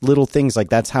if it's little things, like,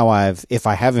 that's how if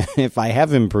I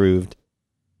have improved,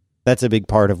 that's a big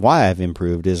part of why I've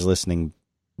improved, is listening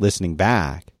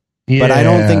back. Yeah. But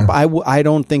I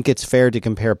don't think it's fair to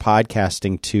compare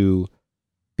podcasting to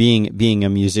being a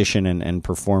musician and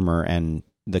performer and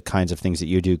the kinds of things that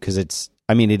you do, because it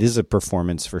is a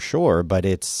performance for sure, but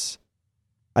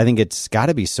I think it's got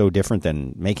to be so different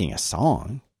than making a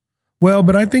song. Well,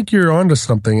 but I think you're onto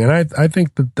something, and I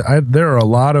think that there are a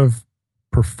lot of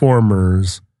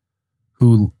performers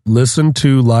who listen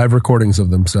to live recordings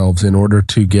of themselves in order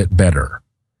to get better,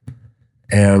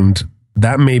 and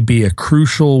that may be a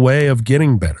crucial way of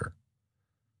getting better.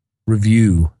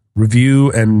 Review,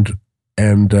 and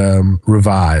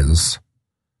revise.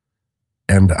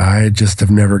 And I just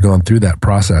have never gone through that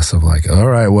process of, like, all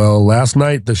right, well, last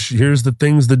night here's the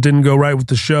things that didn't go right with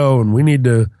the show, and we need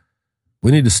to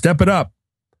step it up.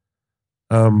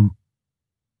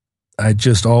 I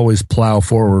just always plow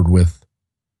forward with.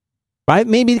 Right?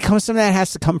 Maybe some of that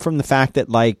has to come from the fact that,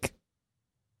 like,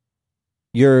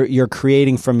 you're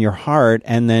creating from your heart,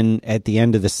 and then at the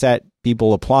end of the set,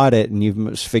 people applaud it, and you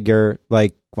must figure,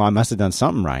 like, well, I must have done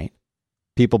something right.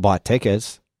 People bought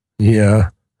tickets.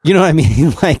 Yeah. You know what I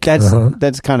mean? Like,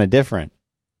 that's kind of different.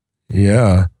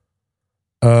 Yeah.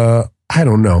 I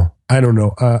don't know.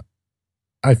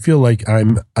 I feel like I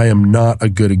am not a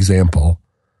good example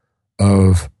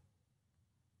of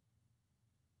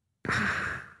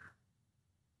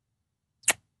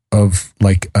a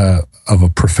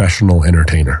professional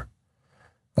entertainer.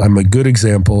 I'm a good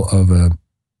example of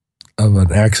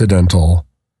an accidental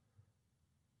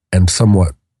and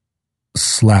somewhat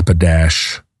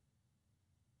slapdash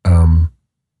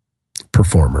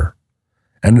performer.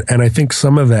 And I think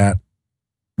some of that,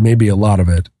 maybe a lot of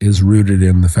it, is rooted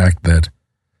in the fact that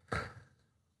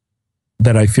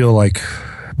I feel like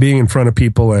being in front of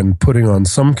people and putting on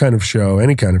some kind of show,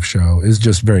 any kind of show, is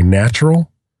just very natural.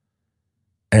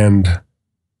 And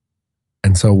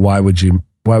so why would you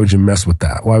mess with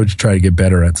that? Why would you try to get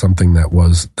better at something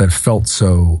that felt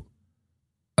so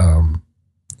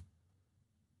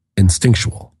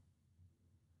instinctual?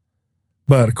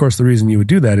 But of course, the reason you would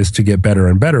do that is to get better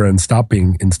and better and stop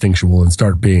being instinctual and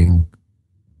start being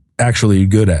actually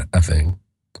good at a thing.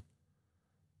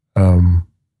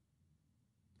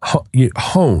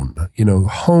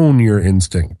 Hone your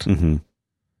instinct. Mm-hmm.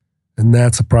 And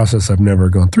that's a process I've never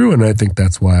gone through. And I think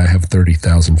that's why I have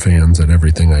 30,000 fans at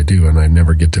everything I do, and I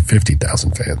never get to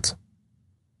 50,000 fans.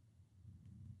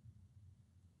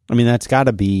 I mean, that's got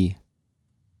to be,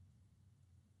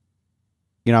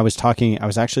 I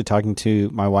was actually talking to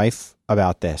my wife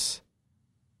about this,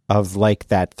 of, like,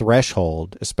 that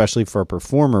threshold, especially for a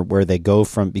performer, where they go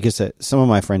from, because some of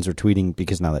my friends were tweeting,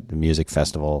 because now that the music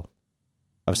festival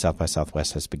of South by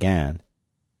Southwest has begun,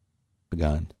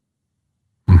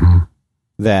 Mm-hmm.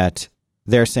 that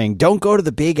they're saying, don't go to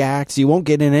the big acts. You won't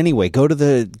get in anyway. Go to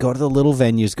the little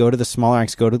venues, go to the smaller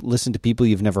acts, go to listen to people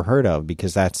you've never heard of,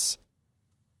 because that's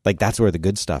where the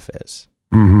good stuff is.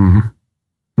 Mm-hmm.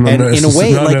 And in a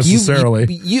way, not like necessarily.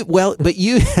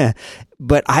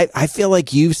 but I feel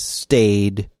like you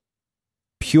stayed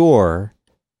pure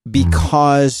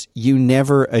because you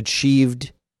never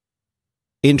achieved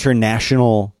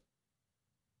international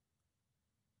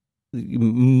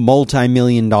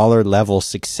multi-million-dollar level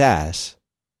success.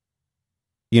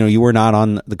 You know, you were not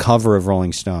on the cover of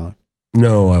Rolling Stone.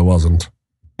 No, I wasn't.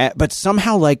 But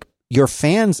somehow, like, your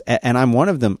fans, and I'm one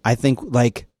of them, I think,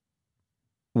 like,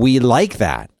 we like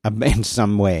that in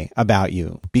some way about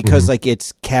you because, like,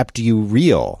 it's kept you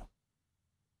real.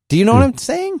 Do you know what I'm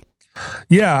saying?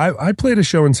 Yeah, I played a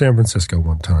show in San Francisco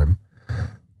one time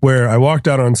where I walked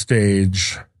out on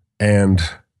stage and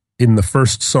in the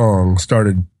first song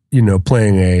started,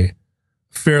 playing a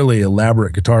fairly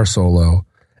elaborate guitar solo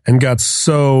and got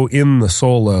so in the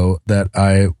solo that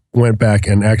I went back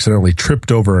and accidentally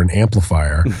tripped over an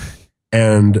amplifier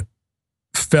and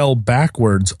fell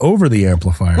backwards over the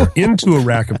amplifier into a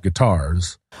rack of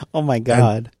guitars. Oh my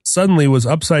God. Suddenly was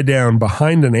upside down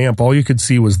behind an amp. All you could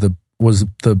see was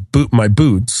my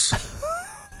boots,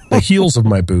 the heels of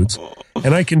my boots.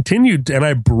 And I continued and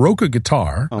I broke a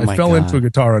guitar. I fell into a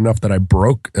guitar enough that I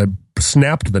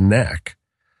snapped the neck.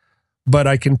 But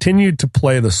I continued to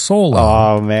play the solo.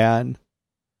 Oh man.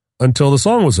 Until the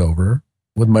song was over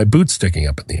with my boots sticking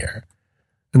up in the air.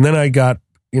 And then I got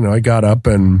up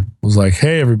and was like,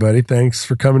 hey, everybody, thanks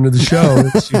for coming to the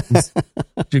show. As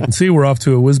you can see, we're off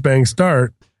to a whiz-bang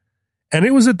start. And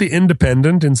it was at the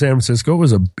Independent in San Francisco.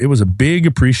 It was a big,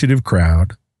 appreciative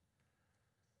crowd.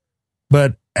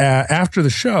 But after the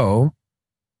show,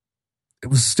 it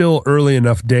was still early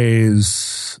enough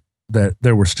days that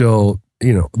there were still,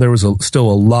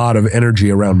 still a lot of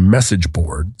energy around message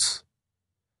boards.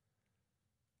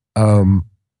 And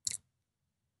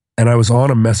I was on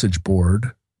a message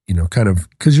board, kind of,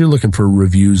 because you're looking for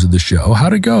reviews of the show.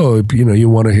 How'd it go? You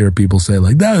want to hear people say,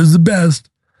 like, that was the best.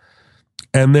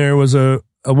 And there was a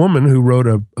woman who wrote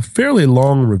a fairly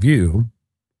long review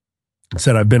and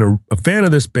said, I've been a fan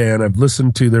of this band. I've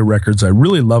listened to their records. I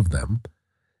really love them.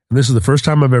 And this is the first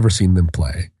time I've ever seen them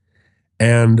play.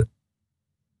 And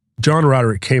John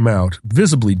Roderick came out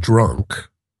visibly drunk.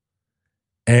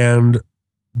 And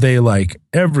they, like,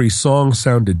 every song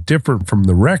sounded different from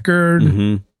the record.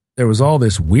 Mm-hmm. There was all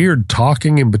this weird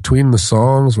talking in between the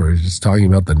songs where he's just talking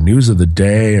about the news of the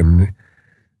day and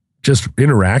just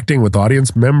interacting with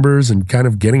audience members and kind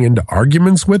of getting into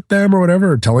arguments with them or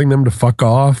whatever, or telling them to fuck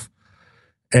off.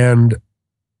 And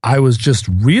I was just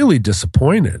really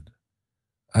disappointed.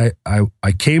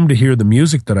 I came to hear the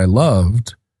music that I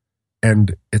loved,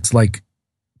 and it's like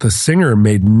the singer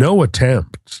made no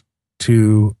attempt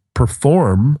to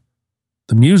perform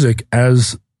the music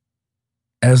as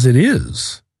it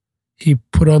is. He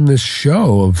put on this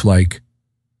show of, like,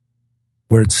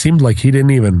 where it seemed like he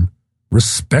didn't even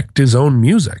respect his own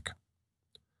music.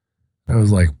 I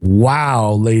was like,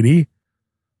 wow, lady.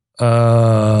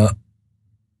 That's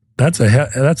a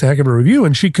heck of a review.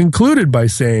 And she concluded by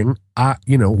saying,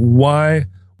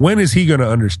 when is he going to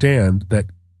understand that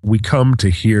we come to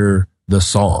hear the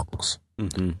songs?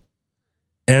 Mm-hmm.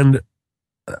 And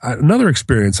another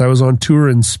experience, I was on tour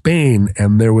in Spain,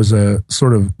 and there was a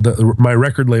sort of, my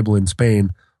record label in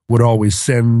Spain would always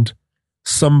send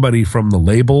somebody from the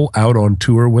label out on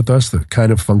tour with us that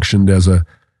kind of functioned as a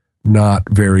not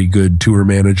very good tour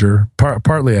manager.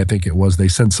 Partly, I think it was they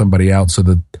sent somebody out so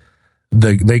that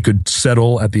they could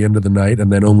settle at the end of the night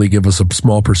and then only give us a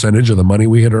small percentage of the money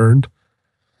we had earned.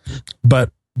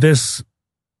 But this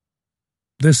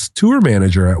tour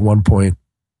manager at one point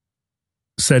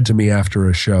said to me after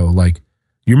a show, like,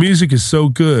 your music is so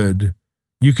good,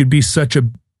 you could be such a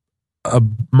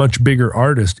much bigger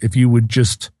artist if you would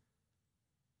just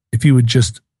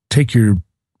take your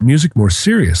music more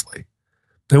seriously.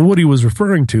 And what he was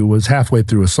referring to was halfway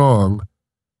through a song,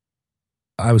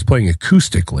 I was playing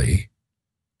acoustically,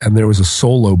 and there was a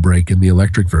solo break in the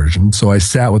electric version. So I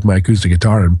sat with my acoustic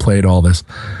guitar and played all this,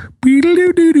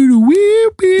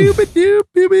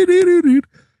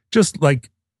 just like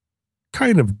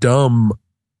kind of dumb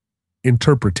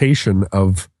interpretation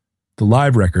of the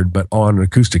live record, but on an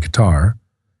acoustic guitar.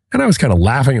 And I was kind of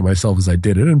laughing at myself as I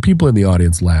did it, and people in the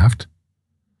audience laughed.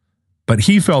 But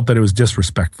he felt that it was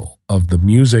disrespectful of the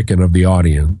music and of the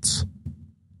audience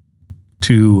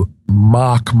to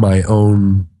mock my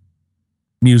own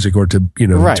music, or to,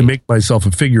 to make myself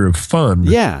a figure of fun.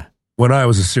 Yeah. When I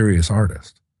was a serious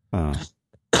artist. Oh.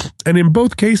 And in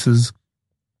both cases,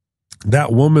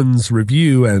 that woman's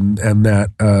review and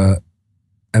that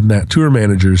tour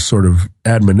manager's sort of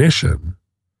admonition,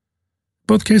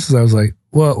 both cases I was like,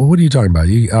 well, what are you talking about?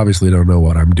 You obviously don't know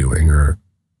what I'm doing. Or,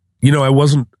 I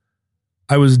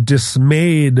was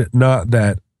dismayed, not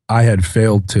that I had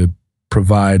failed to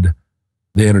provide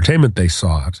the entertainment they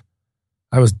sought.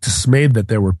 I was dismayed that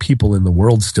there were people in the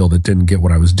world still that didn't get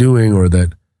what I was doing, or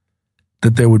that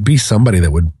there would be somebody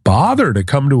that would bother to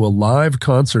come to a live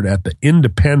concert at the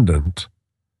Independent.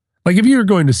 Like, if you're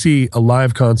going to see a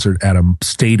live concert at a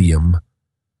stadium,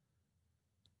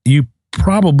 you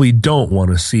probably don't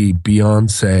want to see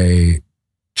Beyonce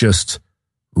just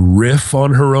riff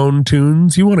on her own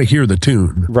tunes. You want to hear the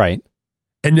tune. Right.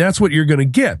 And that's what you're going to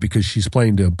get, because she's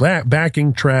playing to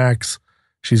backing tracks.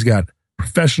 She's got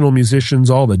professional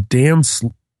musicians. All the dance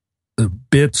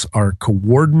bits are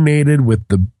coordinated with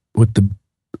the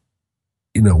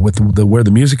where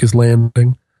the music is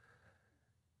landing.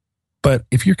 But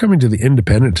if you're coming to the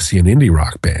Independent to see an indie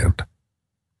rock band,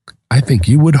 I think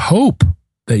you would hope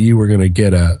that you were going to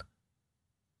get a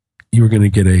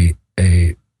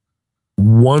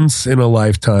once in a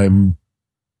lifetime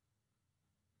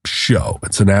show.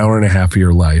 It's an hour and a half of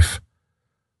your life.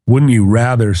 Wouldn't you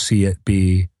rather see it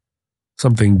be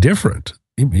something different?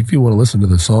 If you want to listen to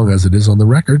the song as it is on the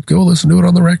record, go listen to it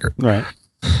on the record. Right.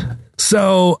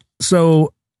 So,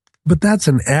 but that's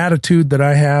an attitude that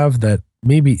I have that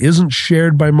maybe isn't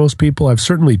shared by most people. I've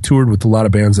certainly toured with a lot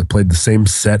of bands that played the same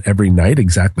set every night,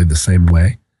 exactly the same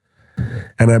way.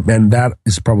 And that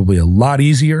is probably a lot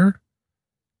easier.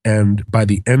 And by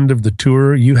the end of the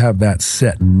tour, you have that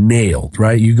set nailed,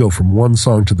 right? You go from one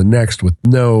song to the next with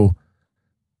no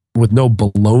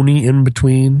baloney in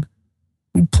between.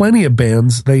 I mean, plenty of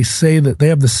bands, they say that they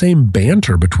have the same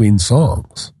banter between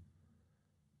songs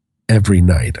every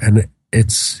night. And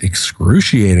it's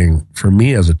excruciating for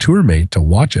me as a tour mate to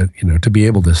watch it, to be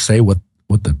able to say what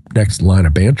the next line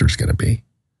of banter is going to be.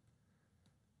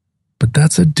 But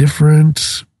that's a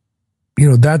different,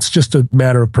 that's just a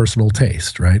matter of personal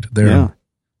taste, right? There are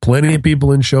plenty of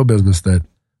people in show business that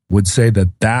would say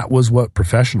that was what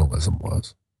professionalism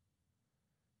was.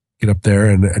 Get up there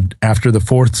and before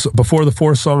the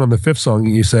fourth song on the fifth song,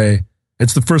 you say,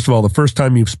 it's the first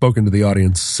time you've spoken to the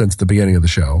audience since the beginning of the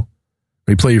show.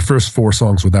 You play your first four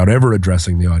songs without ever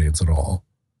addressing the audience at all,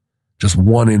 just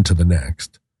one into the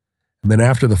next. And then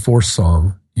after the fourth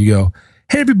song, you go,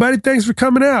 hey, everybody, thanks for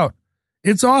coming out.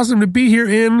 It's awesome to be here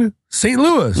in St.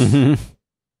 Louis. Mm-hmm.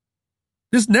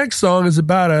 This next song is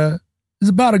about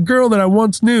a girl that I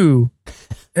once knew.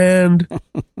 And,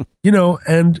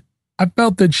 and I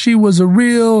felt that she was a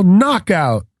real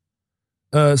knockout.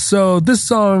 So this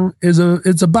song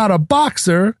it's about a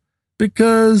boxer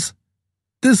because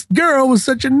this girl was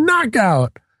such a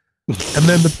knockout. And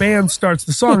then the band starts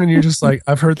the song and you're just like,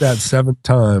 I've heard that 7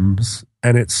 times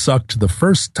and it sucked the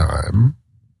first time.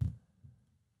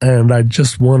 And I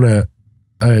just want to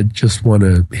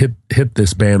hit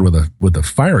this band with a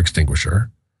fire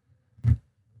extinguisher.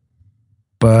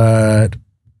 But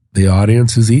the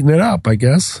audience is eating it up, I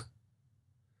guess.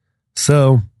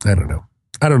 So I don't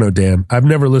know, Dan. I've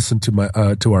never listened to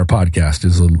to our podcast.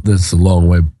 This is a long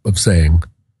way of saying,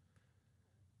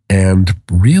 and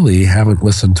really haven't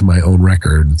listened to my own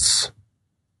records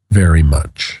very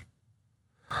much.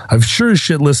 I've sure as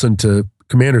shit listened to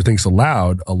Commander Thinks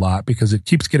Aloud a lot because it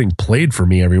keeps getting played for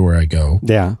me everywhere I go.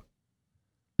 Yeah.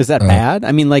 Is that bad?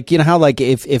 I mean, how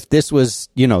if this was,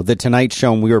 the Tonight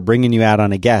Show and we were bringing you out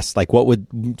on a guest, what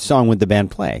song would the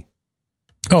band play?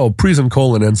 Oh, Prison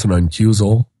Cole and Ensign on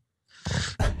Cusel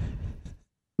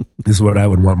is what I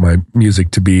would want my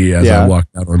music to be as I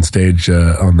walked out on stage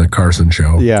on the Carson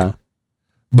show. Yeah.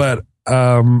 But,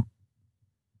 the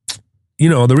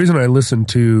reason I listen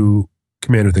to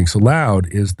Commander Thinks Aloud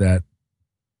is that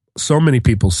so many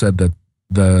people said that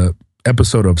the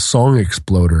episode of Song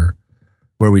Exploder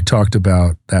where we talked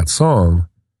about that song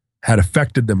had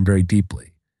affected them very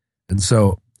deeply. And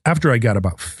so after I got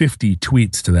about 50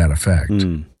 tweets to that effect,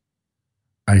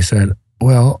 I said,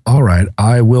 well, all right,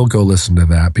 I will go listen to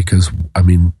that because, I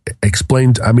knew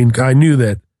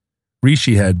that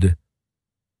Rishi had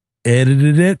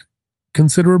edited it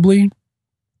considerably,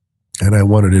 and I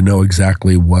wanted to know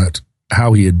exactly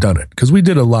how he had done it. Because we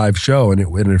did a live show and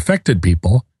it affected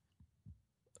people,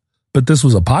 but this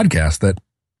was a podcast that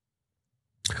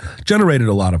generated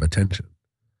a lot of attention.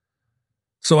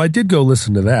 So I did go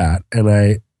listen to that, and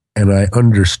I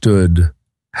understood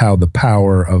how the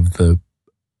power of the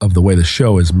way the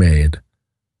show is made,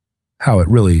 how it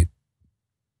really,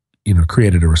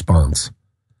 created a response.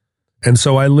 And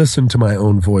so I listened to my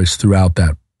own voice throughout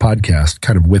that podcast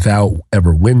kind of without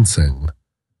ever wincing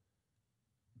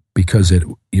because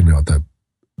the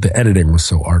editing was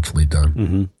so artfully done.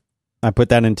 Mm-hmm. I put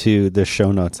that into the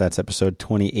show notes. That's episode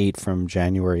 28 from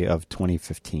January of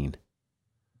 2015.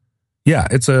 Yeah,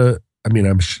 I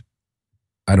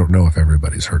don't know if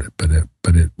everybody's heard it, but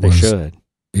it They was, should.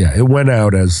 Yeah, it went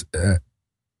out as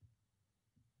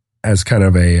kind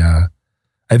of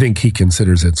I think he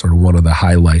considers it sort of one of the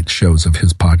highlight shows of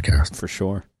his podcast. For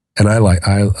sure. And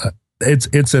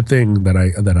it's a thing that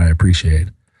I appreciate.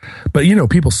 But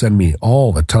people send me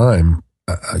all the time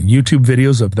YouTube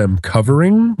videos of them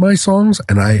covering my songs,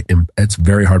 and it's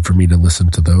very hard for me to listen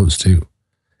to those too,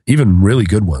 even really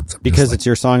good ones. Because it's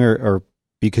your song, or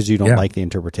because you don't like the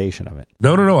interpretation of it.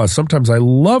 No. Sometimes I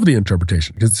love the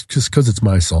interpretation because it's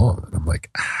my song, and I'm like,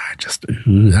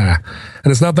 and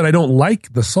it's not that I don't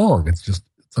like the song; it's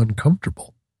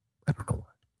uncomfortable. I don't know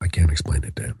why. I can't explain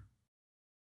it to him.